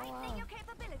dia lawa.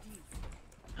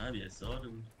 Biasa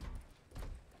tu.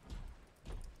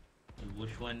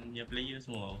 Overwatch 1 punya player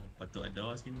semua patut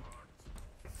ada skin.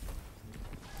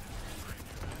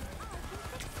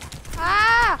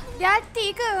 Dia hati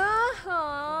ke?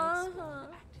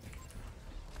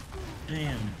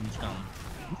 Damn, macam.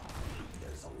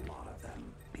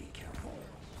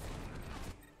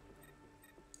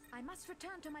 I must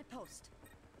return to my post.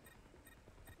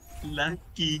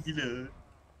 Laki gila.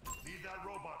 Need that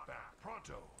robot back,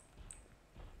 pronto.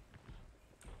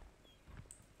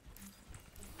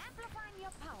 Amplifying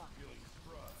your power.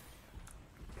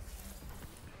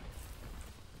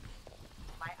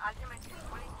 My ultimate is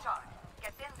fully charged.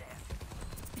 Get in there.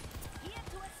 Here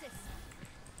to assist.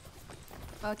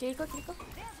 Okay, go.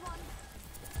 There's one.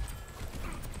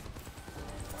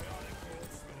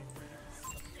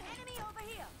 Enemy over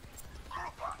here.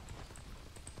 Group up.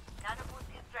 Nano boost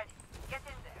is ready. Get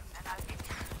in there, and I'll get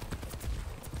you.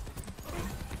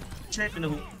 Check kena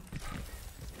hook.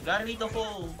 Gari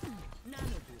tofu.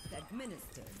 Nanoboost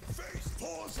administered. Face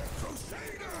for the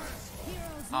Crusaders.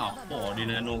 Apa dia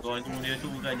nano kawan tu, dia tu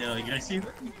bukannya agresif.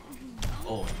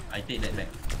 Oh, I take that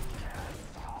back.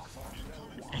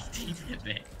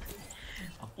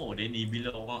 Apa dia ni bila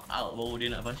orang out baru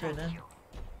dia nak function lah. I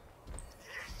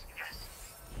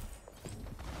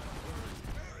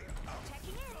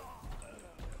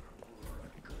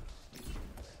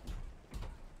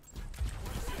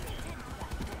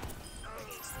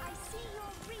see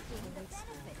you're reaping the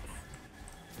benefits.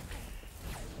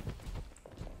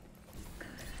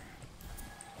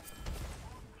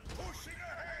 Pushing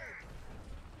ahead.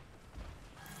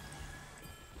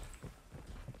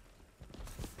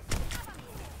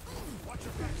 Watch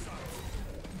your backside.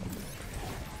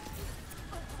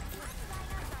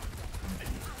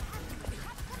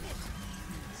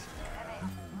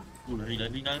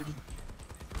 Lari.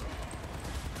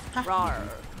 Rawr.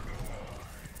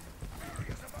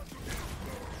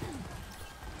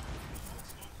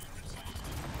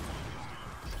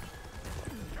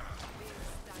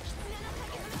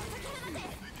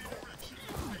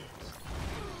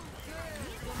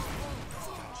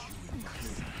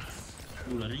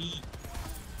 Lari.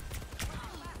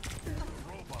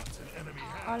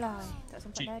 Alah, tak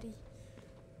sempat lari.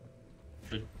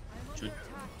 Cut.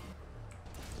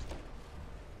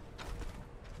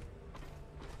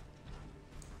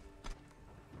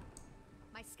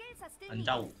 My skills are still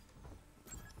Anjau.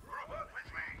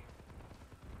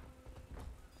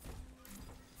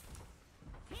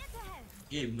 here to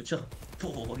help. Macam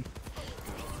boy.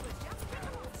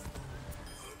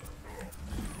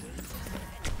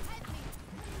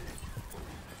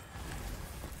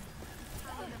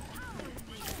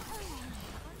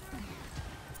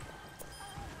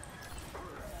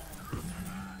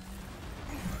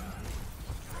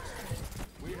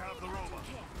 We have the robot.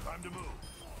 Time to move.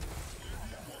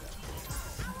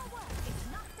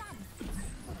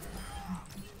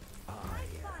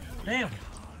 Damn.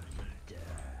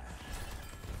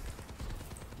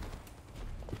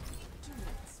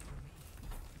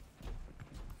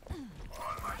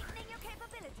 Heightening your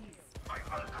capabilities. My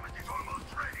ultimate is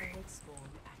almost ready. Forward spawn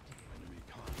activated. Enemy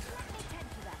Let contact. me tend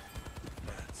to that.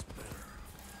 That's better.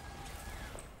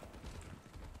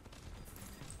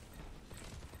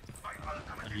 My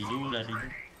ultimate Lari is dulu, almost lari dulu.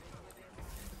 ready.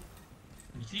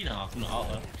 Mesti dah aku nak out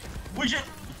lah. Wih, shit!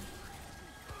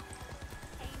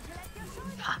 Angel at your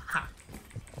shoulder. Ha.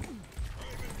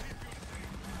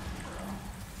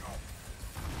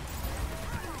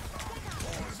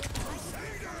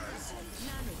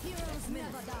 Heroes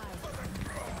never die.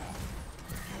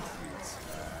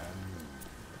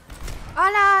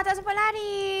 Alah, tak sempat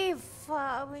lari.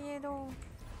 Fuck punya tu.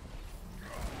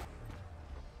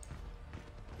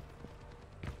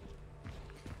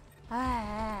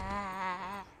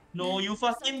 No, you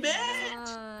fucking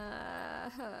bitch!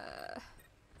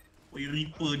 Oi,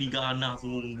 Reaper ni ganas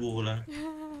sungguh lah.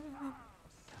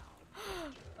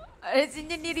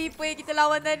 Rasanya ni Reaper yang kita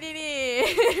lawan tadi ni.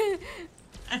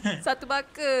 Satu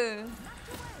baka.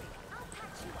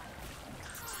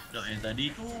 Tak, yang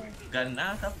tadi tu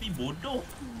ganas tapi bodoh.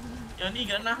 Yang ni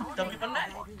ganas tapi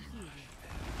pandai.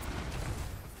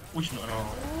 Uish, nak raw.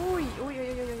 Ui.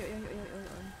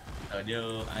 Dia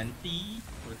anti,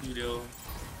 lepas tu dia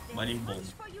maling bom.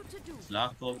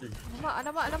 Selakor tu.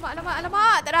 Alamak.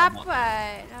 Tak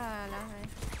dapat. Alah.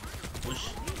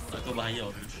 Uish, selakor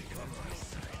bahaya tu.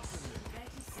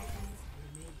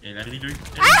 Lari dulu.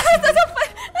 Tak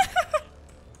sempat.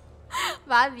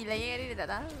 Babi lah yang dia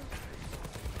tak tahu.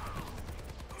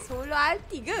 Solo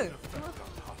ulti ke?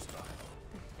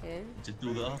 Macam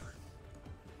tu ke?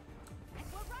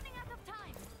 We're running out of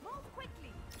time. Move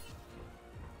quickly.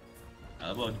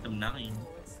 Apa, kita menang ni.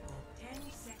 10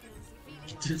 seconds.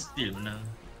 Kita still menang.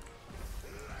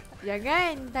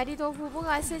 Jangan. Tadi Tofu pun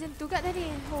rasa macam tu kat tadi.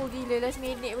 Oh gila last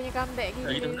minute punya comeback gila.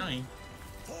 Kita menang ni.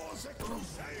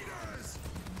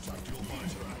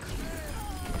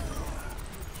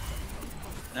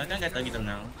 Nah, kan kata kita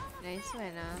menang. Nice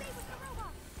one lah.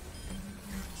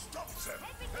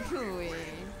 Ui.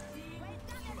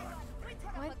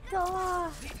 Mantap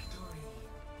lah.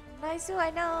 Nice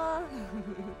one lah.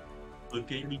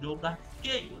 Okay, ni 12k.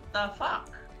 What the fuck?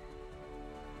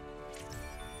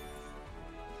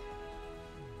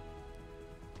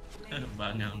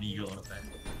 Banyak ni kan.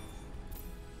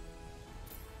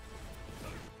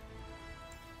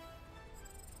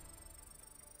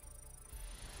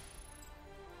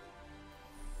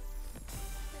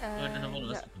 Ada nama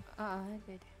lu ada.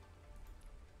 Ada.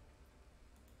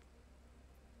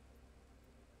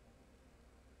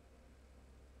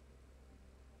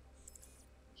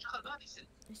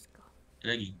 Let's go.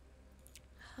 Lagi?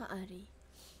 Hari.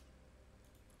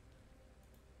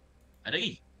 Ada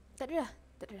lagi? Tak ada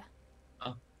dah.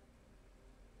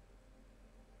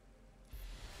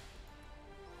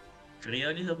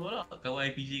 Korea ni siapa lah? Kawan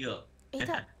IPG ke?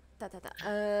 Tak.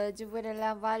 Jumpa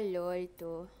dalam Valor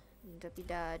itu. Tapi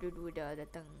dah dua-dua dah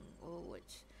datang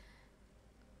Overwatch.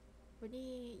 Apa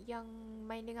ni yang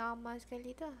main dengan Amar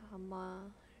sekali tu?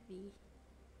 Amari.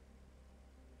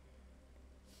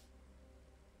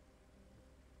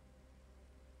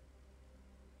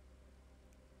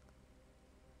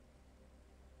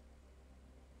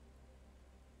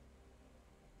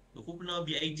 Aku pernah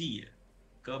BIG ke?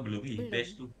 Kau belum ni?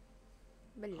 Batch tu?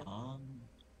 Belum.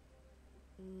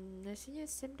 Rasanya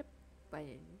sem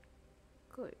depan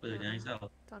kot. Jangan risau.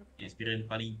 Experience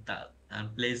paling tak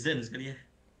unpleasant sekali.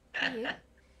 Ya.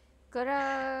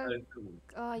 Korang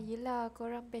yelah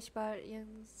korang batch yang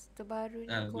terbaru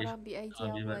ni korang BIG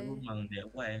awal. Baru memang dia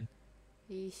awal.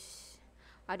 Ish.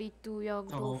 Hari tu yang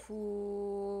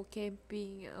Tofu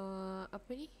camping apa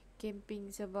ni?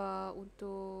 Camping sebab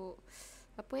untuk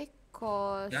apa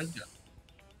kos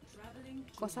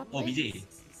apa? BJ.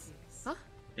 Hah?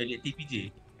 Elective PJ.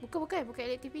 Bukan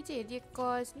elective PJ. Dia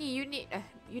kos ni unit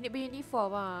unit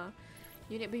beruniform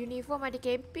Unit beruniform ada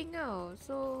camping tau.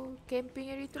 So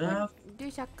camping hari tu pun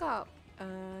dia cakap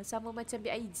sama macam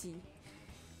BIG.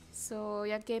 So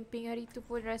yang camping hari tu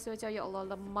pun rasa macam ya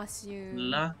Allah lemasnya.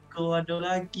 Lah kau ada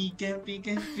lagi camping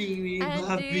ni babi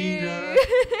Ada. dah.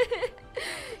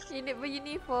 Unit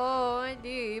beruniform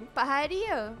ada 4 hari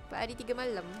je. 4 hari 3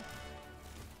 malam.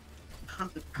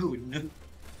 Guna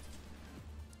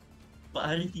 4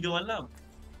 hari 3 malam.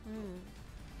 4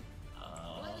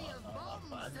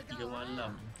 hari 3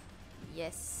 malam.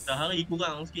 Yes. Sehari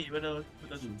kurang sikit pada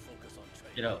tu.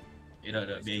 Ya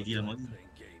dah BIG lama tu.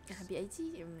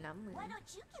 BIG lama.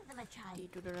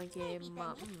 Tidur dalam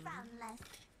kemak.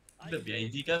 Dah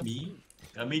BIG kami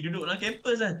duduk dalam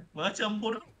campus kan. Macam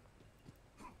bodoh.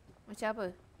 Macam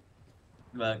apa?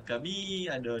 Sebab kami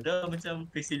ada macam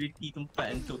fasiliti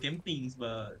tempat untuk camping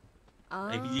sebab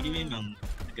IPG ni memang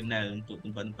terkenal untuk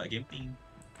tempat-tempat camping.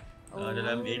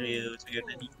 Dalam area Sungai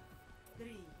tadi.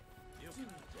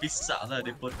 Pisah lah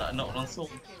mereka tak nak langsung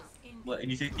buat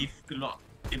inisiatif keluar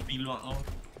camping luar tau.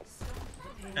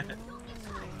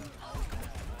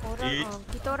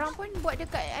 Kita orang pun buat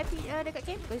dekat dekat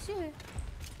kampus je.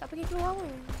 Tak pergi keluar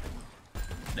pun.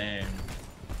 Damn.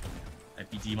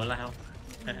 IPG malah tau.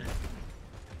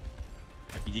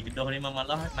 IPG Kedah ni memang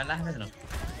malah kan tau.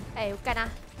 Bukan lah.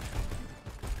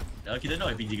 Kita tahu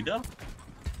IPG Kedah.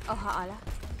 Oh lah.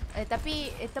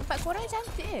 Tapi tempat korang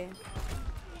cantik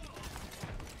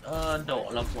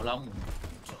Dok lampu lama.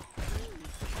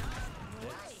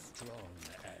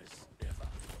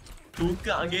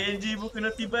 Tukar Genji pun kena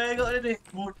tibai kat dia ni.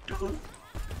 Bodoh.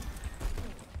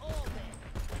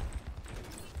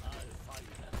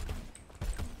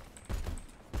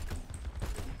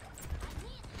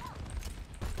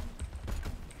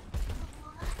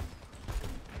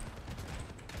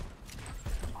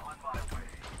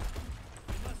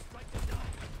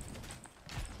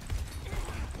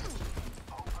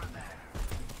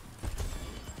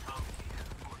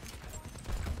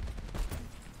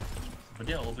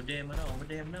 Over there mana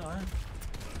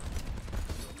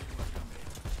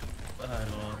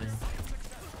baru ni.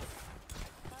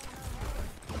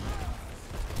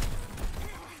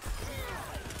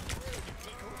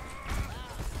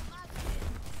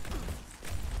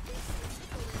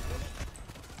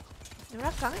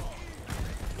 Belakang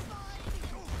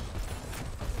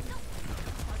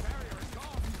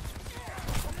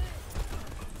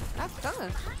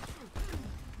Belakang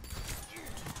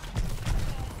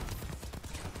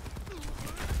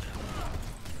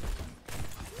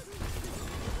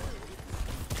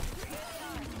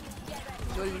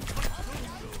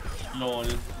LOL.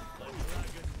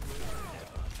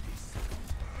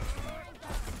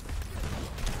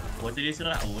 Water dia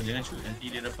serak. Jangan shoot. Nanti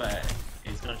dia dapat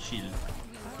extra shield.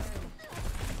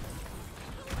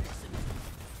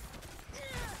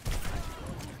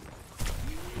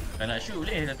 Tak nak shoot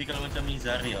boleh. Tapi kalau macam ni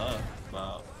Zarya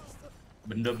sebab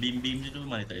benda beam-beam je tu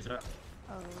mana tak boleh serak.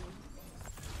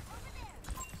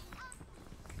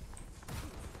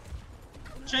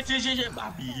 Shit.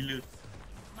 Babi gila.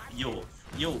 Yo,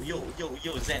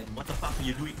 Zen, what the fuck are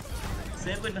you doing?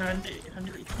 700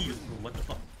 kills, bro, what the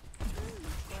fuck?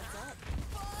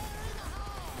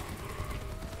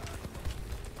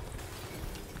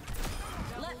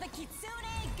 Let the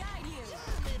kitsune guide you.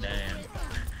 Damn.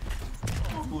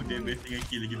 Dia best dengan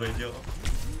kill lagi banyak.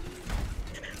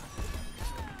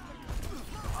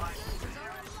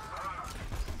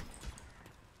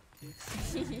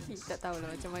 Tak tahulah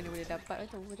macam mana boleh dapat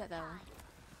tu, tak tahu.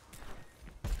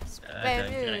 Spam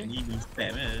je. Ni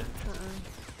spam je.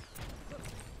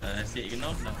 Asyik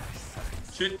kena nak.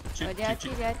 Shoot. Hati-hati.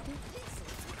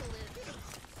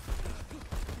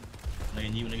 Mana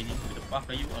Genji. Lepas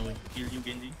kayu, I will kill you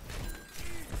Genji.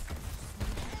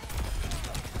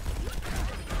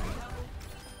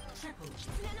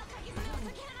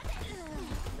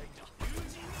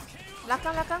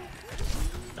 Belakang.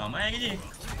 Tak main Genji.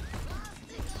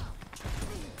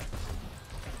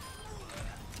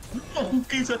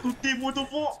 Mungkin satu tim what the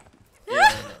fuck.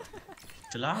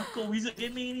 Celaka Wizard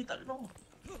Gaming ni tak tahu.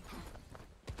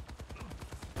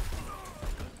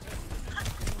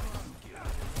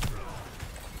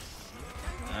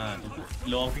 Tuku.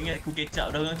 Lo aku ingat aku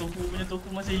kecap dah dengan Tuku punya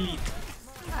Tuku masih elite.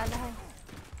 Alah.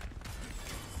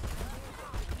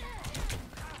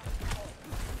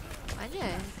 Mana?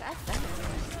 Kat atas.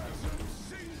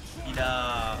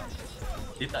 Tidak.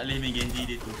 Dia tak boleh main Genji,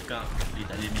 dia tukar. Dia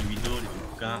tak boleh main Widow, dia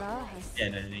tukar.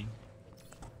 Kesian dah ni.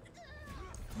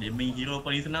 Dia main hero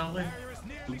paling senang pun.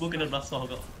 Tu pun kena basah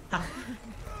kau.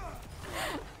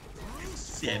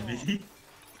 Kesian dia ni.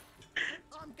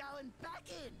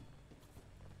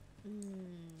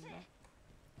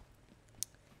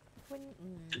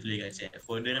 Tulis kat chat.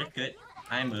 For the record,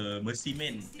 I'm a mercy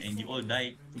man and you all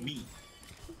died to me.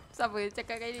 Siapa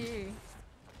cakap kat dia?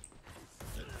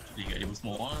 Tulis kat dia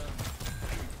semua.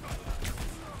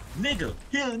 Nigga,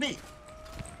 heal me!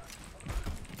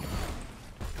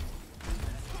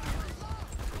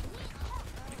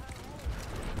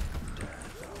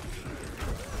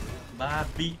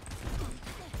 Babi.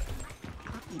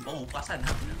 Aku bau perasan.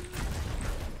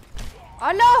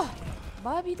 Alah!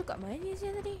 Babi tu kat mana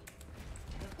sih tadi?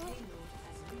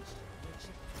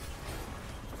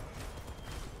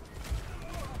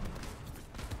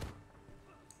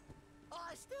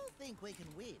 I still think we can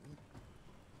win.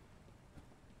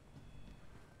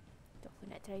 Tu aku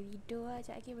nak try video lah.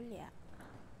 Sekejap lagi boleh tak?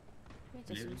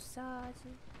 Macam Boleh. susah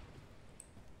je.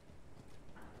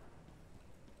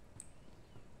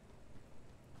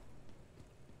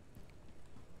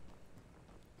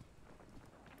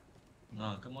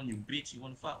 Nah, come on you bitch, you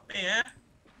wanna fuck me, eh?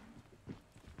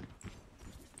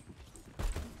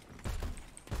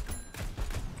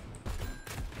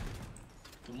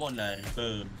 Come on lah,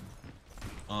 Reaper.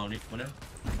 Ni mana?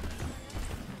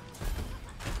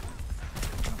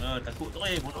 Takut tu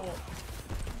bodoh.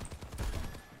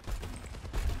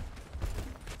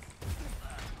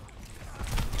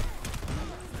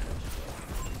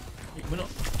 Mana?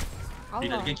 Dia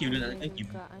nak thank you, dia nak thank you.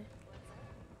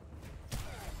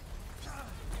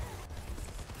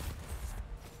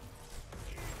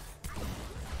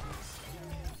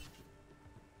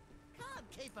 Can't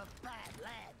keep a bad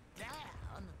lad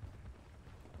down.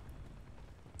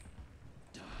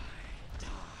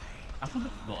 Aku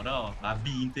tak dah.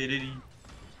 Babi intai dia ni.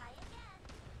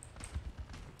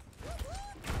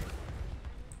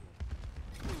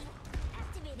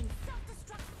 Activating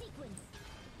self-destruct sequence.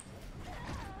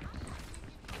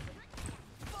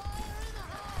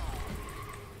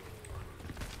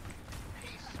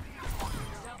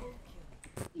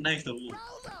 Nice tu.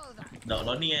 Dah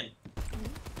ni kan.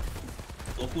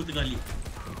 Aku tengah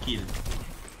kill.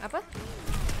 Apa?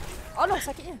 Allah,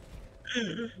 sakitnya.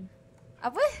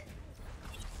 Apa?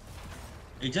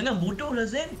 Jangan bodoh lah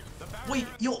Zen. Wait,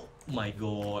 yo. Oh my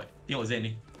god. Tengok Zen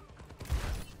ni.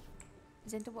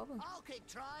 Zen tu buat apa? I'll keep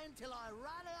trying till I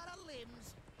run out of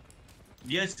limbs.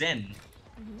 Dia Zen.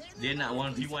 Dia nak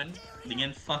 1v1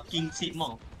 dengan fucking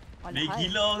Sigma. Dia Alahai.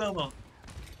 gila ke apa?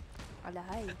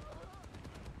 Alahai.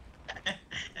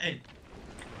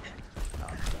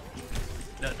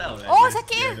 Tak tahu lah. Oh, dia-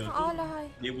 sakit dia ya? tu. Alahai.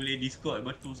 Dia boleh discord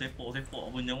betul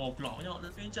sepok-sepok pun nyawa pula banyak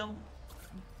tapi macam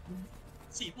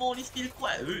Sigma ni still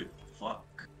kuat ke?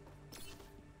 Fuck.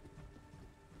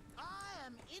 I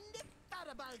am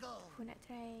indefatigable. Aku nak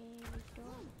try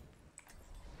video.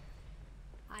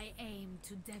 I aim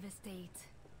to devastate.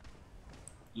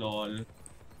 Lol.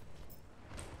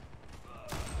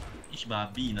 Ish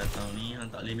babi nak tahu ni.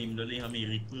 Hang tak boleh main benda lain. Hang main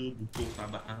Reaper. Butuh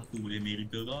sahabat hang tu boleh main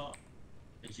Reaper kak.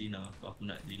 Actually nah. Aku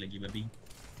nak jadi lagi babi.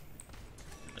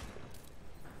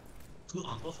 Tu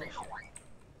apa? Alahai.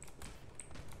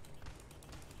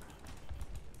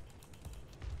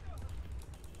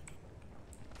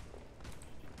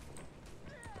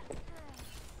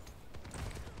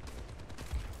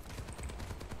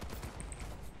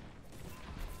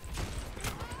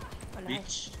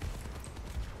 Bitch.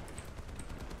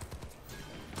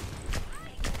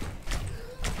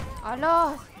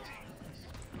 Alah.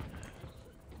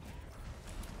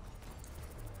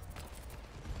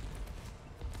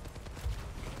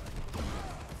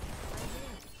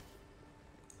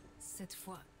 Cette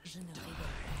fois, je ne rigole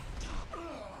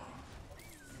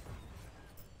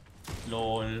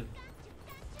Lol. pas.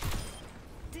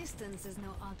 Distance is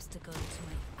no obstacle to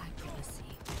my accuracy.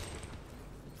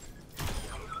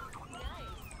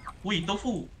 Wait,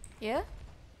 Tofu. Ya?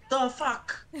 The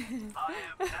fuck?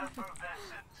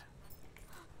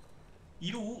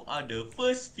 You are the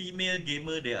first female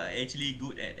gamer that are actually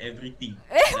good at everything.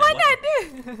 Like, Mana what? ada?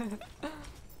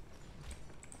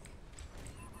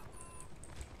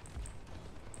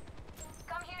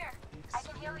 Come here. I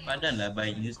can heal you. Padanlah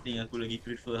by instinct aku lagi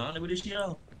prefer hang daripada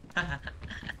Shira.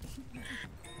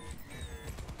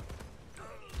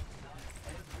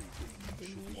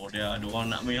 Oh dia ada orang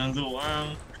nak main hang tu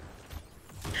orang.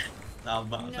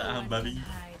 Tabak tak hang babi.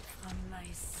 Hide from my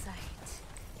sight.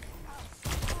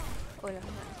 Oh lah.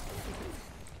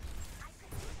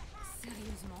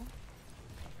 Sérieusement?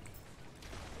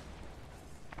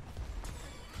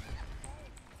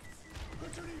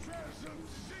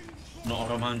 Nak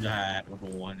orang hang jahat,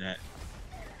 orang jahat.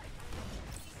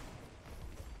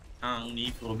 Hang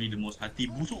ni probably the most hati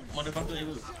busuk motherfucker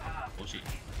ever. Oh shit.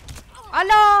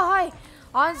 Alah, hai.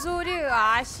 Hanzo dia.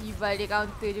 Shiva dia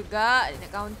counter juga. Dia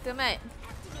nak counter, Mat.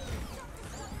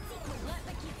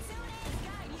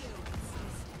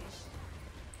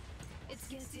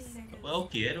 Well,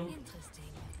 okay tu.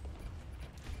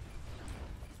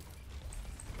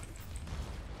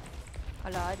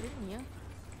 Alah, ada ni ya.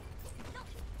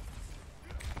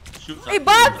 Shoot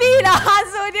babi dah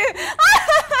Hazo dia.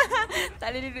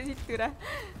 Tak boleh duduk situ dah.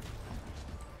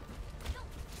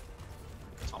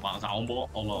 Sabar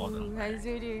Allah.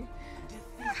 Hazo dia.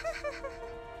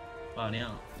 Apa ni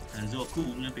ah? Hanzo aku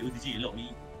punya PUBG lock ni.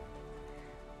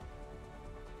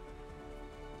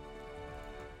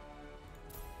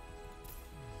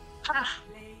 Ha!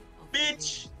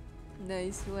 Bitch!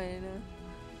 Nice one.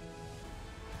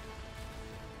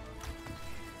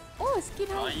 Oh, skin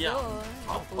ya.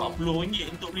 Hazo.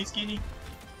 RM40 untuk beli skin ni.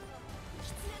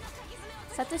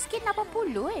 Satu skin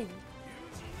 80 kan?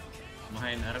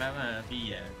 Main haram lah,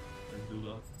 tapi ya. Tentu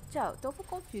lah. Sekejap, Tofu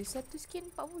confused. Satu skin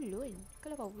 40 kan? Ke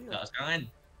 80? Tak sekarang kan.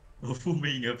 Tofu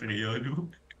main dengan player tu.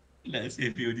 Nak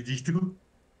save PUBG tu.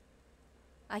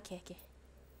 Okay.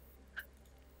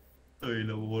 Oi,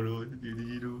 lah bodoh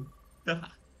PUBG tu.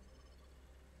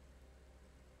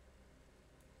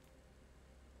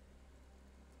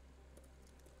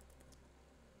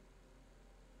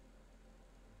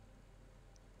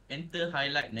 Enter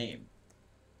highlight name.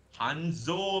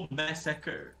 Hanzo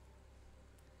Massacre.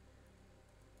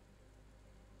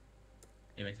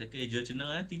 Massacre jual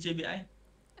channel teacher BI.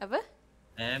 Apa?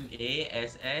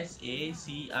 Massacre.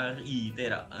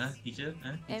 Tak? Teacher?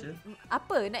 Teacher?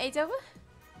 Apa? Nak eja apa?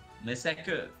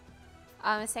 Massacre.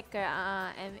 Massacre.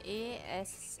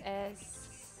 MASS.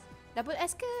 Double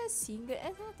S ke single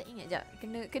S lah? Tak ingat jap.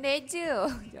 Kena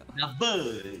eja.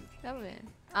 Double. Double.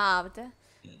 Betul.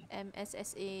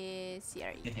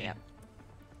 MSSACRE. Yap.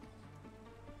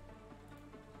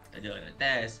 Ada nak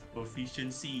test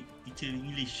proficiency teacher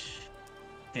English.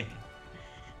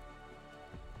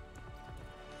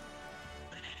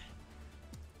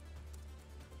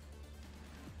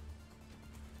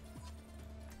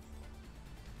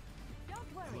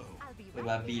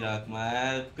 Babi lah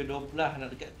Kemal. Ke-12 nak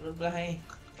dekat ke-12 ni.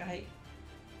 Kait.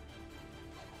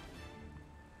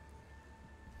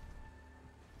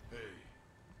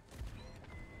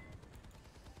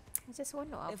 I just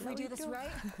want to If we do this right,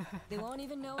 they won't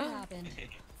even know what happened.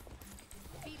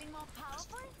 Feeling more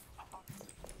powerful?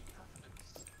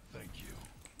 Thank you.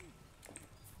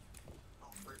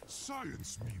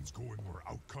 Science means going where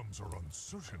outcomes are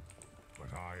uncertain.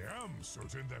 But I am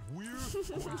certain that we're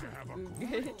going to have a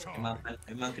great time.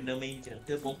 Memang kena main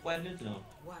cerita perempuan tu tau.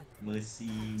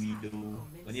 Mercy, Widow.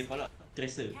 Kau ni follow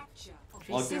Tracer.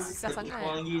 Tracer susah sangat.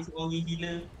 Seorang lagi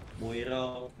healer.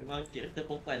 Moira. Memang cerita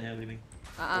perempuan yang boleh main.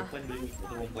 Perempuan boleh main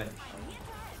cerita perempuan.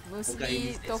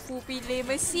 Mostly Tofu pilih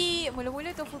Mercy.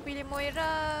 Mula-mula Tofu pilih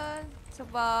Moira.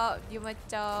 Sebab dia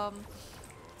macam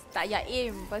tak payah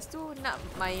aim. Lepas tu nak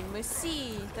main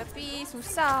Mercy. Tapi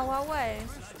susah awal-awal.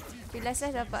 Bila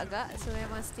saya dapat agak, so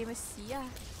memang stay Mercy lah.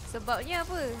 Sebabnya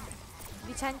apa?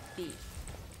 Dia cantik.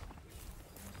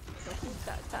 Aku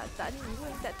tak ni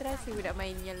pun, tak terasa pun nak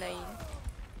main yang lain.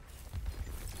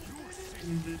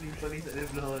 Ni paling tak ada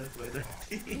belah sebab dah.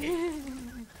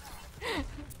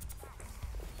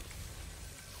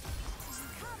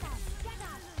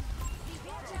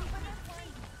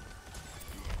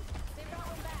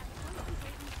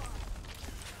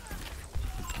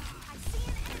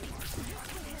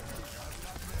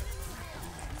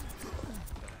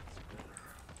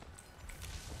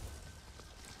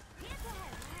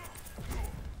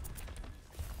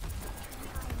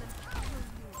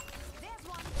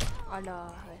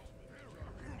 Alah.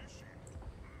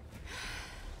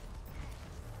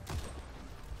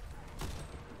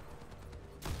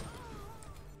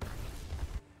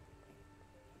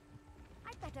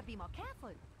 I better be more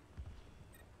careful.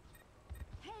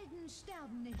 Helden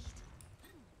sterben nicht.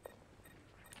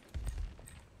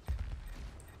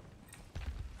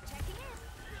 Checking in.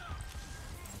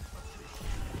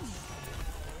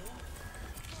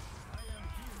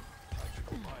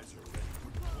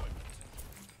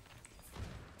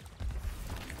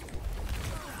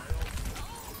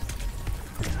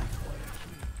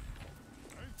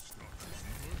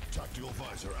 Tactical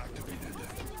visor activated.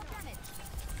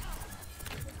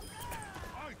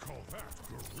 I call that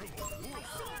guerrilla warfare. I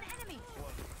see an enemy.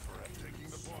 Taking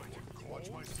the point. Watch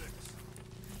my six.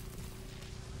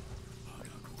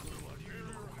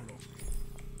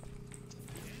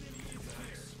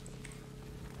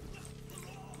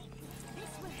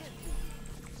 This will help.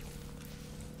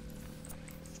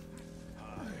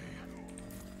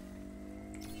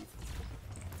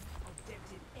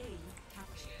 Objective A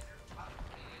captured.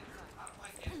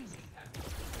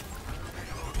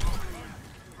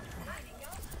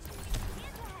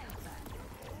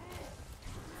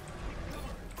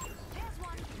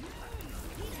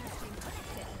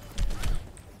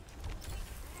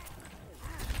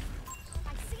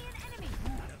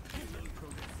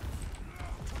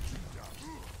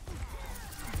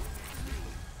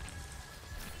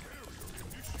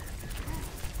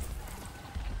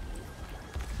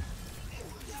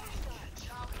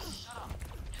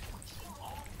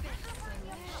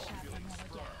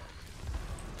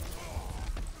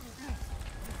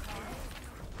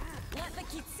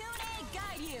 Kitsune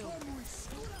guide you.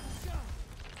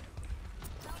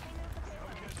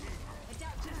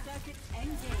 Adaptive circuits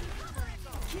engaged.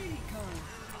 Kiriko.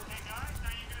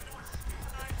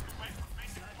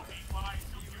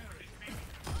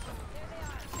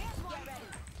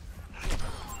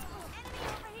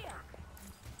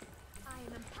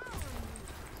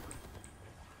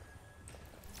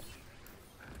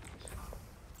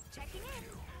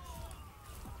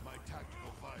 My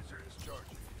tactical visor is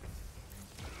charging.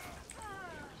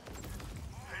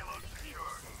 Payload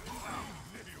secure.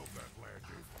 Video that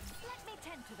landed. Let me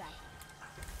tend to that.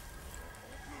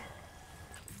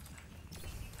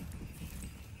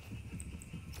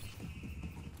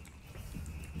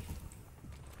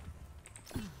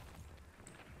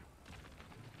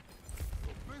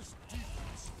 The best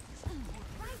defense is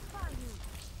Right by you.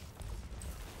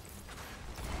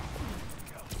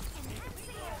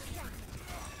 Enhancing your strength.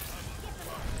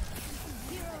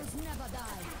 Heroes never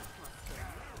die.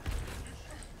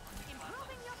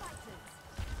 Improving your vitals.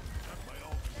 my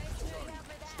ult.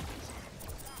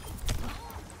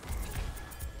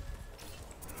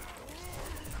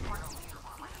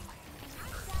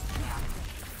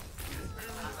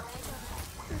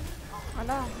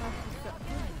 Alah, mati juga.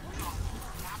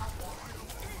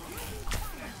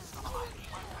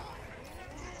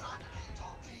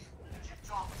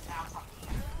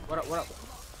 What up, what up?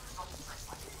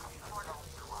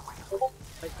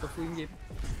 Baik, tofu in game.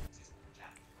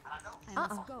 I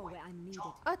must go where I'm needed.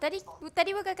 Oh, tadi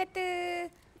bukan kata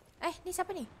ni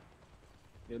siapa ni?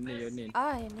 Yonin.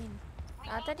 Yonin.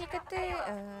 Tadi kata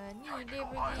ni dia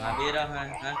beli. Habis dah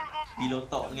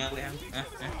dilotok dengan awak yang.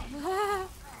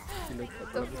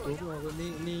 Kalau betul aku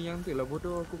ni yang tu lah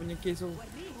bodoh aku punya case tu.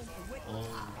 Oh.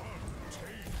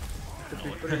 Tepi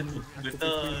pren.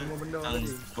 Betul. Semua benda Ang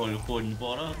tadi. call phone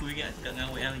pun lah aku ingat cakap dengan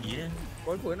awak yang lagi ya.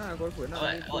 Call phone lah.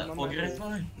 Awak progress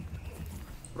pun.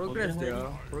 Progress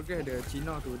dia.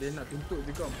 Cina tu dia nak tuntut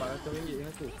juga RM400 dengan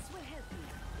aku.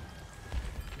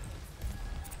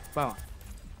 Faham tak?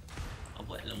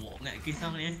 Awak lemuk sangat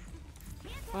kisah ni.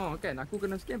 Oh kan, aku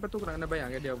kena scan lepas tu aku nak kena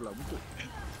bayar kat dia pula. Betul.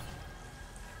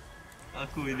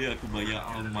 Aku bayar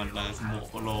malas semua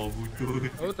kalau butuh.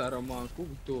 Oh tak ramah aku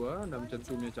betul lah. Dah macam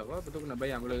tu punya cakap. Lepas tu kena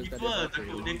bayar pula kat dia. Apa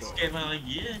takut dia scam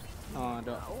lagi ya.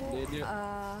 Tak.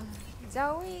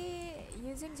 Dia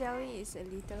Using Jawi is a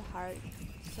little hard.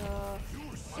 So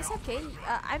it's okay.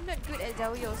 I'm not good at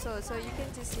Jawi also, so you can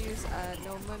just use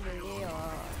normal Malay or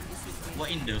BCK.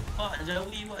 What in the fuck,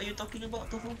 Jawi? What are you talking about,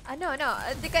 Tofu? No.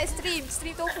 Dekat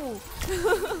stream Tofu.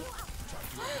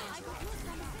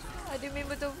 Ada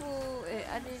member Tofu.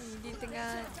 Ada ni di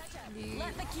tengah di.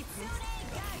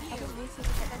 Apa biasa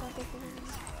dekat tengah Tofu.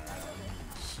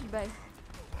 Shibai.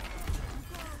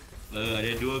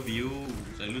 Ada 2 view,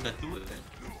 selalu satu kan?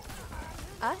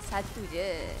 Satu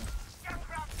je.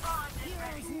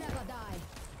 Heroes never die.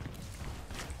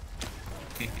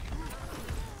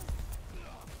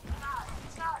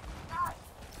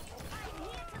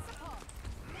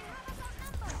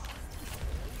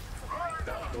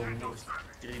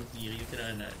 Kirim kiri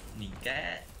kita nak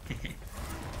nikah.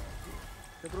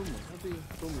 Kita promo. Nanti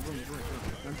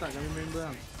kami member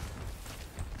lah.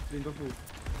 Link Tofu.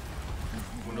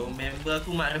 Bodoh member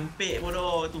aku mak rempik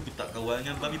bodoh. Tu aku tak kawan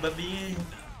dengan babi-babi ni.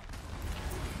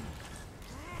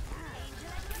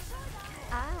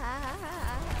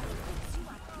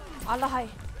 Alah hai.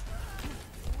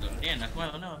 Ni aku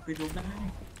mana P12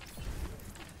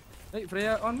 ni.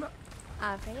 Freya on tak?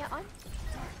 Freya on.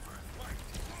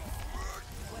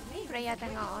 Freya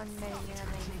tengah on dengan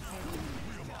main heavy.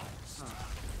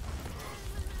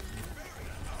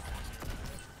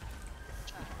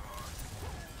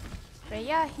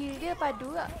 Freya heal dia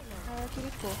padu tak?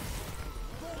 Kiriko.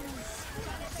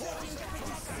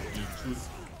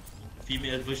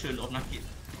 Female version of Naked.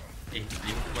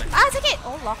 Sakit!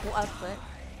 Allahu Akbar.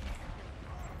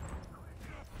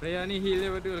 Freya ni heal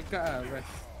dia betul lekat lah bro.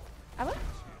 Apa?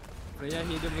 Freya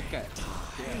heal dia melekat.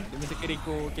 Dia macam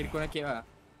Kiriko Naked lah.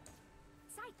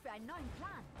 Sight for a known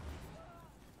plan.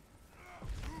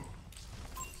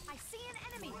 I see an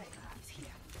enemy.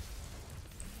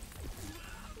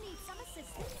 Need some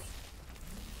assistance.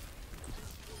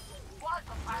 What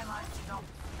the highlight, you know?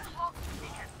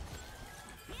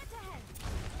 Here to help.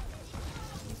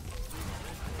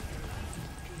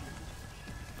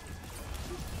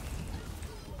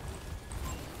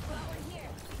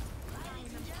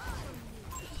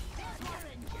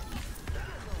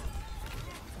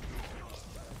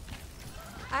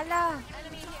 Alah.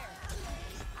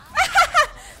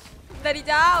 Dari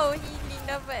jauh healing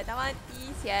dapat. Tak mati.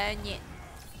 Sianyet.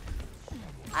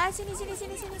 Sini.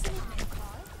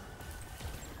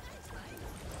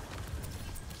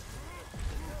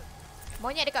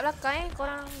 Monyet dekat belakang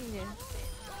korang ni je.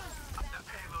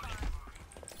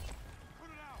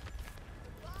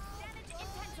 Damage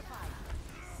intensified.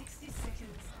 60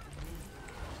 seconds.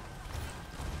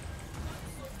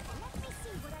 Let me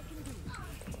see what I can do.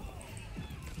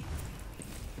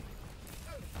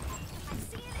 I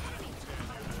see an enemy.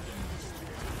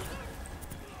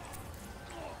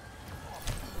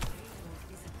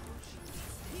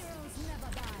 Heroes never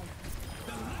die.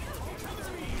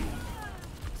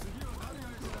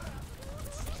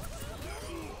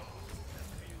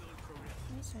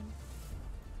 Nice one.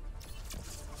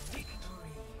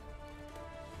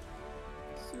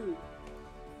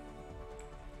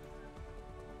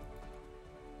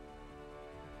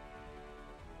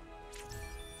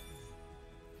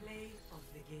 Play of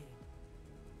the game.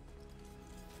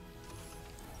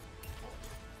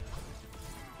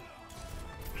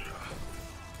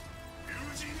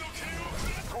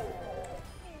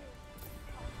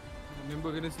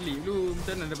 Member kena sleep dulu.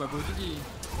 Macam mana dapat POTG?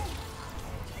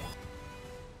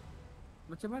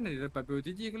 Macam mana dia dapat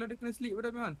POTG kalau dia kena sleep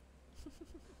pada memang?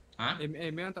 Ha?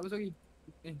 Memang tak masuk lagi.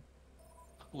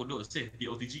 Aku duduk save di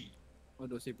OTG. Oh,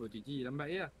 duk save POTG. Lambat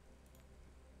ya.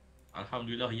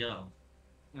 Alhamdulillah ya.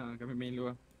 Ha, kami main dulu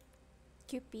lah.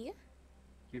 QP ke?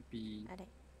 QP. Ada.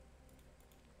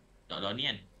 Tak ada ni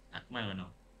kan? Aku main mana?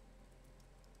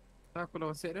 Tak, aku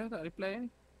dah WhatsApp dah, tak reply kan?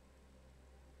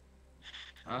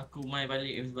 Aku main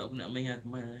balik sebab aku nak main aku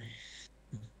main.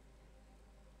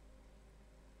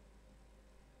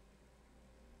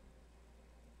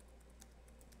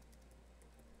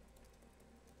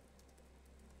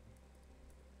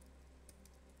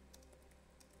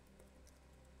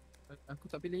 Aku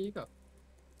tak pilih kau.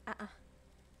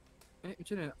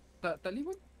 Macam mana? Tak leave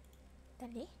pun?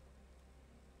 Tak boleh.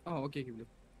 Oh, okey boleh.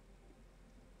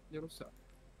 Dia rosak.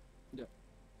 Sekejap.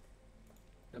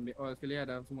 Kita ambil all sekali lah,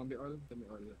 dah semua ambil all. Kita ambil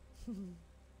all je.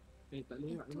 Tak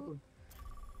boleh nak kenapa?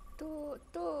 Tu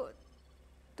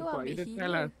ambil kita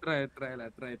healer. lah, try lah.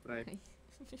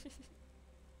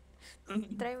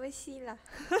 Try mercy lah.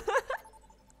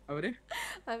 Apa dia?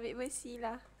 Ambil mercy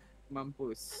lah.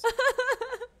 Mampus.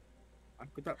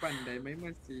 Aku tak pandai main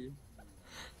mercy.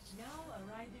 Now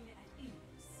arriving at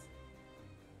ease.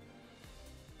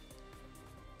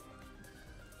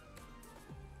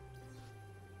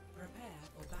 Prepare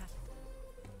for battle.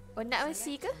 Oh, nak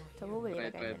mercy ke? Tak boleh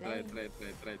pakai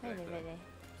Try. Boleh.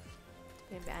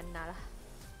 Ambil Ana lah.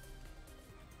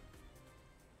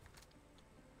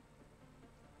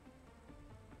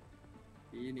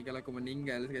 Ini kalau aku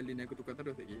meninggal sekali ni aku tukar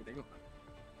terus lagi. Tengok.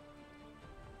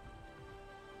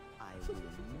 I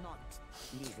will not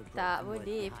leave a Tak broken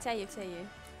boleh, word percaya. Percaya.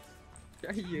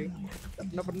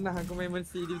 Tak pernah aku main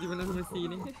mercy, tiba-tiba nak mercy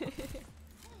ni.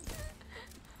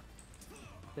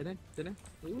 Macam mana?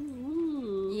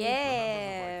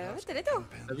 Yeah, betul dah tu.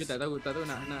 Tapi tak tahu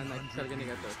nak kisarkan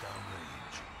dia kata.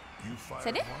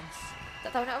 Macam mana? Tak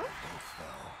tahu nak apa?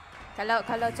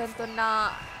 Kalau contoh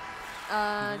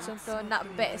nak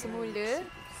back semula,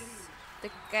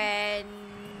 tekan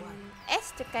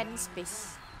S, tekan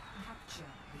space.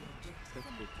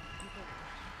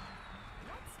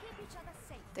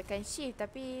 Tekan shift,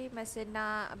 tapi masa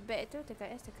nak back tu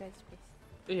tekan S, tekan space.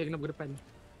 Kenapa ke depan?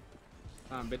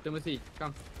 Better mesti.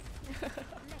 Come.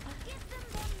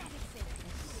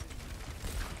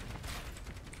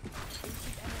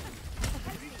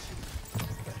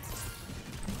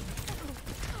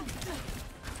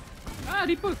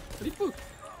 Reaper.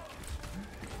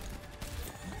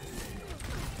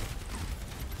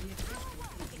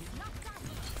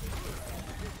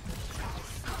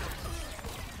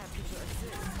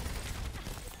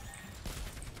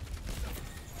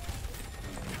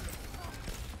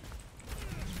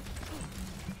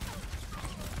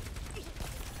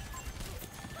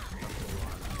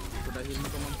 Aku dah heal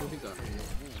kau mampu juga.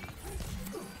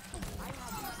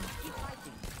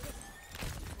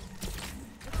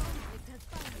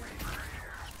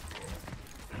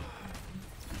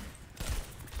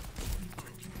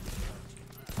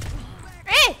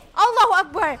 Allahu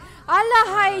Akbar. Alah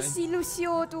hai si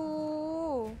Lucio tu.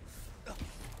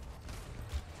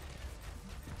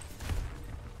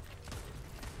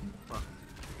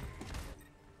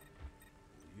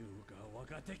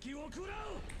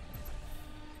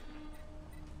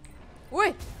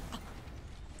 Woi.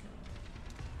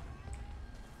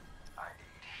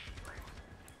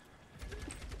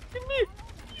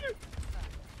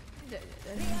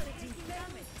 Reality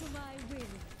summits to my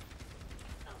will.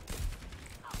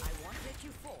 I won't let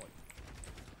you fall.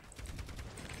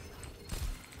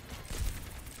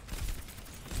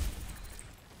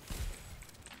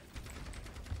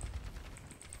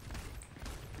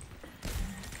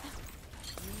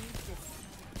 You need this.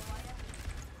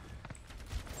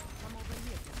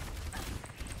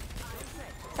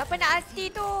 Siapa nak ulti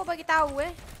tu bagi tahu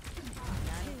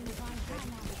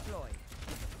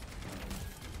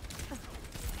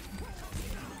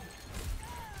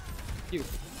Q.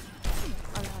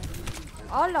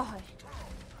 Allah.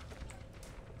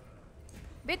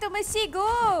 Betul mesti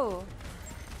go.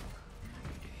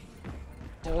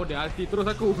 Oh, dia ulti terus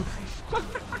aku.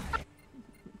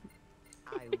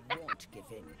 I won't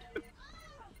give in.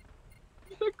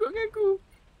 Takut dengan aku.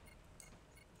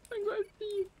 Tangguh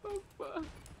ulti.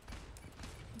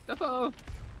 Apa?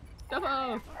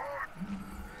 Dapat.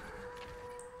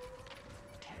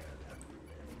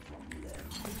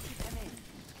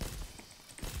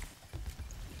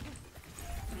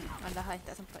 Alah,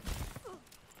 tak sempat.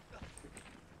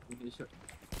 Ini shot.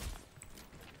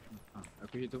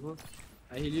 Aku hit apa?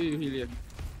 I heal you heal you.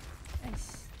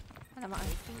 Nice. Alamak.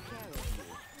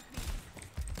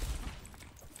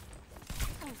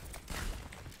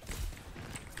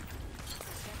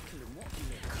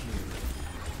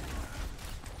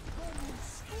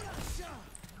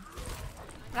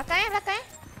 Belakang.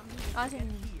 Oh,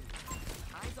 sini.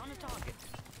 Eyes on a target.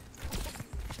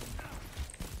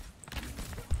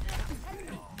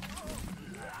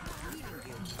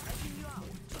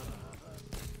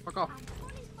 Fuck off.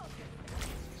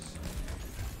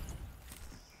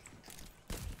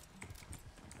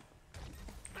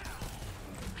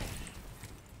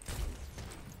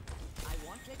 I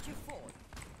won't let you fall.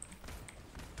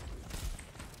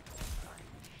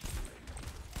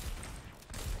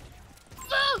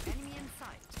 Enemy in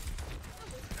sight.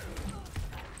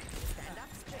 Stand up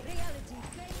straight. Reality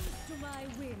bends to my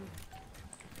will.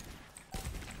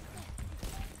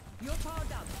 You're powered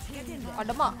up. Get in there.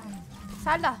 Alamak.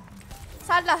 Salah.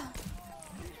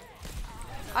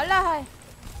 Alah, hai. I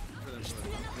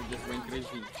just went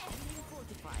crazy.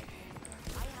 Fortified.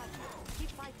 I have you.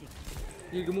 Keep fighting.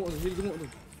 Heal gemuk tu.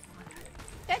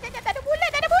 Tak ada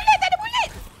bullet.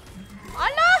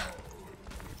 Alah.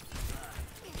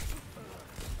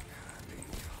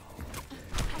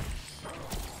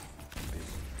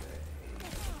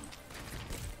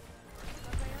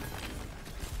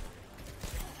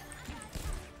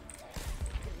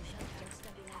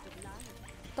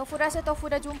 Tofu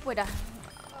dah jumpa dah.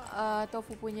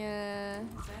 Tofu punya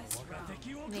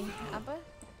ni apa?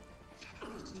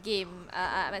 Game.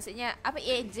 Maksudnya apa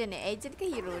agent Agent ke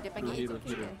hero? Dia panggil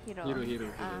Hero. Hero.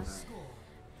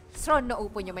 Seronok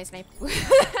rupanya main sniper.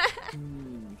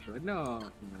 Seronok.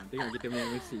 Tengok kita main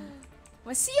Messi.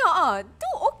 Messi tu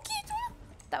okey tu.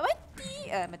 Tak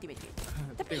mati. Mati.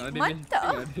 Tapi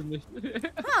mantap.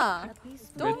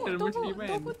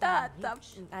 Tofu tak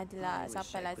adalah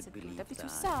sampailah seperti tapi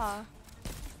susah.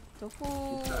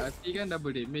 Tofu Hati kan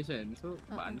double damage kan. So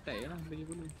bantai lah lagi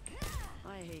boleh.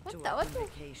 mantap lah tu.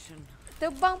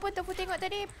 Terbang pun Tofu tengok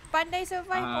tadi pandai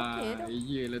survive okey tu.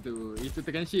 Iyalah tu. Itu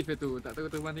tekan shift lah tu. Tak tahu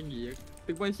terbang tinggi.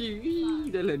 Tekan shift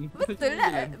jalan.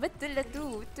 Betul lah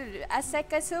tu. Betul.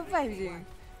 Asalkan survive je.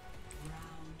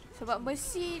 Sebab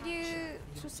Messi dia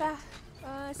susah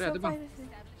survive.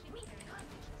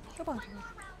 Terbang.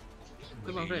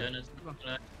 Terbang Fred. Terbang.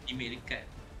 Teammate dekat.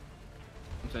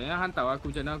 Misalnya hantar aku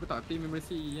macam mana aku tak team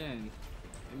Messi kan.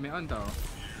 Make on tau.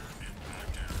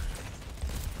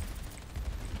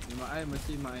 Mak I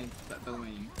mesti main tak tahu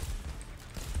main.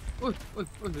 Oh,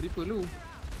 Reaper lu.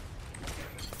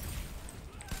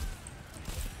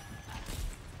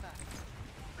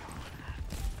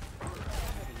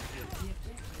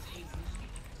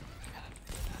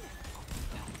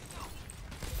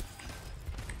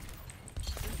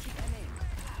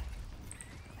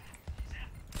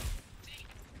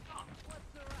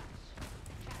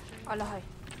 Alah hai.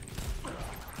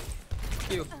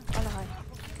 Kill. Alah hai.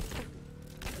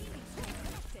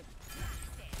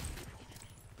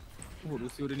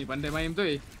 Rusuh dia ni pandai main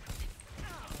betul.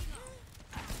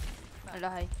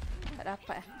 Alah hai. Tak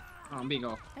dapat.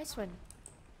 Ambil kau. Nice one.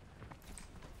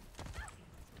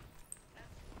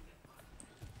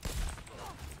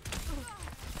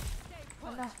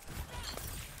 Alah.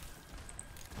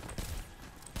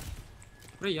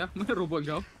 Raya, mana robot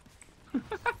kau?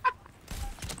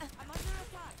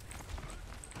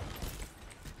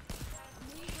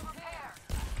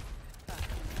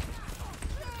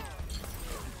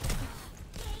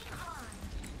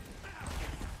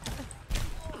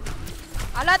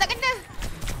 Alah tak kena.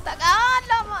 Tak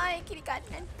kalah mai kiri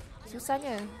kanan.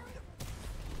 Susahnya.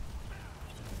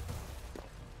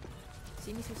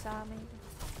 Sini susah main.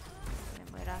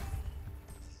 Merah.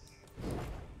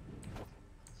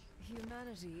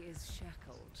 Humanity is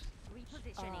shackled.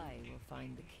 I will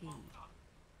find the key.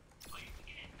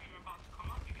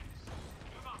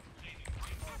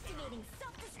 Activating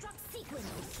self-destruct sequence.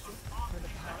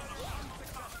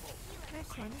 Nice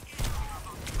Mana?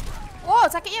 Oh,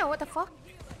 sakitnya. What the fuck?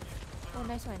 Oh,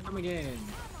 nice one. Come again.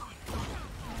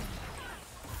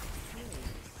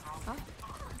 Huh?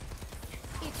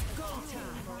 It's go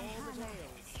time for all the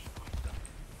tales.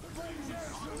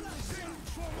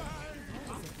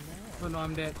 Oh no,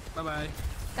 I'm dead. Bye bye.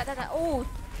 Tak. Oh.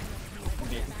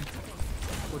 Dead.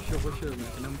 For sure.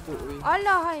 Kena empuk weh.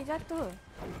 Alah, hai jatuh.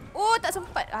 Oh, tak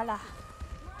sempat. Alah.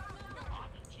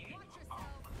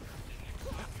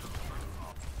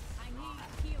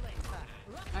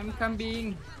 I'm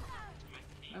coming.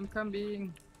 Now,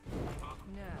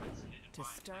 to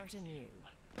start anew.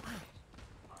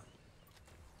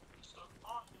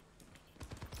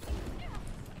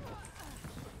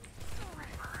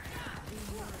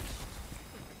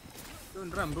 Don't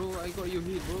run, bro. I got you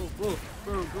hit, bro.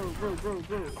 Bro.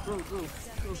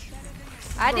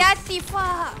 Hati-hati,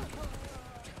 fuck.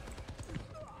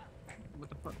 What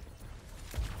the fuck?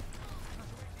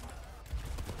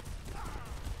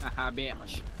 Haha,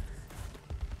 bitch.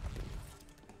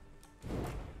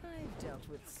 I've dealt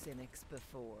with cynics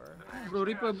before. Bro,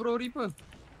 Reaper.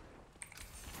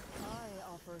 I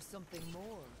offer something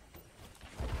more.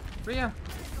 Freya.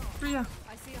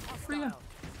 I see a hostile.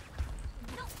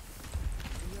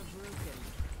 You're broken.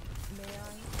 May I?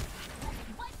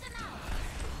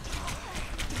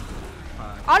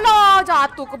 Alah,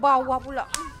 jatuh ke bawah pula.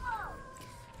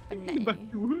 Penat.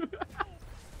 Batu.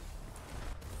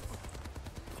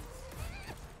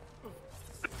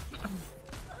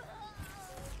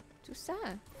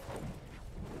 Susah.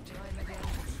 Time again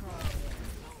to try.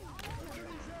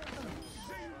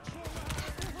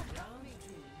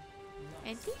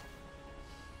 Anti?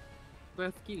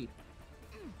 First kill.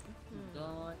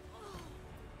 God.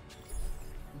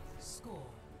 Score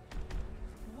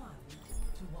 1-1.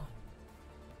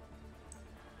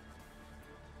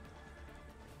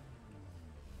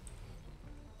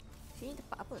 Sini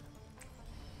tempat apa?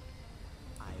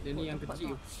 Dia ni yang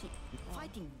kecil.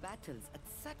 Fighting battles at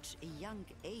such a young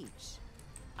age.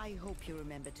 I hope you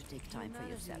remember to take time for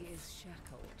yourself. Humanity is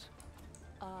shackled.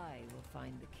 I will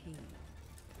find the key.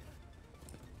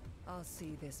 I'll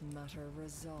see this matter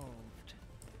resolved.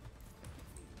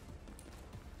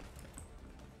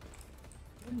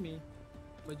 Me.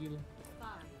 Baju ni. 5,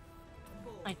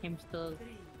 4, I hamster.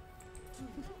 3, 2,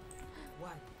 1.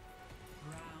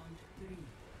 Round 3.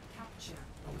 Capture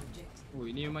the objective. Oh,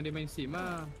 ini memang dia main sim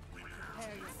lah.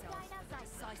 Prepare yourselves for the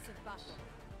decisive battle.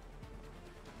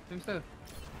 Hamster.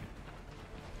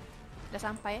 Dah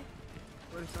sampai eh?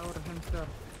 Where is our hamster?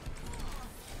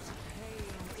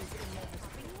 Pain is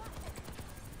inevitable.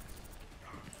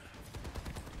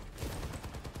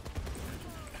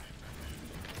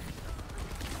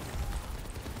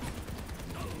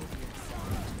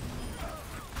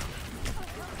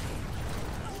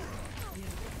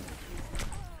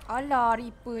 Alah,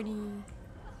 Reaper ni.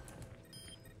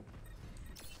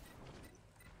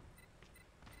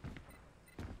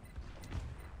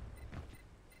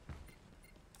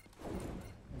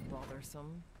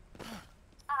 Bothersome.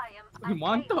 I am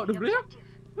Mantap tu boleh.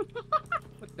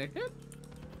 What the hell?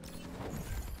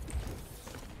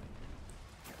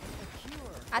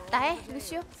 Atas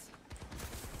Lucio.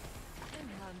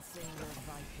 Enhancing your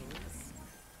vitals.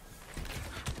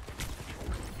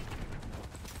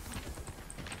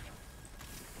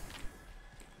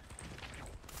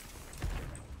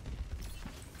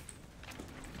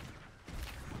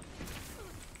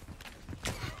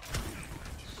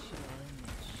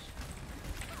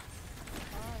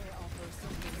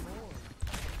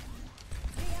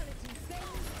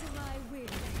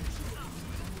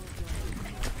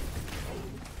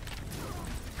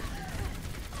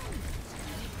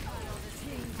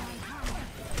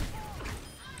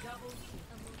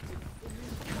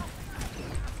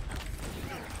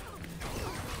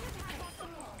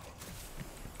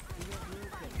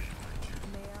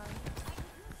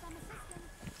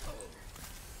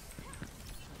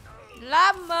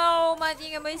 Lama mati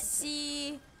dengan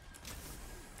besi.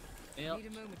 Need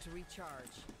a moment to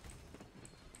recharge.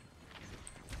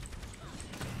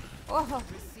 Oh.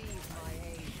 Receive my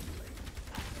aid.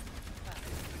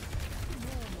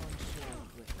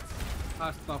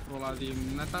 Astagfirullahaladzim.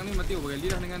 Natang ni mati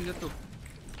berkali dah dengan jatuh.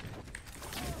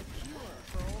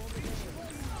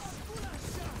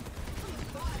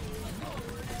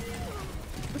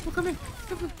 Cepat kami.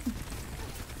 Cepat.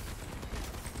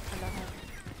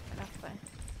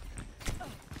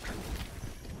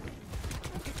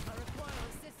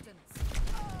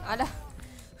 Alah.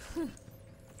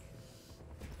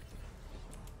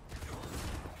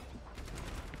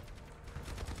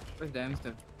 Where's the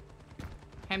hamster?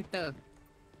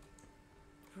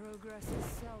 Progress is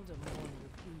seldom won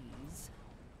with ease.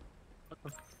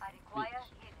 I require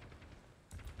healing.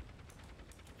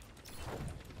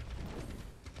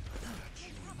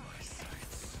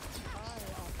 I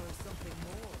offer something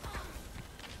more.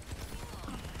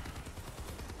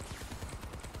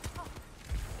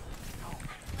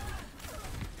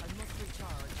 I must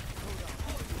recharge. Hold on.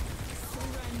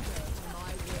 Surrender to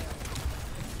my will.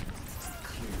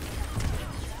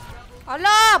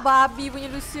 Alah, babi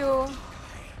punya Lucio.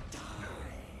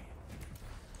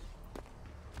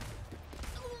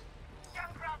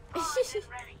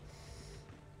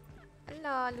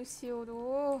 Alah, Lucio tu.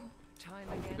 Time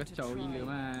again to Kacau gila try.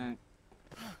 mat.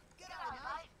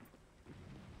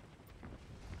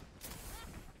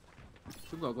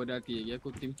 Cuba aku dah hati lagi, aku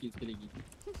team kill sekali lagi.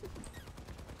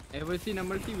 Ever seen a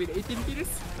multi with 18 kills?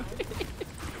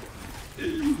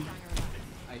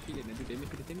 I kill and I do damage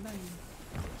at the same time.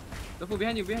 Tofu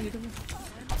behind you, Tofu.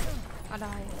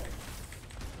 Alah. A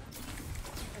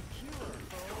cure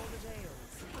for all the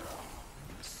tales.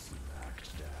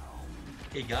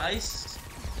 Hey guys,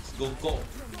 let's go. Cannot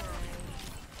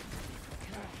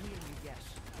heal you yet.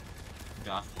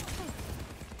 Dah.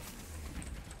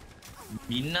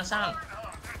 Minasan.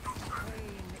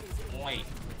 Oi.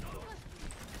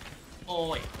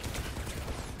 Oi.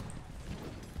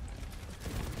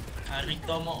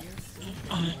 Aritomo.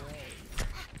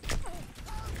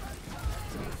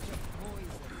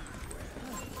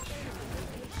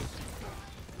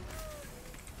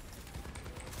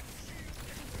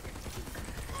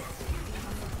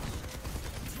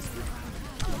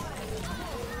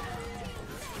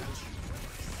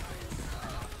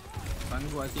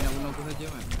 Tunggu hati nak bunuh aku saja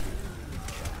mat.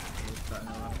 Tak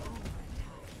nak.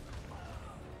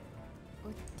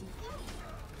 Oti.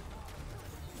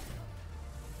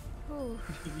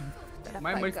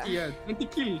 Main mesti lah. 20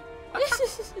 kill.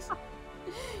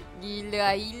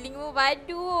 Gila, healing pun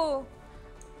padu.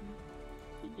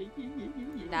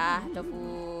 Dah, Tofu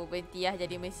berhenti lah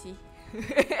jadi Mercy.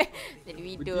 Jadi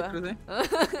video lah. Terus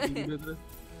Video terus.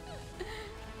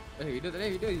 Video tak ada,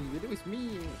 video is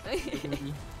me.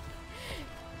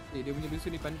 Dia punya Lucio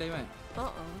ni pandai mat.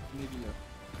 Ni gila.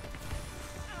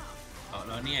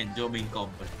 Kalau ni kan, jom main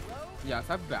comp. Ya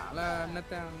sabarlah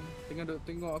Natang.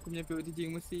 Tengok aku punya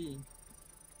PUBG mesti.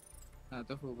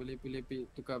 Tofu boleh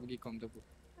tukar pergi com Tofu.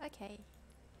 Okay.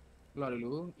 Keluar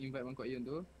dulu, invite Mangkok Yun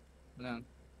tu. Menang.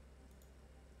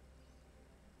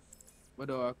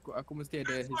 Bodoh, aku mesti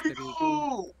ada history tu.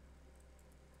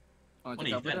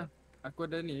 Cakap apa dah? Aku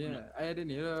ada ni ya. I ada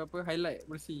ni apa highlight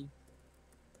bersih.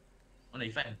 Mana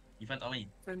Ifan? Ifan tak main?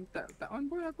 Kan tak on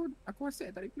pun aku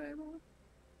WhatsApp tak reply apa.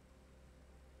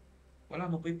 Walah,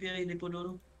 mau prepare depo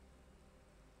dulu.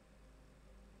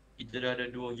 Kita dah ada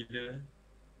 2 gila.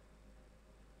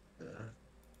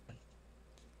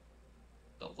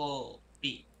 Toko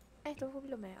pick. Tofu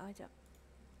belum jap.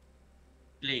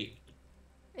 Play.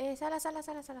 Salah.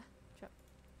 Jap.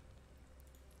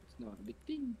 It's not the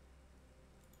thing.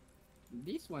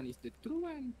 This one is the true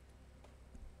one.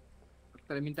 Aku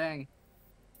tak ada bintang.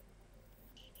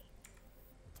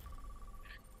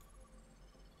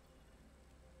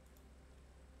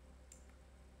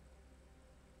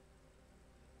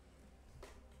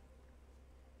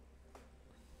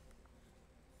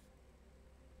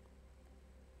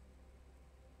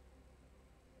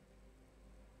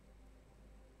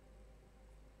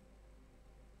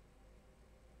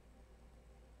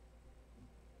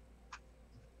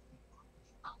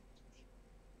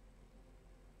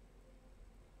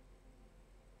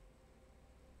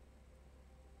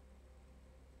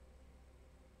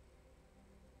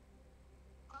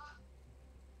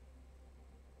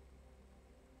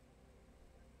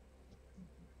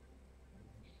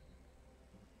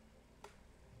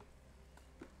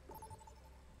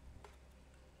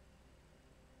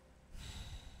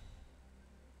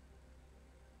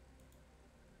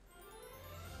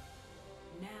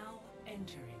 Now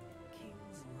entering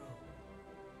King's Row.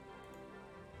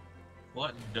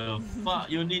 What the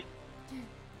fuck you need?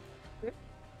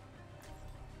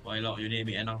 Why not you need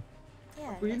me now?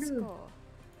 Yeah, let's go.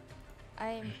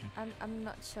 I'm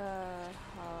not sure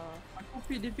how. Aku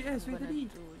pick DPS I'm tadi.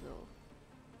 gonna do though.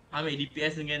 Ambil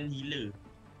DPS dengan healer.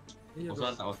 Ya, Kau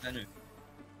tak perasan ke?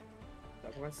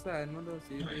 Tak perasan mana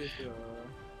serius ya.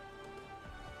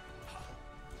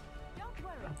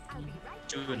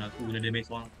 Cun aku guna damage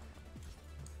orang.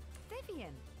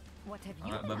 Vivian, what have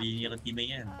you Agak done? babi ni reti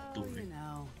main kan? Oh, you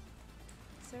know,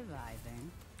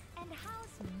 surviving. And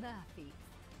how's Murphy?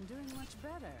 Doing much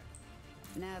better.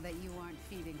 Now that you aren't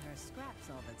feeding her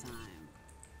scraps all the time.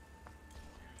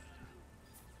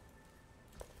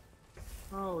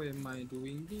 How am I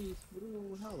doing this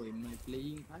bro? How am I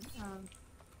playing Ana?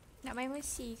 Nak main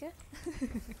Mercy ke?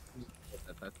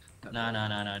 Nah,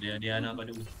 dia nak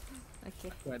padu.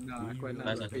 Okay. Aku nak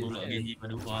Lepas satu pulak Genji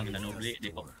padu, orang kena no blade, dia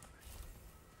pop.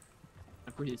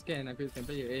 Aku hit scan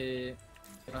player.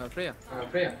 Freya.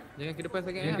 Jangan ke depan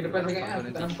sangat. Aku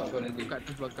tak nampak kau nanti. Kat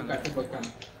tu belakang.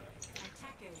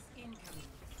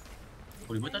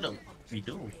 Oh, dia pun tak ada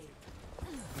video.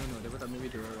 No, dia pun tak main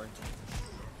video.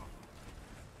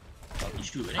 Tak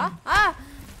isu ni.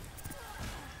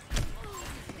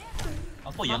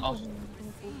 Apa yang off?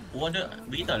 Oh, ada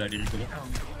berita lah dia tu.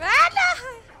 Alah.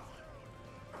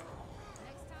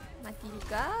 Mati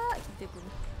juga kita pun.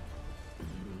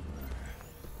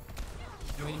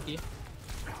 Ini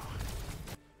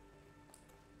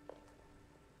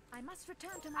I must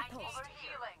return to my post.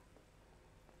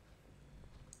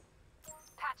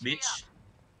 Bitch.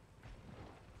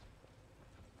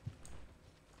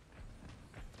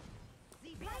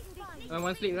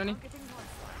 One sleep dah ni.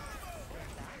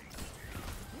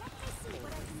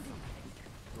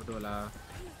 Bodoh lah.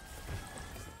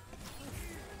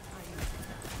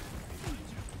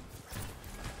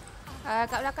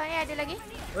 Kat belakang ni ada lagi.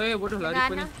 Bodoh lah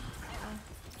Reaper ni.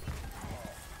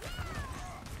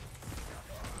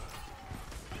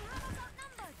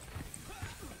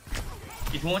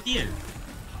 Semua mati ke?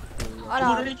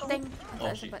 Alah, tank.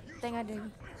 Tak sempat. Tank ada ni.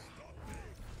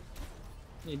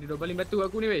 Ni dia dah baling batu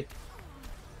aku ni weh.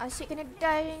 Asyik kena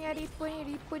die dengan Reaper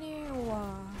ni.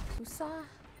 Wah, susah.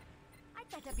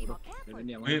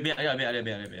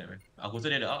 Biar. Aku rasa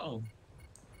dia ada tau.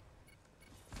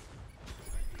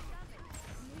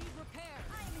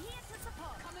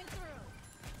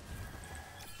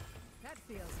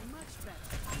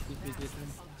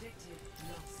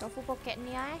 Tofu pocket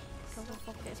ni Tofu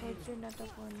pocket Sojun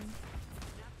ataupun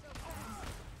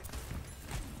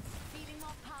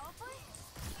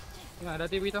Tengah ada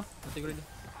TV tau. Mati gula dia.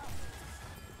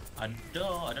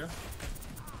 Ada.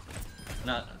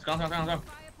 Nak sekarang.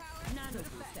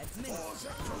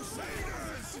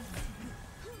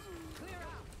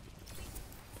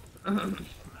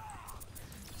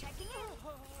 Checking in.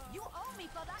 You owe me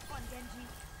for that one, Genji.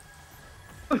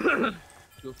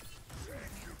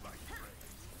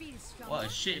 Wah,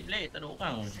 shit blade, tak ada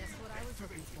orang.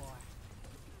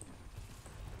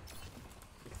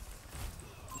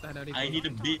 I need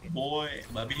a big boy.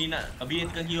 Babi ni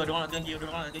tekan kiri, ada orang nak tekan kiri.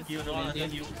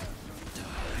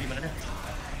 Ni mana dia?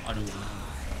 Aduh.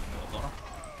 Orang.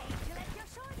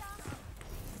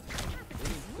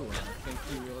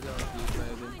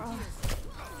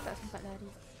 Tak sempat lari.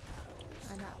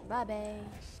 Anak babai.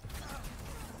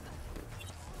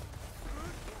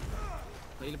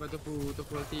 Lagi lepas tofu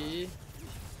ulti.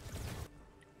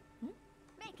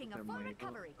 Making a full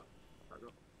recovery.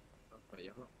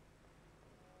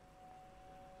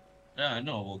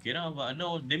 No, okey lah.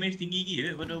 No, damage tinggi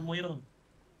gila pada Moira.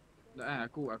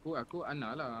 Tak aku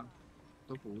Ana lah.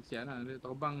 Tofu sian lah, dia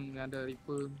terbang dengan ada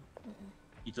Reaper.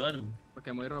 Itu ada.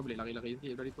 Pakai Moira boleh lari-lari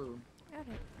sikit dari Reaper.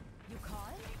 Alright. You call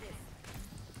this?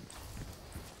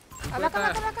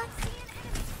 Belakang.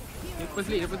 Reaper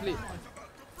sleep.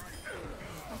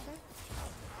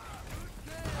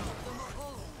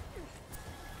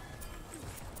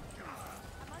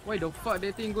 Why the fuck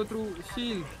that thing go through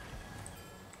shield?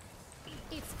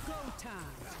 It's go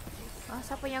time.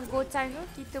 Siapa yang go time tu?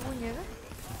 Kita punya ke?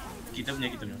 Kita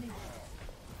punya.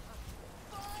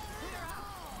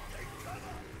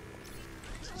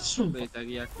 Boleh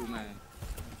cari aku man.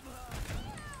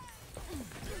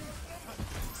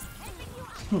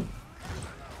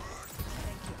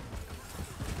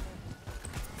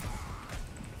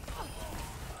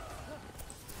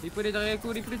 Reaper dia cari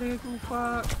aku,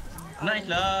 fuck. Nice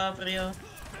lah, Freya.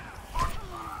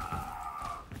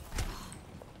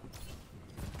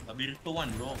 Habis Reaper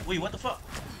 1 bro. Wait, what the fuck?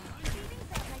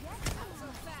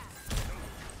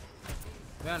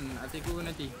 Kan, hatiku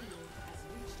nanti.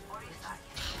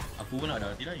 Aku pun nak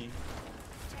ada hati lain.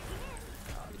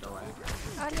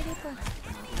 Ni Reaper.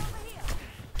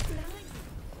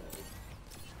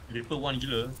 Reaper 1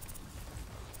 gila.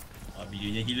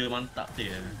 Videonya gila mantap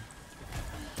dia.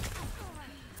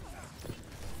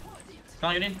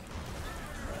 Sekarang Yunin.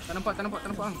 Tak nampak.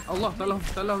 Allah,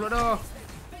 salah pula dah.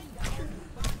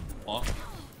 Oh.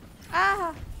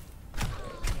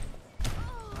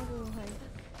 Aduh, hai.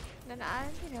 Dah nak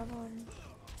anti dah pun.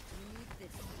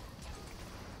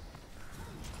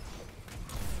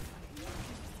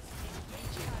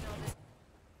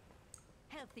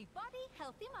 Healthy body,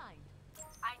 healthy mind.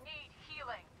 I need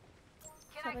healing.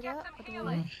 Can I Siapa get jawab? some Aduh.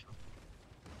 healing?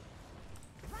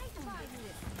 Right by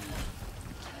you.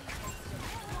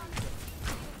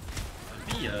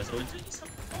 Tapi ya, soldier ni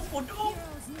bodoh.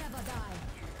 Heroes never die.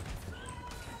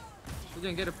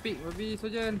 Sojen get a pick, babi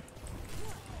Sojen.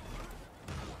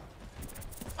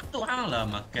 Patut hang lah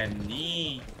makan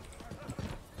ni.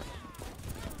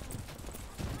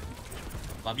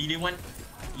 Babi dia one.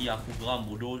 Ya aku geram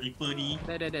bodoh Reaper ni.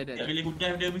 Dah. Tiap kali aku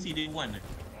dive dia mesti dia one.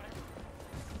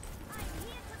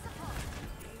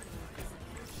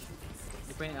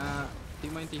 Dia main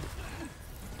team main team.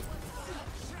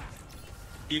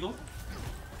 Tiro.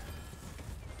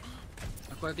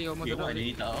 Aku ada tengok Dia motor buat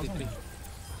dia tak apa.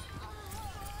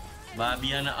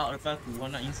 Babi anak out depan aku,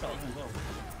 orang nak insult aku kau.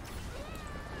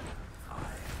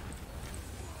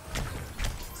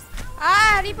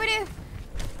 Reaper dia.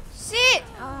 Shit.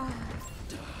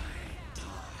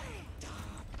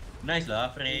 Nice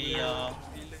lah Freya.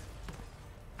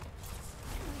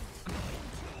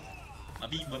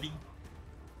 Babi.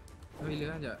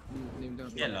 Bila kan jap. Ni betul.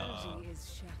 Biarlah.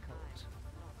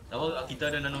 Tak apa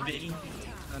kita ada nano blade ni.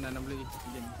 Nano blade.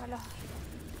 Alah.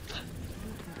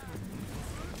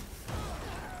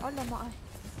 Alamak.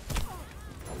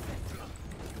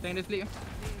 Tank dia sleep.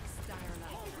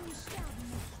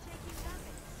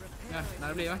 Ya,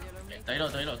 nano blade ah. Tak elok.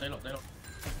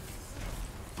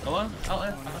 Kau out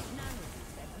eh.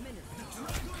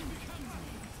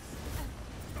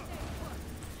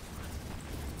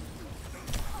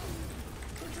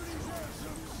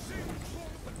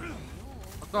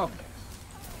 Go.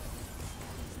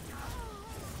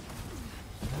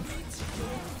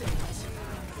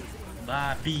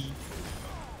 Babi.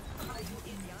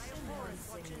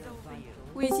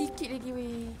 Weh, sikit lagi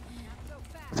weh.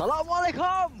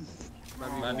 Assalamualaikum.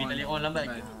 Babi nak on lambat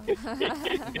ke?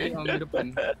 Dia on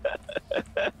depan.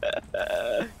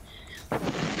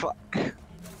 Fuck.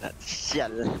 Nak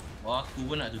sial. Oh aku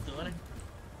pun nak tutup ni.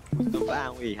 Tutup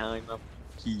bang weh, hang memang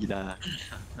gila.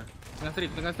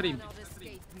 Tengah stream.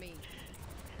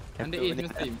 Anda tengah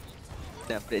stream.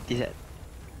 Nak practice kan?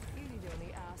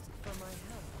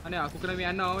 Mana aku kena ambil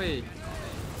Ana weh.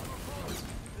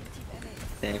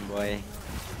 Damn boy.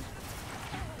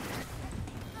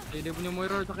 Dia punya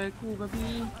Moira pakai aku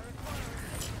babi.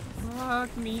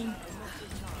 Fuck me.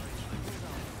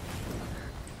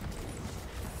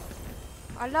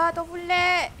 Alah, tu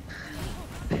bulat.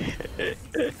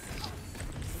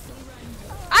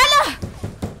 Alah!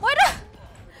 Moira!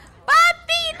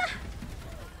 Babi lah!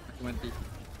 Aku mati.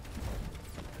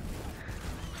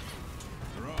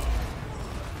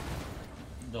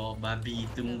 Doh babi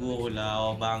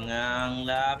tunggulah bangang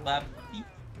lah babi.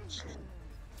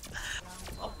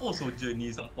 Apa soja ni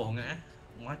sampah sangat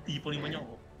mati paling banyak.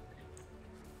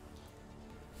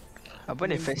 Apa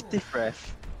ni festive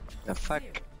ref? The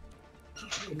fuck?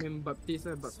 Main baptis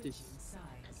lah, baptis.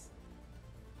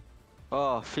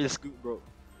 Oh, feels good bro.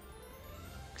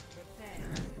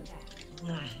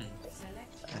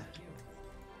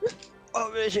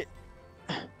 Oh shit.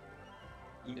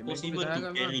 Impossible to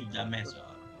carry damage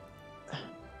lah.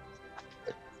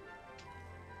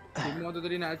 Semua tu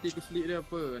tadi nak hati aku sleep dia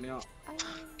apa, tengok.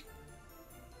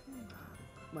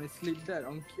 My sleep that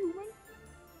on cue man.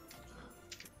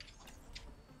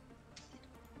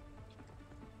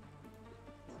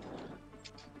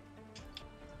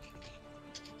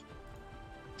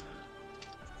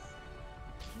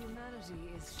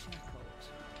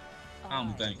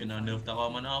 Bukan kena nerf tak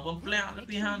tahu mana abang plan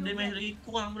tapi hang damage lagi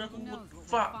kurang daripada aku.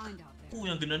 Fuck. Aku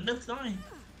yang kena nerf sekarang ni.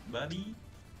 Babi.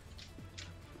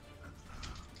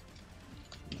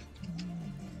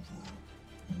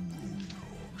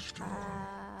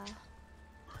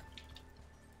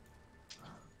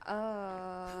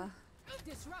 Oh,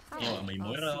 main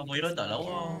Moira tak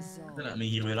lawa. Kita nak main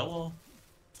hero lawa.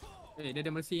 Dia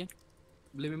ada mercy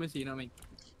boleh main mercy nak main.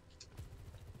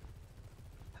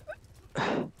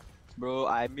 Bro,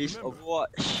 I miss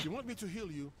Overwatch. You want me to heal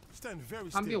you? Stand very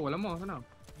Ambil still. lama sana.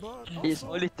 It's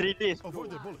only 3 days.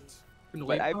 Avoid the bullets.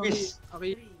 But I miss.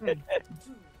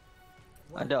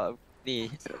 Ada ni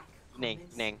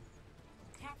Neng.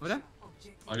 Apa dah?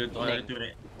 Ada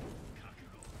turret.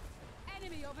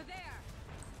 Enemy over there.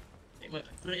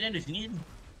 Turret ni ada sini ni.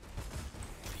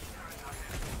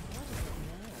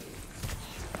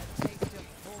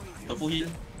 Topu heal.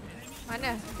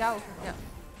 Mana? Jauh. Sekejap.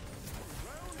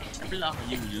 Belah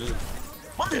je gila.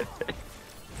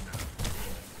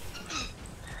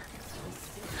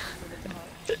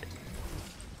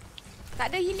 Tak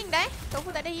ada healing dah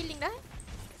Tofu tak ada healing dah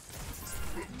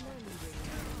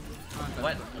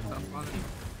What?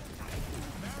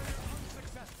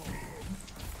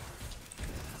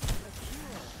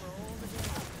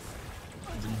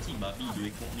 Benci babi dua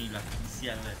ekor ni lah.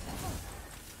 Sial lah.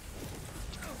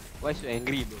 Why so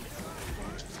angry bro?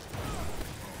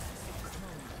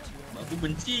 Aku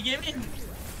benci game ni.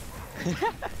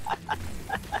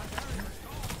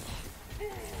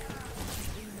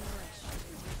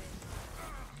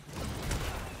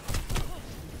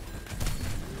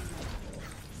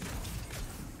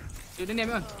 Dia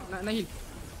diam kan. Nak heal.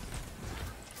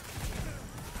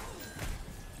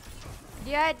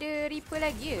 Dia ada Reaper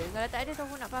lagi ke? Kalau tak ada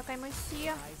Tofu nak pakai Mercy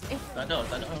lah. Tak ada.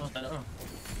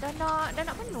 Dah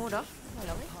nak penuh dah.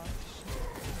 Malam ni.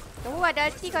 Tofu ada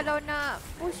hati kalau nak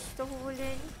push Tofu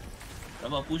boleh ni. Tak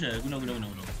apa, push lah. Guna.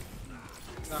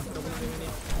 Dah, kita guna ni.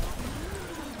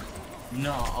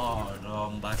 Nak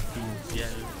orang batu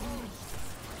sial.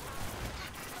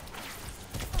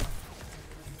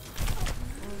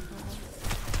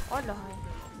 Alah.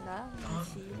 Dah,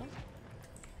 Mercy lah.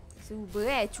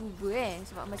 Cuba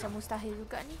sebab macam mustahil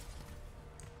juga ni.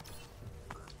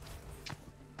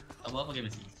 Apa pakai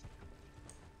besi?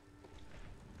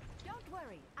 Don't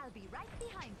worry, I'll be right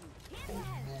behind you. Here to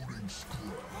help.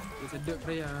 Dia sedap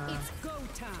Freya. It's go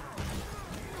time.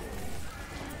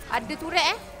 Ada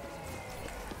turret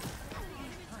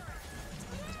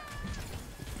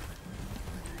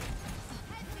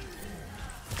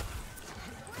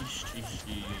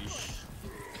Ish.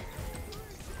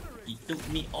 It took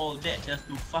me all that just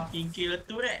to fucking kill a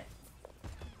turret.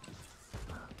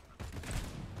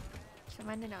 Macam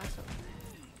mana nak masuk?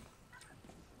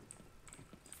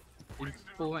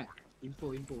 Info kan? Info.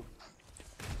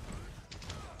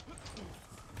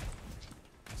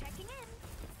 Checking in.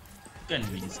 Kan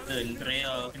Winston,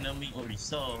 Freya kena make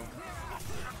Orisa.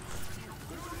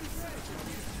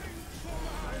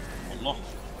 Allah.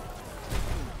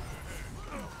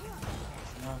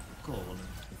 Nakal.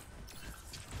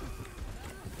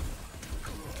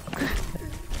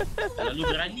 Lalu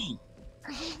berani.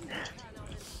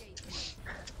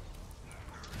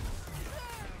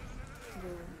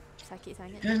 Sakit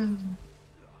sangat.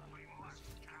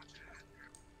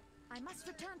 I must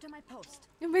return to my post.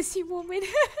 Mercy moment.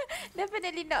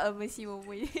 Definitely not a mercy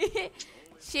moment.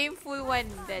 Shameful one,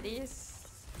 that is.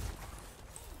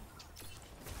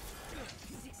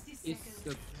 It's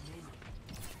a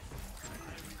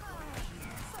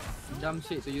dumb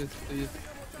shit to use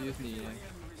ni.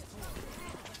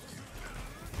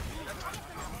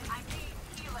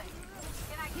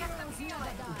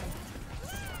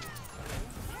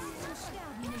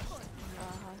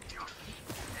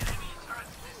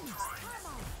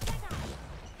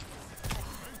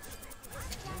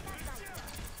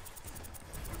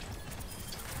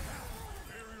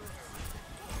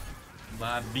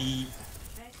 Babi.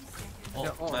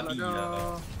 Babi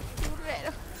lah. Turret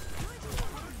lah.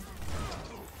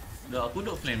 Dah aku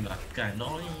duk plan belakang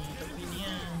dah ni. Tapi ni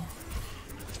lah.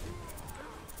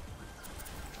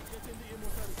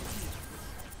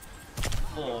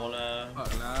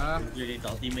 Lah. Dia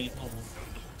tak teaming tu.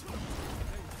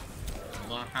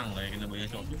 Mahang lah kena bayar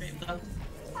shot. Dia tak.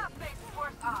 Top base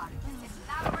force on. It's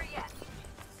not over yet.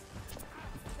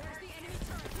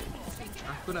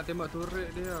 Aku nak tembak turret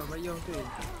dia, bayar tu.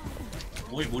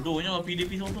 Oi, bodohnya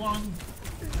PDP seorang.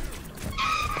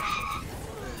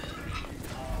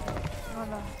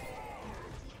 Alah.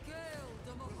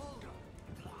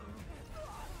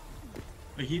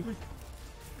 Hit pun.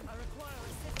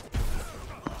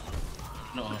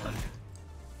 No.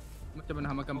 Macam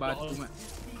mana makan batu mat.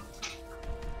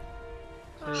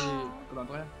 Tolong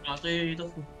tu kan. Itu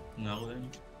aku. Ngaruh kan ni.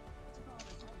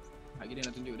 Lagi dia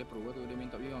nak tunjuk dia pro tu, dia main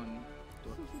top beyond.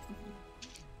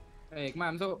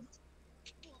 Kemam masuk.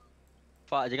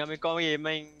 Pak, jangan main kom lagi,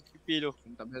 main QP tu.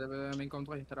 Tak boleh main kom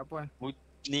tu tak ada apa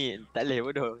Ni, tak boleh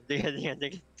bodoh. Jangan.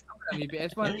 Apa nak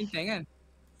DPS pun main tank kan?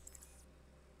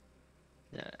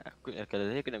 Ya, kalau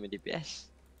saya nak main DPS.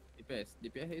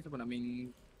 DPS siapa nak main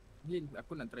heal?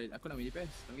 Aku nak main DPS.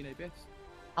 Tak main DPS.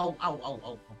 Au.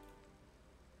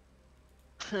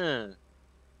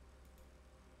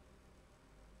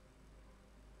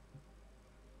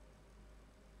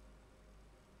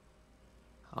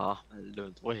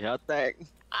 Malu tu. Attack.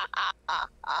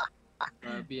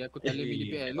 Tapi aku tak boleh main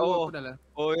DPS. Aku dah lah.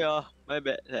 Oh ya, my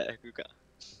bad. Aku buka.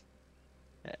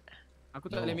 Aku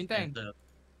tak boleh main tank.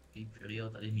 Inferior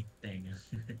tak boleh main tank.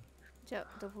 Sekejap,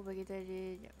 Tofu bagi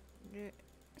tadi.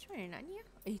 Macam mana nak ni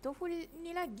lah? Tofu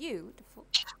ni lagi ke? What the fuck?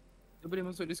 Dia boleh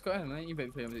masuk Discord kan? Mana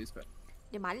invite saya masuk Discord?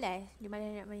 Dia malas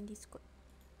nak main Discord.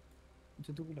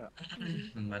 Macam tu pula.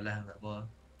 Malas tak apa.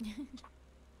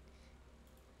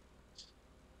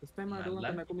 First time ada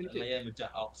orang nak communicate. Layan macam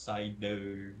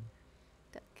outsider.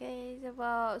 Tak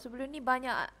sebab sebelum ni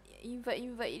banyak invite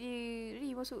dia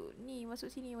masuk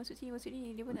sini.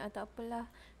 Dia pun tak apalah.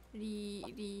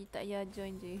 Tak payah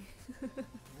join je.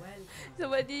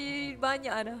 Sebab dia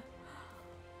banyak dah.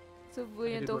 Sebab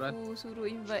yang Tofu suruh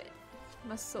invite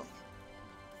masuk.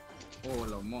 Oh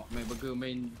lama main burger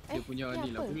main dia punya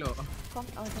ni lah pula.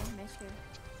 Don't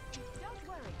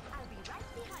worry, I'll be right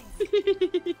behind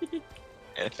you.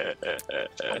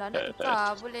 Kalau nak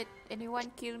tukar, boleh anyone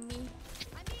kill me?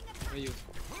 Ayo.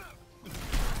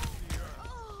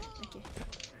 Okay.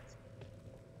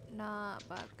 Nak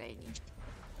pakai ni.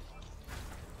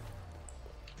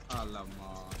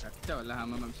 Alamak, kacau lah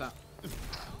Hama Mamsak.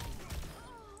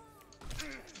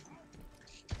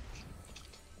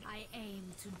 I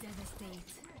aim to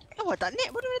devastate. Awak tak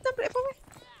naik pun datang platform ni.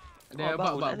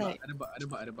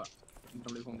 Ada bak.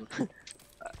 Tentang platform tu.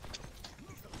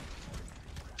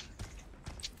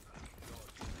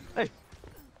 Hey.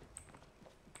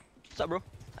 What's up bro?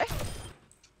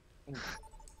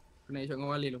 Kena shot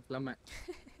dengan Wali tu, selamat.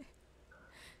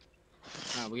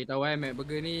 Beritahu Mac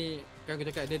Burger ni kan aku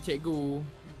cakap dia cikgu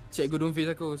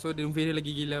Doomface aku. So Doomface dia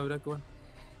lagi gila daripada aku.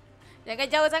 Jangan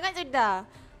jauh sangat sudah.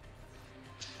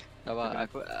 Tak apa,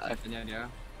 aku tanya dia.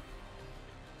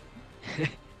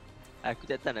 Aku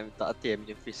tak tahu nak minta ATM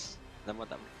punya face. Nama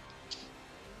tak boleh.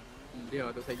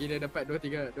 Dia tu lagi dia dapat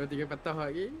 2-3 patah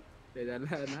lagi. Dia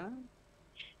jalan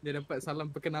Dia dapat salam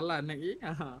perkenalan lagi.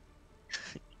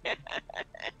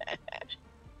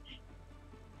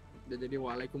 Dia jadi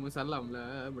waalaikumsalam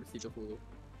lah bersih tofu.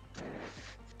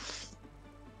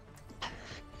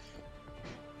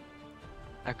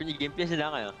 Aku ni gameplay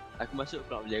sedang lah. Aku masuk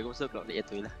blok dia, aku masuk blok dia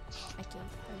tu lah. Okay,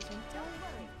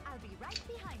 I'll be right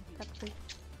behind you. Takpe.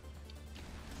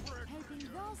 Helping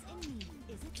those in need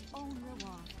is its own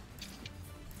reward.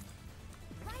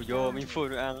 Yo, main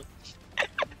phone orang.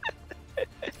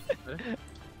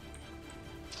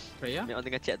 Freya? Memang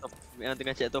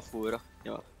tengah chat tofu dah.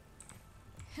 Yo.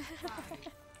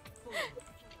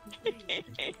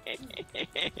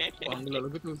 Orang gelap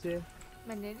lagu tu saya.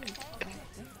 Mana ni?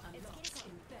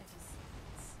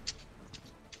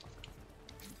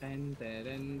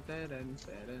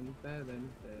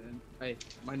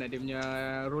 Mana dia punya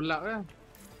roll up lah.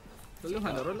 Selalu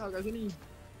ada roll up kat sini.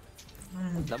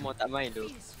 Lama tak main tu.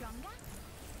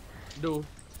 Do.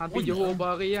 Hampir Johor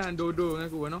Bahari kan. Do dengan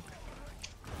aku kan.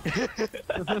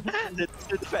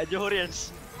 Dia tempat Johorians.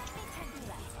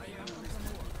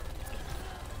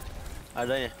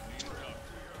 Adanya.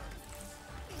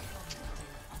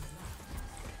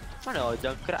 Mana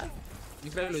jangkrak?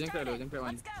 Jangkrak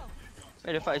one.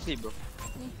 Ada fight sini bro.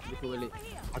 Dia pun balik.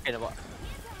 Okay nampak.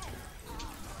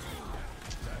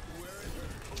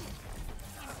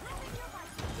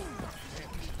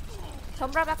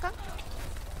 Sombra belakang.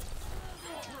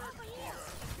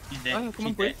 Aku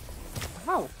mampu eh.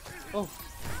 How? Oh.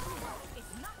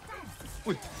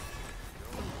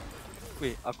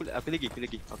 Weh, aku lagi.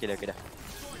 Okey dah.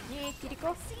 Ni kiri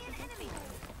kau.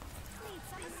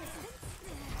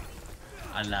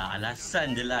 Alah,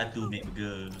 alasan je lah tu Mac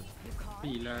Burger.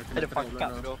 Bila ada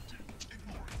pangkap bro.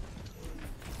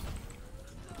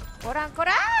 Korang.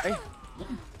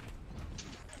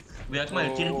 Weh, Akmal,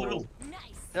 kira dulu.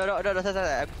 Dah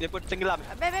selesai. Dia pun tenggelam.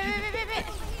 Baik.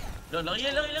 Lari.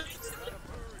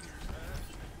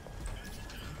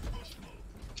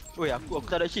 Weh, aku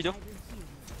tak ada shield tu.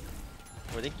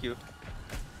 Oh, thank you.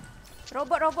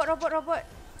 Robot. Robot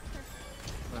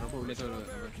boleh tahu.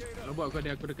 Robot aku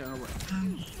dekat robot.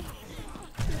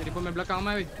 Jadi pemain belakang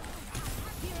mai.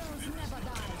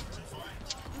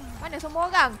 Mana semua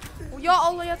orang? Oh, ya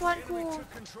Allah ya Tuhanku.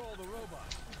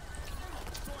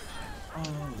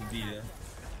 Oh, dia.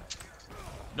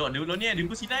 Dia ni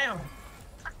pun sinai tau.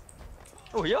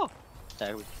 Oh, ya.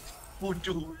 Tahu.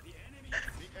 Bodoh.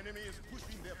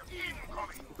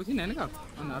 Di sini ni kau?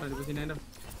 Mana arah di sini dah?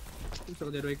 Aku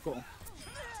suruh dia 2 ekor.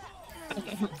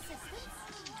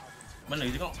 Mana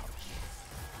lagi tengok?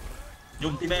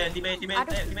 Jom team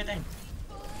tank.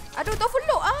 Aduh, tu full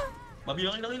load ah. Babi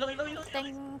lari. Tank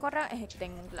korang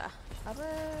tank pula. Apa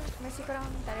masih korang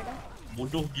tak ada dah.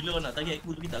 Bodoh gila nak target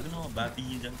aku tapi tak kena.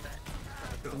 Babi jangan.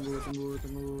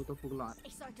 Tunggu tofu keluar.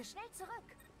 Ich sollte schnell zurück.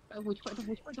 Cepat.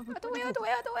 Atuh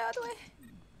weh.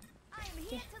 I'm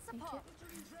here to support.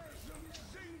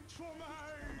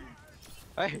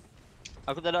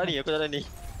 Aku tak ada ni.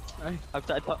 Aku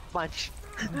tak ada punch.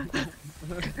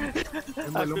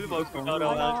 Aku lupa aku kau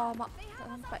orang. Alamak, tak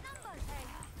nampak.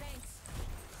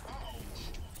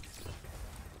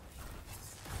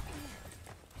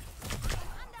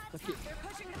 Sakit.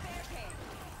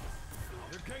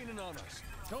 They're gaining on us.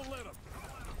 Don't let them.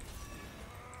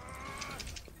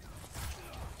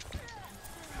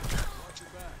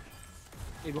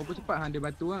 Berapa cepat hang dia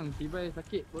batu bang. Tiba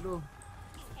sakit bodoh.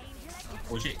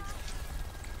 Oh shit.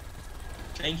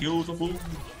 Thank you Tofu.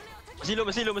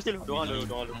 Mesti lu. Doang lu.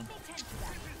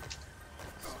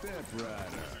 Step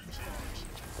rider.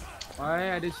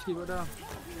 Ada shield dah.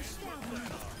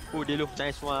 Oh, dia lu.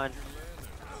 Nice one.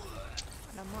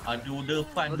 Aduh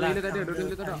depan Dua tak ada.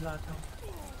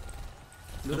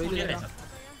 Dua dia je rest. lah.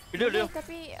 Duduk.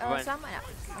 Tapi Aman. selamat tak?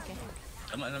 Okay.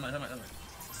 Selamat.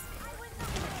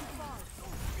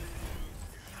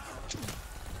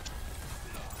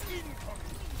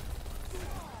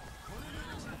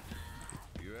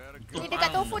 Ni dekat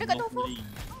tofu.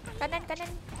 Kanan.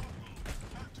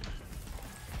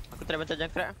 Aku try bantal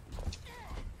jangkrak.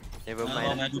 Never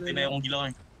mind. Aku kena orang gila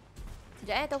ni.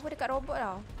 Sekejap tofu dekat robot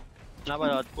tau.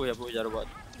 Kenapa dah push robot?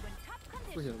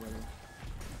 Push je balik.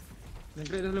 Dan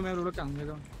kira dah selalu main belakang je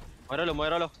kau.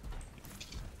 Moira lo.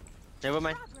 Never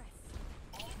mind.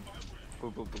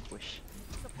 Push.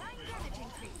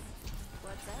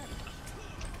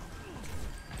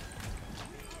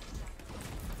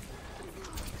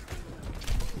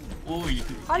 Oi.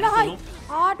 Alah hai.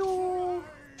 Aduh.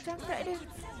 Jangkrak dia.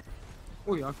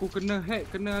 Oi, aku kena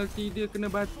hack, kena ulti dia, kena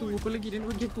batu, apa lagi dia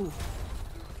nak begitu.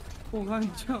 Oh,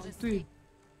 hancur tu.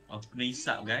 Aku kena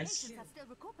hisap guys.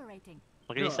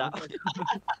 Makin hisap.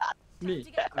 Ni,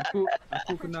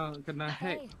 aku kena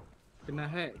hack. Kena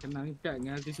ikat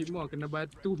dengan ulti semua, kena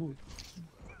batu.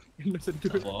 Kena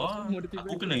sedut.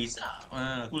 Aku kena hisap.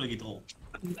 Aku lagi teruk.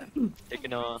 Dia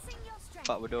kena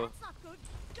pak bodoh.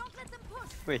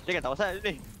 Weh, dia tak pasal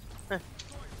ni.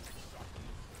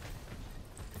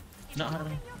 Nak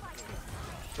harap.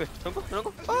 Weh, tunggu.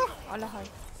 Alah hai.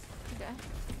 Sekejap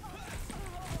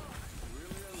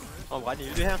Oh, berani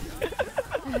dulu hang.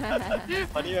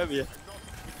 Berani habis.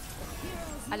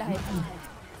 Alah hai.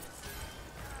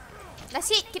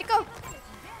 Nasi, kiri kau.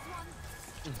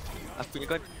 Aku ni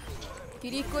kan.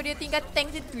 Kiri kau dia tinggal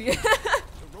tank situ je.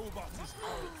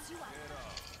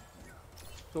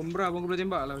 Sombra pun aku boleh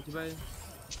tembak lah, cibai.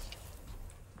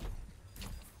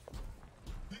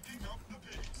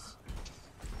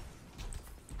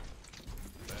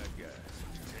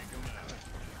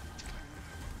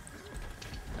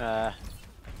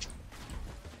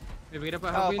 Bagi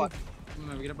dapat halfway lu.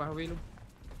 Bagi dapat halfway lu.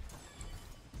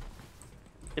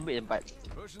 Tembak tempat.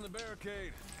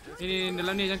 Ini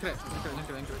dalam ni jangkrak.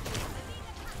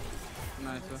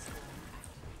 Nice lah.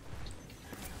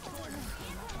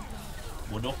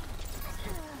 Bodoh.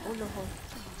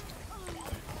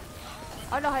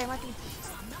 Alah hai mati.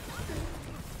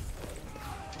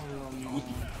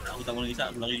 Aku tak boleh hisap,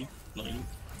 aku lari. Belakang.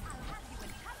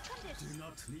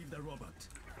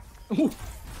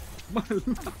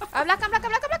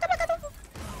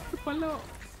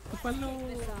 Kepala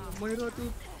Moira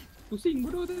tu pusing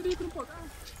bodoh tadi aku nampak.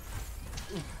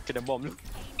 Kena bom lu.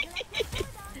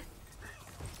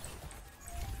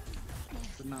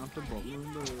 Kena after bom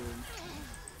lu.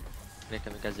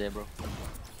 Mereka kaze bro.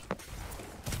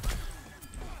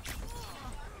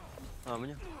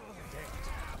 Mana?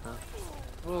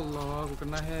 Allah, aku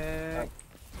kena hack.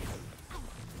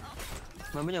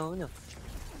 Mana?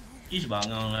 Ish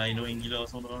bangang lah, annoying gila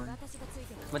semua orang.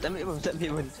 Tak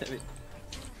ambil.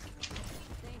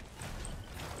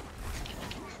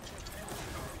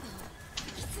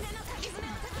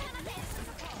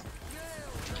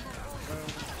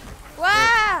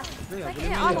 Wah!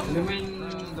 Boleh main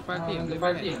depan team, boleh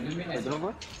main.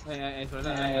 Berapa?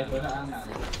 Soalan.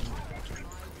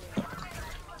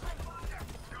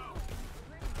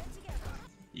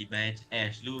 Ibarat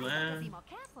Ash lu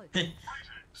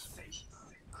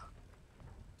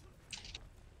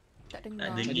Tak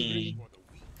dengar.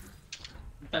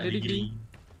 Tak ada degree.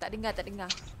 Tak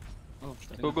dengar. Oh,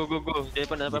 Go. Dia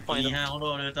pun dah dapat point tu. Ni hang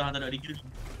orang dia tahu tak ada degree.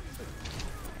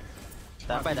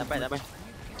 Tak dapat.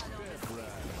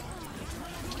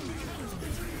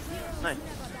 Nice.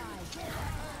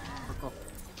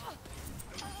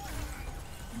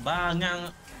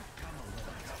 Bangang.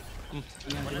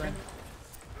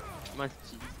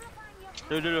 Masih.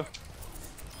 Dulu.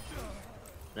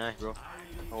 Nice bro.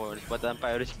 Oh, buat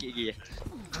sampai ada sikit lagi.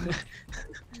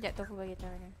 Sekejap tu aku bagi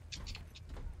tahu ni.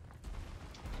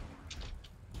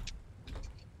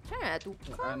 Macam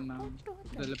mana nak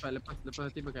tukar? Lepas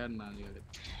nanti pakai Ana juga.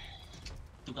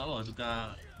 Tukar apa?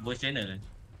 Tukar voice channel.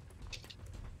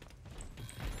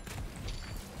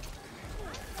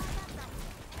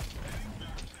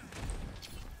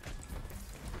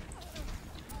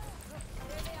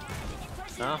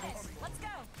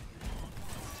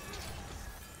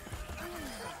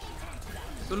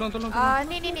 Tolong.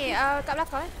 Ni kat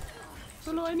belakang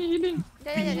Tolong ini healing.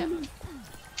 Sekejap.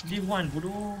 Dia one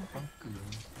bodoh.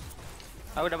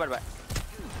 Aku dapat.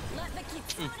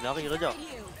 Lari kerja.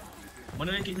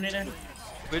 Mana lagi kena dah?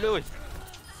 Belum.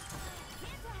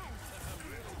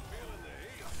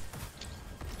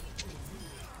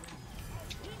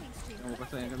 Oh,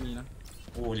 pasal yang kami lah.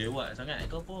 Oh, lewat sangat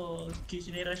kau apa kill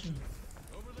sini rush ni.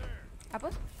 Apa?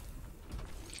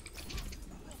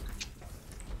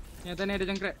 Yang tadi ada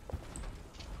jangkrak.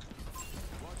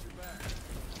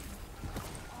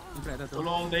 Flat dah tu.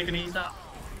 Tolong, saya kena hisap.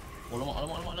 Oh,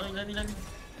 alamak, lari.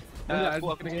 Aku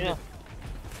Aku kena ni. injek.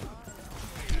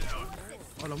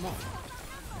 Oh, lama.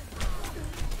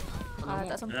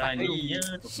 Tak sempat. Rani ya.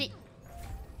 Shit.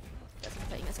 Tak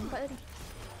sempat ingat sempat tadi.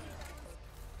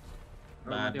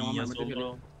 Babi yang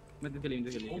sombong. Mati kali.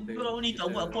 Oh, bro ni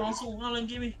tak buat apa langsung dalam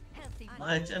game ni.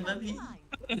 Macam babi.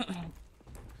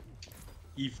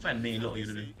 Ifan ni elok je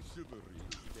dulu.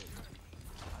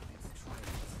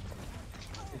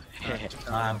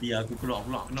 Babi aku keluar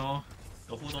pula kena.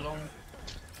 Tofu tolong.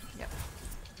 Sekejap.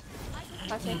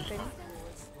 5 second.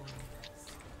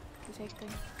 2 second.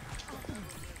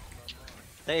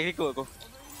 Tak ikut aku.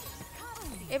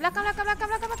 Belakang.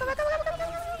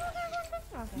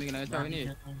 Ni kena kacau ni.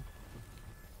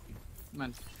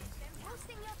 Man.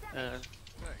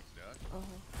 Oh.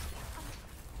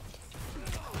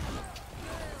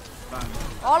 Bang.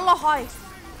 Allah hai.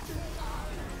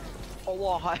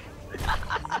 Allah hai.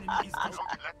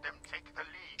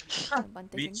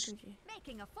 Bantai Bitch. macam tu je.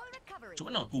 Macam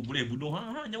mana aku boleh bunuh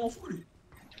nyawa full?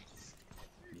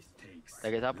 Tak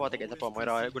siapa.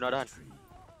 Moira guna dah.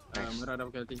 Merah dah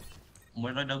pakai ulti.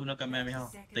 Moira dah gunakan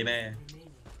Mehal. Tebe.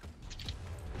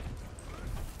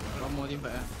 Lama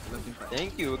timpat lah. Last timpat.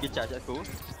 Thank you bagi charge aku.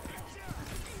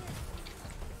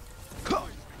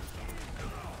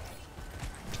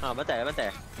 Bantai.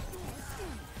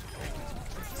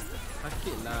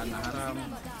 Sakit lah nak haram.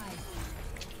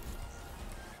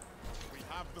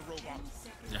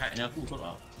 Jahatnya aku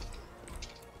kalau.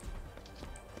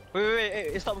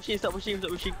 Wait, stop pushing. Jangan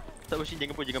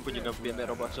pun biar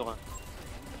robot seorang.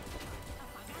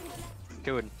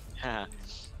 Kevin. Ha.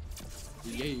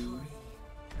 Yay.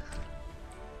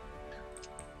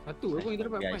 Satu aku yang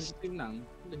terdapat point kita menang.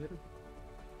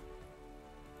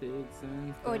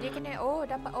 Oh dia kena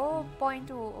dapat point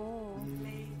tu.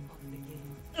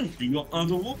 Tengok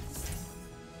tu.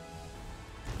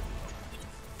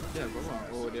 Dia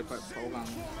berapa? Dia dapat 4 orang.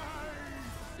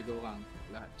 3 orang.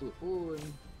 Lah tu pun.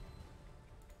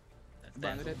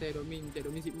 Bang dah tag domin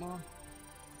Sigma.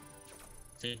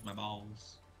 Take my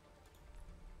balls.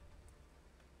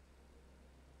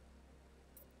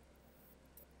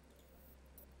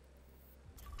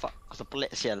 Fuck, aku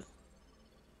pelik sial.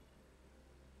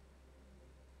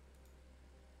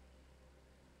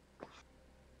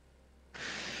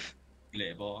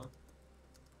 Pelik bawah.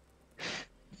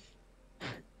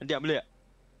 Diam boleh tak?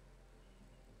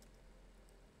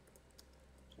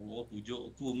 Oh,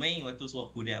 pujuk aku main waktu suruh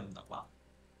aku diam tak apa.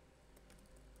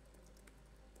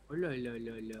 Oh la.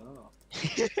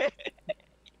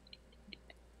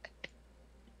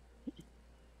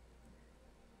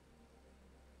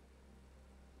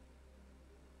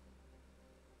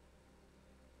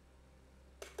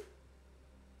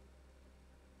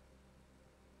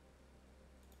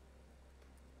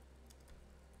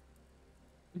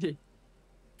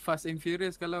 Fast and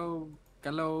Furious kalau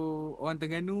orang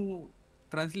Terengganu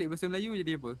translate bahasa Melayu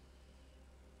jadi apa?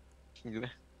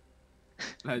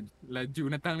 Laju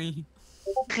datang ni.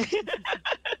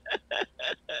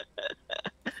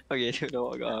 Okay, tu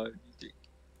dah.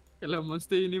 Kalau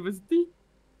Monster University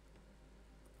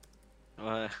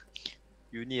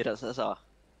Uni raksasa.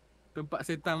 tempat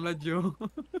setan melaju.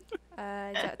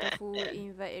 Sekejap Tofu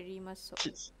invite Eri masuk.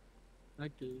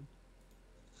 Okay.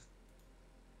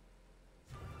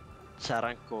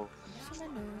 Saranku.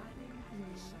 Macam mana?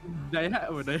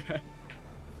 Dayat apa Dayat?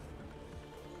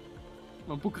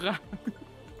 Mampu kerah.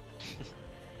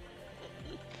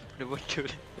 Dia bodoh.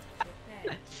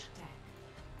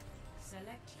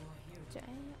 Sekejap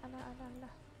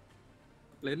alah.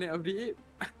 Planet of the Apes.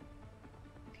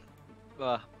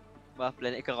 Wah,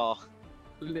 planet kerah.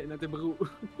 Planet nanti beruk.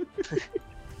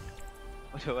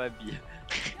 Macam babi.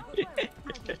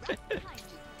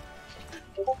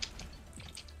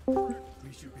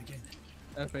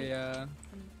 Apa ya?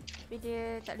 Tapi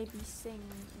dia tak boleh bising.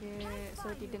 So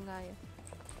dia dengar je.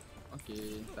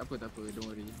 Okay, tak apa, don't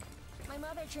worry. My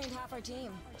mother trained half our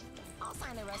team. I'll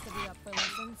sign the rest of you up for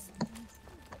lessons.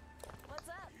 What's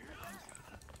up?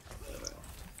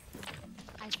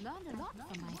 I've learned a lot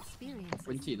from my experience.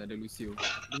 Pencit lah ada Lucio.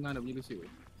 Dengar dah bunyi Lucio.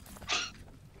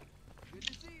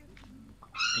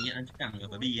 Ingat cakap ke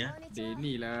babi ya? Dia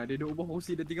ni lah, dia duk ubah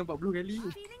kursi dah 340 kali.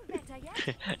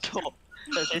 Cok.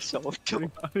 Tak sesok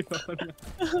cok.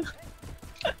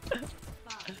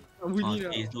 Bunyi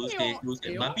dah. Terus.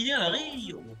 Babi dia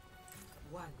lari.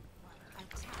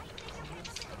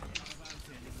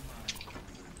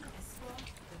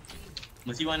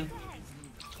 Mesti one.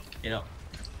 Okay tak?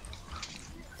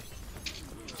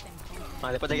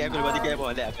 Lepas tadi aku lepas 3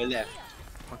 pun lihat.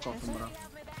 Fuck off sembarang.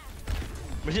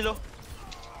 Mesti lo.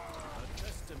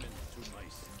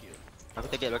 Aku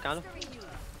target belakang tu.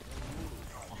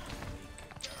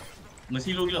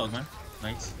 Mesti low gila kan?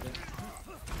 Nice.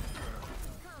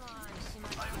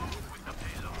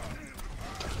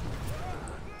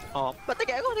 Oh,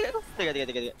 target aku.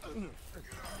 Target.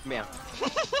 Meang.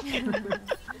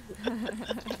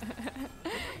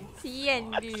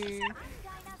 Sian dia.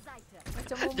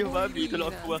 Macam Dia babi membuli kalau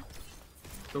lah. aku lah.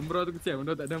 Sombra tu kecil,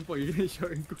 benda tak nampak gini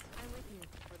shot aku.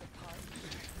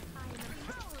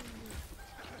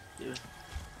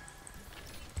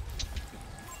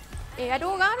 Ada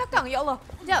orang belakang. Ya Allah.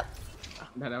 Sekejap.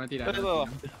 Dah mati dah. Betul.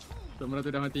 Sombra tu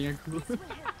dah mati dengan aku.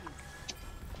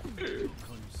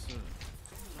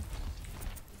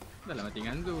 Dah lah mati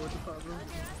dengan tu. Cepat bro.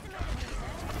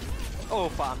 Oh,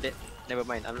 fuck, I'm dead. Never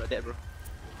mind, I'm not dead, bro.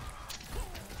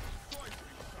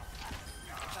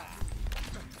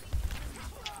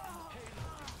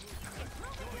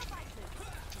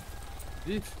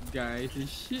 This guy is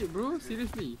shit bro,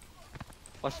 seriously.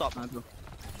 What's up? Tu.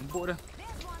 Empuk dah.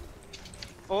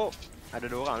 Oh, ada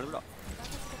 2 orang tu pula.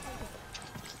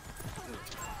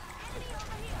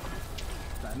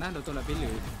 Tanah dah tolak pela.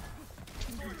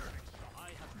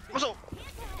 Masuk.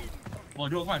 Oh,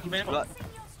 2 orang, aku main apa?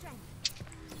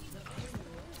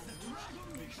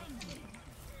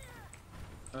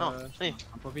 Ni.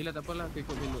 Apa pela tak apalah, aku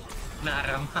ikut pela. Nak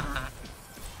ramah.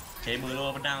 Hammer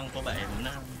luar pedang, kau buat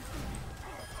menang.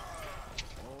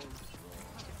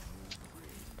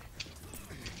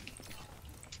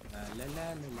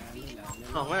 La.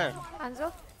 Mana?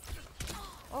 Hanzo.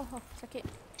 Oh, sakit.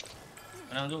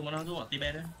 Mana tu? Aktif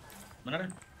dia. Mana dia?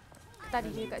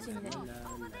 Tadi dia kat sini tadi.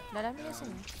 Dalam ni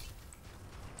sini.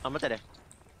 Mata dia.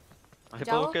 Aku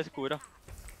Jauh. fokus aku dah.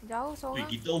 Jauh Weh, seorang.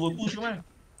 kita overpush ke mana?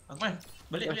 Akmal,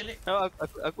 balik.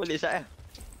 Aku balik sat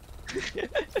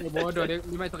Bodoh dia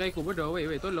main try aku bodoh. Weh,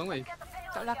 tolong weh.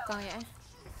 Kat belakang ya.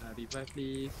 Revive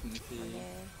please. Mesti.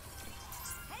 Yeah.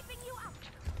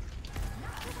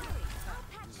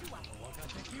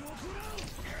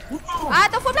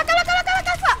 Telepon belakang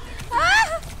Pak.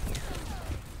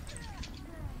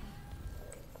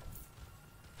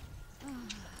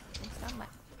 Selamat.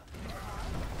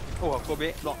 Oh, aku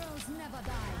ambil block.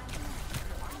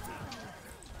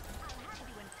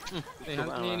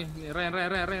 Ni,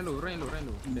 Ren lu.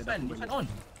 Defend on.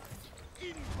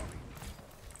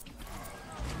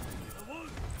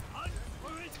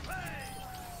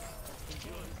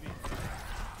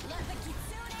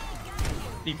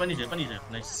 Ni Punisher.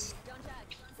 Nice.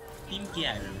 Team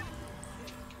KL.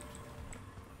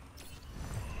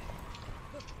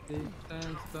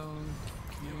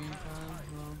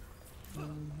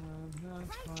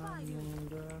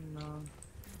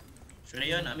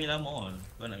 Shreya nak ambil lama.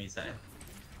 Kau nak misal.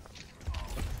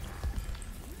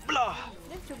 Belah.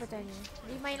 Dia cuba tanya.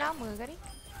 Dia main lama ke ni?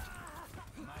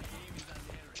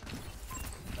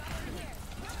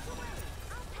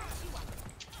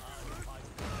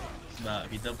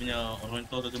 Sebab kita punya orang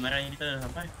tua kegemaran kita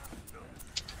sampai.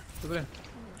 Betul kan?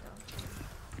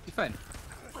 Ifan.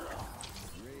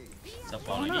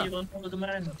 Siapa lagi orang tua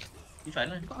kegemaran? Ifan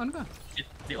lah. On ke?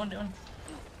 Dia on.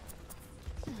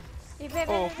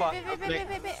 Oh, fuck.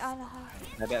 Baik. Alah.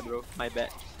 My bad, bro. My bad.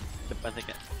 Depan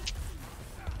sakit.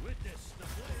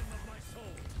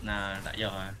 Nah, tak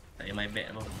payah lah. Tak payah my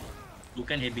bad apa.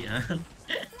 Bukan habit ha.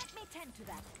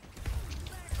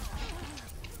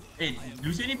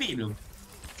 Lucio ni big belum?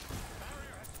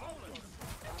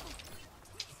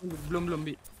 Belum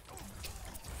big.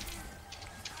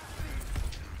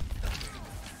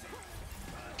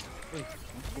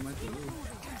 Aku mati.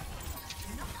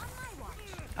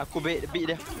 Aku beat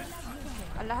dia.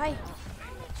 Alah hai.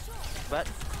 But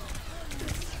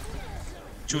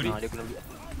curi. Dia guna beat.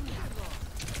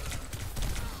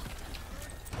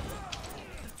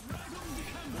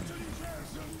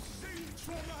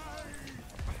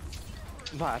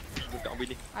 Bat, bukan ambil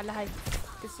ni. Alah hai.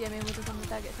 Kesian memang tu sama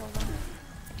target seorang.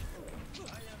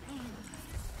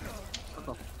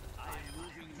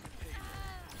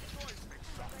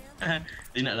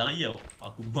 Dia nak lari tau.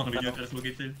 Aku buang dia atas semua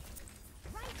kereta.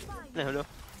 Hello.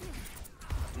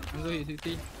 Hanzo hit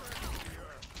 60.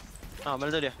 Mana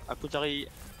tu dia? Aku cari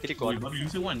critical. Babi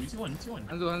Lucio one.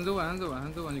 Hanzo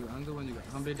one juga.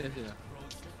 Hampir dash dia.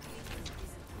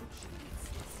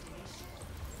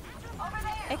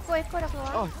 Eko dah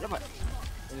keluar. Oh, dapat.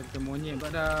 Dia pakai monyet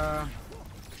pada.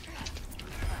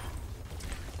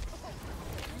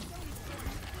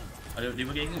 Ada dia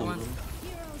pakai Eko.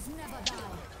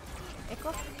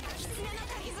 Eko.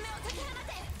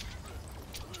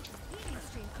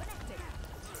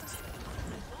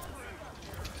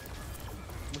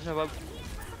 Bisa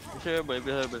boleh.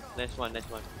 Nice one.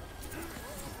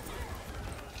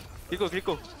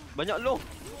 Kriko. Banyak low.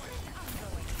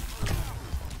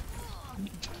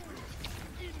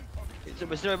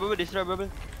 Destroy bubble, destroy bubble.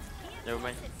 Never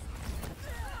mind.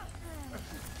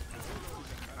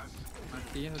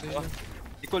 Mati ya satu Wah,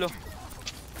 je. ikut lo.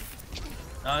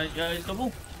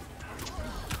 Kamu.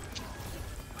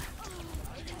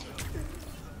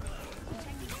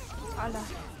 Alah.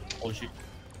 Oh shit.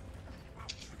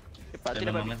 Cepat Dah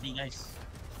tidak memang babi. mati guys.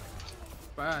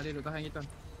 Cepat lah, dia duk tahan kita.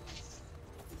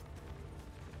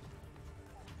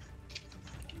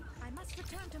 I must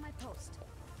return to my post.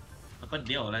 Apa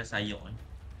dia lah sayok ni.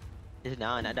 Dia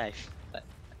nak dive. Tak,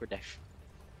 aku dive.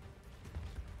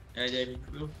 Jadi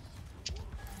dulu.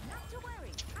 Not to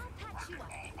worry, I'll patch you up.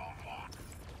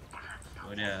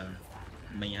 Oh dia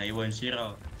main haiwan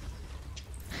syirah.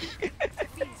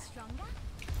 Feel stronger?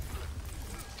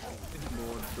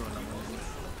 Bodoh nama dia.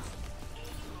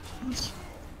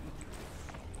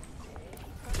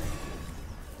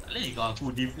 Tak boleh kau aku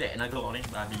deflect naga ni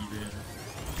babi tu. I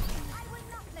will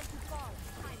not let you fall.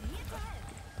 I'm here to help.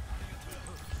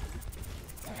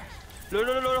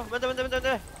 Lo,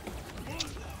 bantai.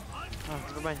 Ah,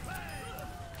 never mind.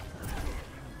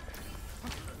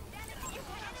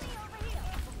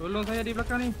 Tolong saya di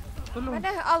belakang ni. Tolong.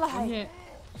 Mana? Allah. Monyet.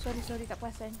 Sorry tak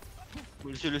perasan.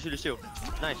 Lucio.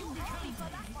 Nice.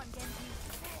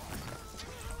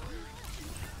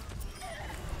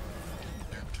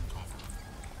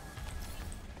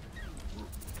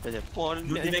 Macam pon.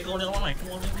 You take back on orang lain.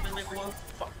 Come on, take back on.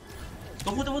 Fuck.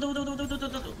 Tunggu.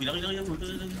 Bilang.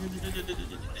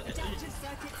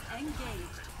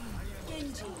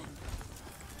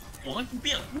 Orang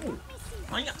kumpir aku.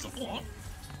 Banyak support.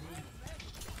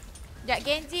 Sekejap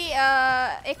Genji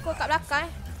Echo kat belakang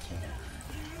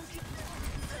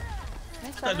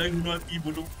Tak ada guna hati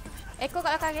bodoh. Echo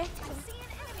kat belakang ke?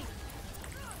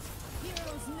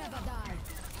 Heroes never die.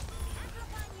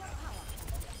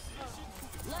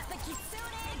 Let the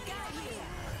kitsune guide you.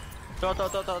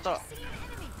 Tak.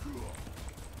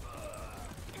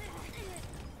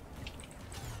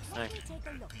 Nice. Take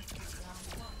a look.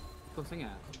 Kau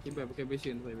sangat. Tiba pakai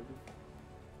vision tu saya.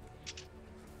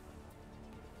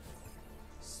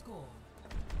 Score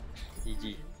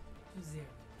GG. 2-0.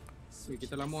 Weh,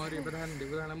 kita lama dia bertahan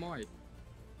lama ai.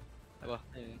 Apa?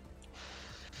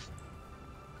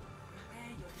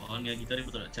 Orang ni kita ni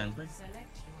betul nak chance kan.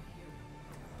 Select your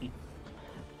hero.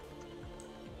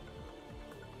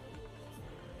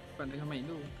 Cepat tengah main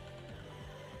tu.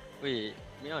 Weh,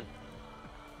 Mion.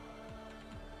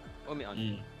 Oh,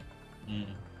 Mion.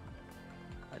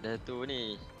 Ada tu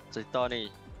ni, cerita ni.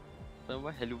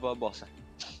 Apa? Helluva Boss ah.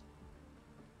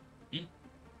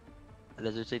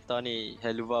 Ada tu cerita ni,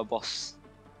 Helluva Boss.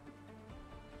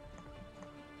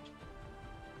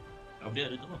 Apa dia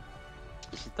tu?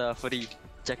 Cerita free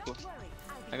Jack tu.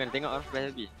 Akan tengok orang play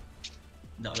habis.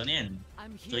 Tak lah ni kan.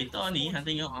 Cerita ni hang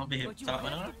tengok habis tamat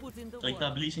mana lah.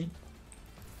 Cerita Bleach ni.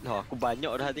 Lah, aku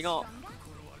banyak dah tengok.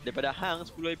 Daripada hang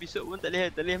 10 episod pun tak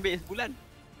boleh ambil sebulan.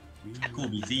 Aku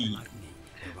busy.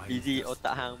 Busy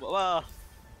otak hang buat apa?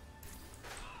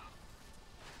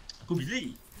 Aku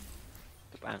busy.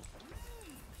 Bang.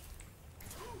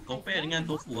 Compare dengan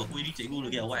tofu, aku ini cikgu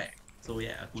lagi awal. So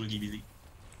yeah, aku lagi busy.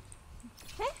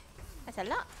 Asal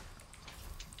lah.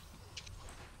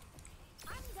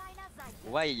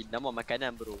 Why nama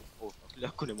makanan bro? Oh,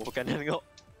 aku nama makanan kau.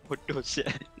 Bodoh shit.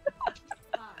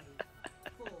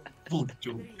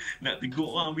 Bodoh. Nak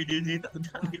tegur orang video ni tak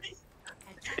sedap ni.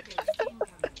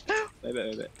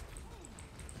 Baik.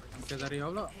 Kita cari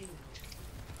pula.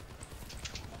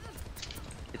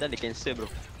 Kita ada cancel bro.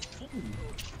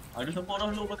 Ada siapa dah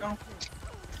low belakang.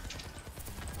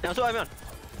 Nak masuk Amion?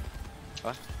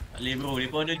 Apa? Tak boleh bro,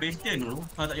 mereka ada bastion bro.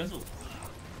 Ha tak masuk.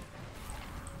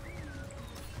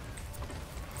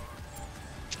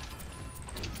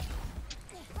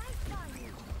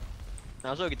 Nak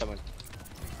masuk kita man.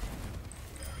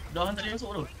 Dah tak boleh masuk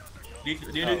bro.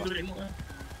 Dia ada turret ni.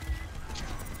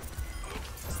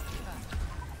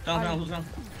 Sang.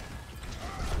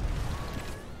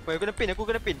 Woi, aku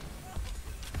kena pin.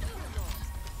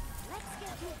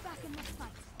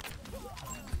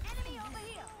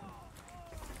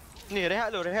 Ni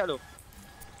rehat lo.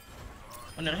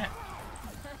 Mana rehat?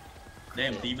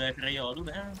 Damn, tiba Freya tu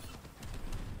dah.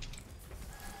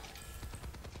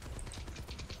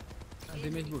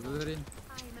 Damage bro tadi.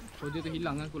 Oh dia tu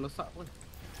hilang aku lesak pun.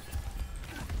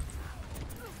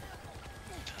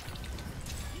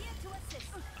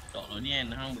 Tak lah ni kan,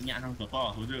 hang banyak hang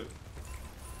susah tu je.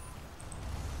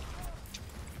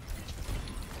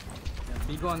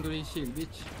 Be gone to the shield,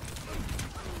 bitch.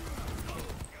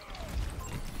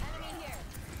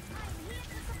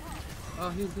 Oh,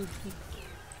 heal.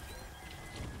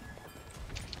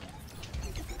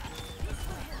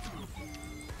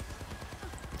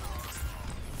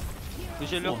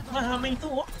 Tujuh lu. Mana main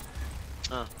tu?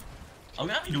 Ha.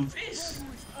 Awak ambil face.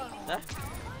 Dah.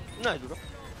 Nah juga.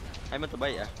 Aiman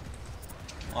terbaik ah.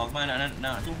 Oh, mana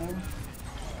nak tu pun.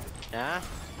 Ya.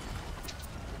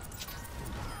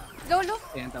 Dulu.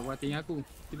 Yang tak puas hati dengan aku.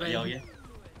 Tiba Ya, ya.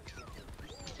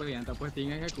 Apa yang tak puas hati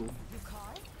dengan aku?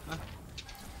 Hah?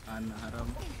 Anak haram.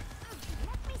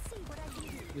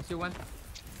 Just one.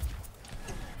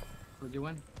 Soldier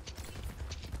one.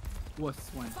 Worst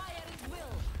one.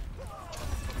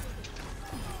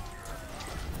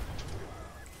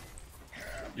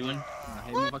 Juan.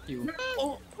 Hey, no, fuck you.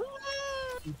 Oh.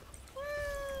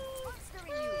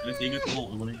 Kena tiga teruk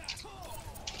boleh.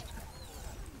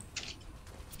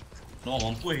 No,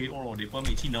 mampu oh, dia pun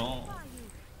ambil Cina.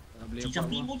 Cina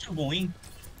pun macam boing.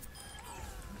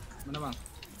 Mana bang?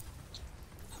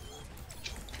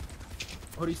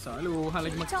 Oh, risau lu. Hang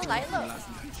lagi Macam lain lo.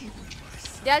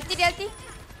 Dia ulti.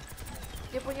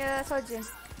 Dia punya soldier.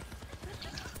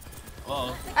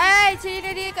 Oh.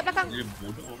 Cina dia kat belakang. Dia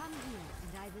bodoh.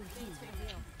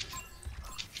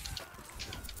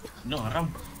 No, haram.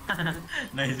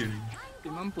 Nice tu. Dia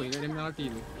mampu ke dia punya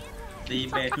ulti tu? Dia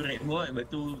bayar tu red buat, lepas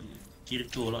tu kira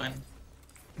tu lah kan.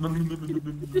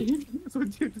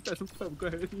 Soldier tu tak sempat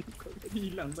bukan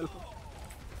hilang balau.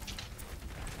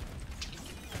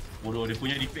 Bodoh, dia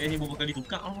punya DPS ni beberapa kali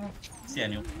tukar lah.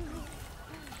 Kesian ni.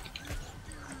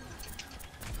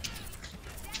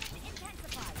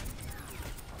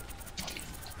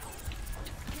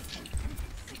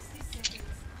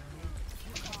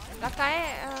 Belakang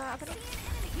apa ni?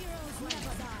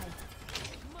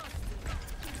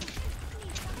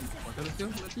 Terus tu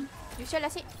mati. Usual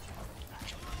lah sih.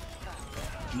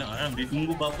 Nak kan, dia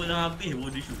tunggu berapa dah habis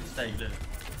baru dia shoot style lah.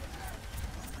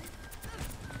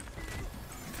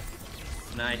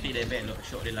 Nah, I take that back loh.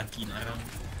 Shot dia laki nak haram.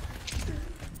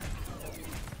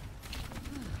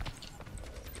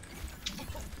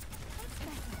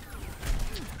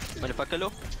 Mana pakai lu?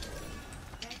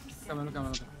 Come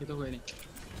on. Kita go ni.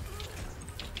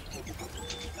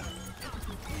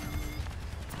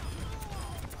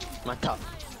 Mantap.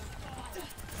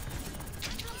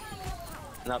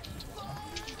 Nap.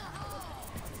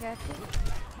 Hati.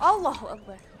 Allahu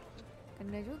Akbar.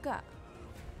 Kena juga.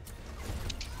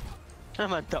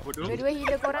 Mantap bodoh. Dua-dua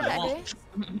healer korang tak ada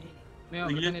Mega,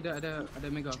 belakang ni ada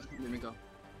mega. Ada mega.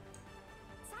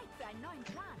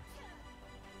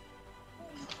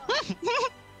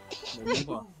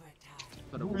 Bomba.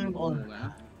 Ada bomba kan?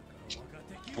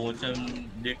 Oh, macam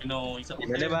dia kena isap.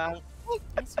 Boleh bang.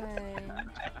 That's fine.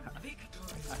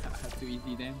 Too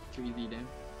easy then. Too easy.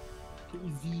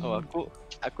 Oh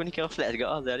aku ni kira flat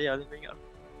juga ah dari aku ingat.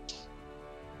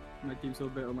 My team so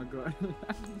bad, oh my god.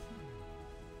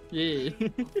 Yay.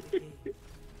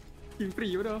 Team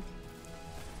free bodoh.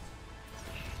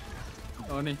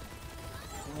 Oh ni.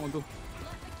 Oh tu.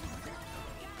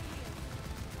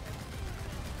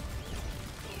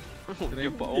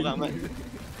 Jumpa orang man.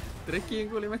 Tracking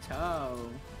aku boleh macam.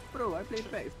 Bro, I play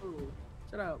Apex bro.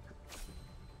 Shut up.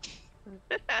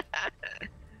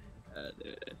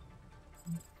 Aduh.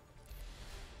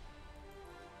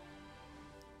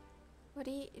 Oh,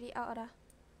 di out dah.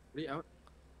 Re-out?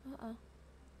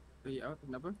 Re-out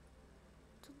kenapa?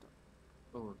 Tutup.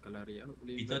 Oh, kalau re-out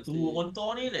boleh Kita tunggu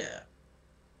kontor ni dah.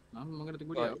 Memang kena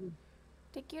tunggu dia.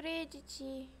 Thank you Ray,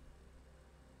 Cici.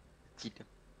 Cita.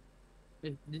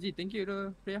 Gigi, thank you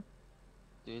dah, Priya.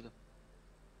 Tu.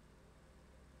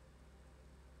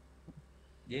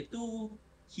 Dia tu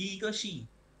he ke she?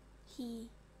 He.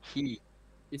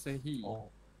 It's a he. Oh.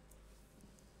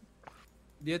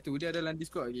 Dia ada dalam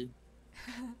Discord lagi.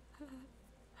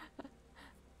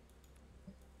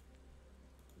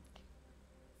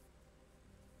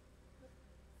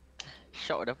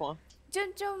 Shock dah pun.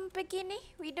 Jom pergi ni,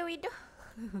 widow.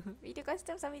 Widow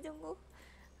custom sambil tunggu.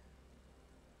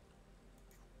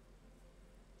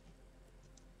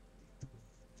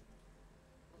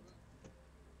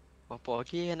 Apa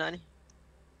lagi anak ni?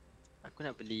 Aku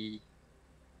nak beli.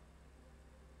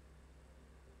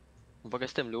 Apa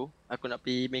custom dulu? Aku nak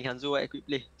pergi main Hanzo buat quick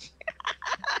play.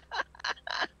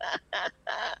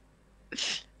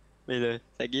 Bila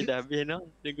lagi dah habis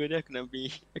no. Tunggu dia aku nak pergi.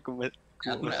 Aku nak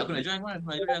join kan?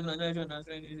 Aku nak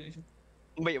join.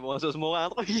 Baik masuk semua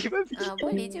orang tu pergi babi.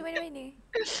 Boleh je mana-mana.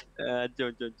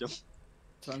 Jom.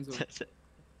 Hanzo.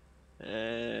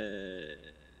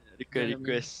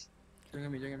 Request. Jangan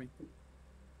ambil.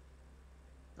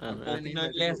 Aku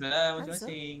nak guess lah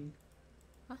masing-masing.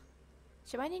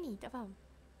 Macam mana ni? Tak faham.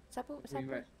 Siapa?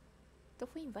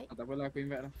 Tofu invite? Tak apalah, aku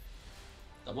invite lah.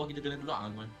 Tak apa, kita kena keluar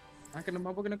kan? Kena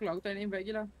keluar, aku tak nak invite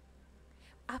lagi lah.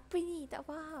 Apa ni? Tak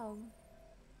faham.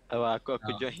 Aku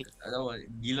join. Tak tahu,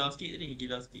 gila sikit ni,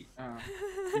 gila sikit.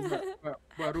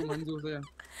 Buat room Hanzo sayang.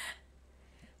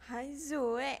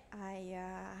 Hanzo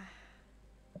ayah.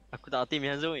 Aku tak team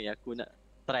Hanzo ni, aku nak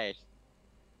try.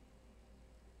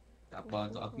 Tak apa,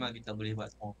 untuk Akmal kita boleh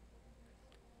buat semua.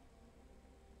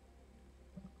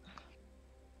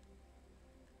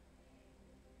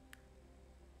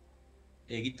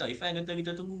 Kita Ifan kata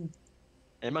kita tunggu.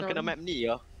 Emang kena map ni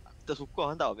ya. Aku tak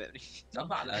suka tau map ni.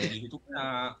 Sabarlah lagi aku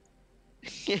tukar.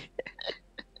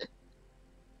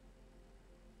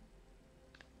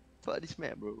 Fuck this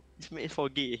map bro. This map is for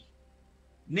gay.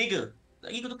 Nigga,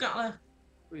 lagi aku tukar lah.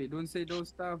 Wait, don't say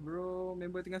those stuff bro.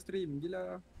 Member tengah stream,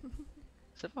 gila.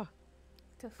 Siapa?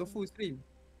 Tofu stream.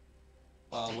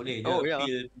 Wah, boleh je. Oh, ya.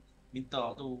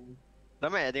 Minta tu.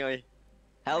 Ramai nak tengok ni.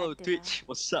 Hello Ada Twitch,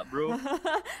 what's up bro?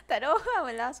 Tak ada orang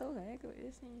malah seorang aku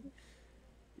sini.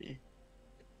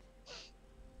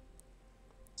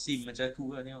 Sim macam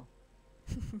aku lah tengok.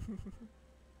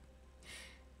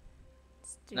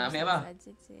 Stream Nak map apa?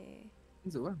 saja je.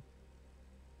 Hanzo lah.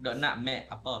 Dok nak map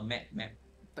apa? Map.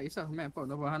 Tak kisah map apa.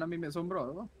 Tak apa, Han ambil map sombra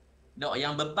apa. Dok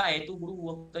yang bebai tu guru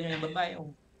aku tanya yang bebai tu.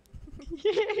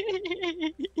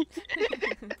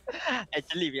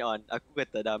 Actually be on, aku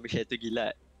kata dah ambil share tu gila.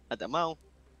 Tak mau.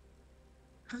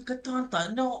 Hang kata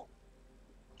tak nak.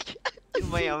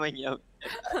 Main.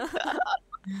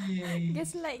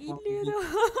 Gaslight gila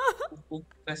tu.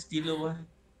 Castillo lah.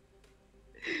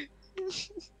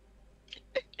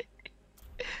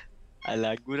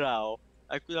 Alah gurau.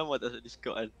 Aku lama tak masuk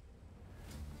Discord kan.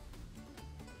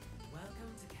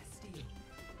 Welcome to Castile.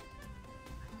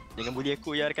 Jangan bully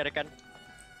aku ya rekan-rekan.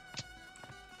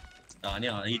 Ni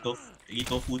lagi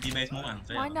tofu team main semua orang.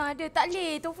 Mana ada, tak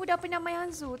boleh. Tofu dah pernah main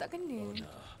Hanzo, tak kena.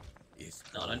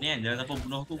 Tak lah ni kan, jangan siapa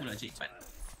bunuh aku pula cik Ipan.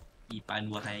 Ipan,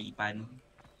 wahai Ipan.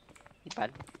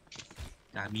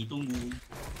 Kami tunggu.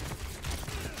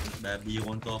 Babi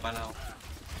rontor palau.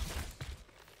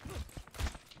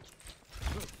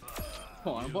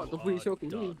 Oh, nampak tofu show aku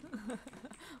ni.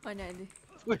 Mana ada.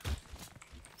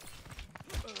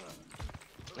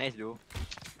 Nice though.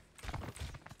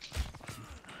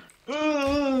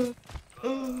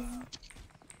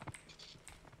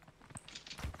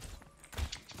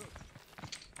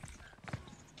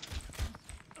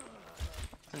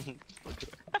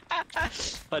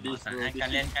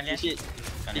 Kalian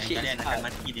akan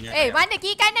mati dengan Mana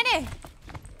kiri kanan ni?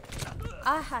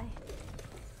 Hai.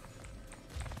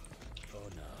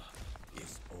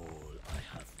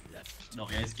 Dok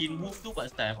yang skin move tu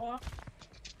kat style.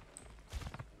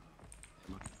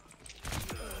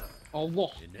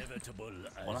 Allah.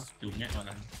 Olah, tu ingat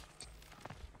malah.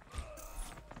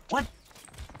 What?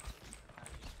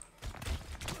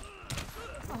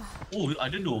 Oh,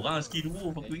 ada 2 orang skin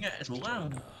wolf. Aku ingat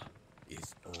seorang.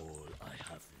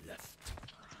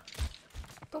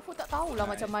 Tofu tak tahulah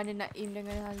macam mana nak aim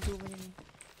dengan Hanzo macam ni.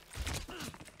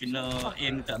 Kena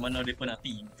aim kat mana mereka nak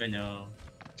pergi. Bukannya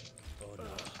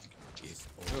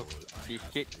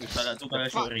kalau tu kalau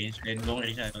short range and long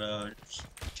range lah. Kalau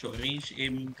short range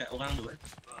aim kat orang tu kan.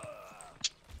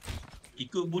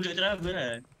 Ikut bullet travel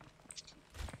lah.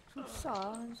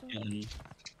 Susah Hanzo. Yang ni.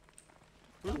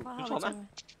 Tak faham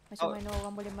macam mana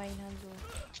orang boleh main Hanzo.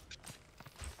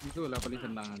 Itulah paling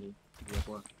senang ni. Dia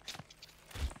aku lah.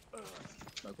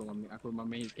 Aku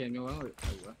main camp dengan orang tu.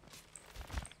 Tahu lah.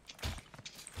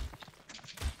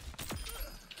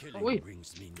 Oi.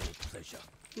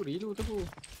 Tu rilu tu.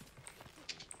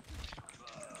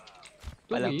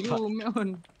 Tu rilu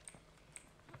Meon.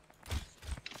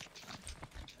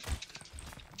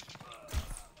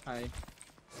 Hai.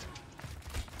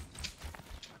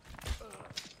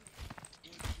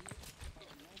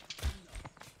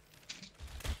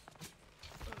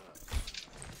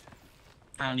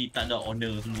 Hang ni tak ada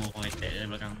honor semua orang attack dari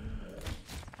belakang.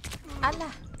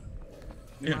 Alah.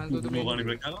 Aku bunuh orang di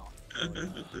belakang.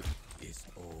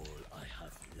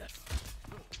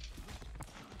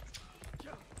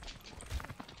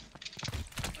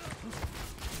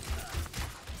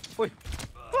 Oi.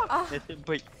 Nasib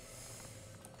baik.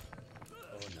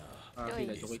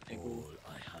 Bila joget aku.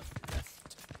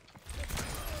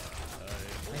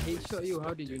 I headshot you,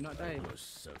 how did you not die?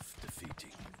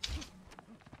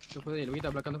 Tu pasal kita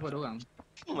belakang tu ada orang.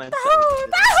 Tahu.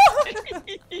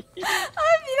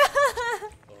 Bila.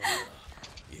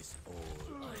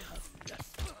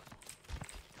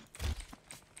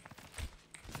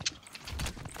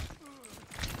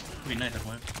 Wih, nice aku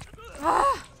kan.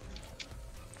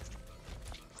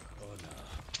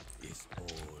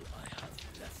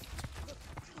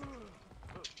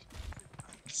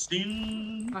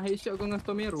 Headshot kau dengan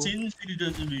Stormero. Since it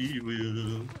doesn't live,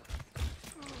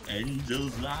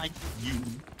 angels like you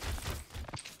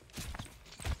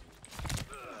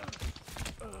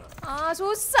Ah,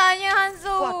 susahnya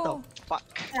Hanzo. What the fuck?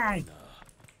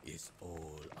 It's over.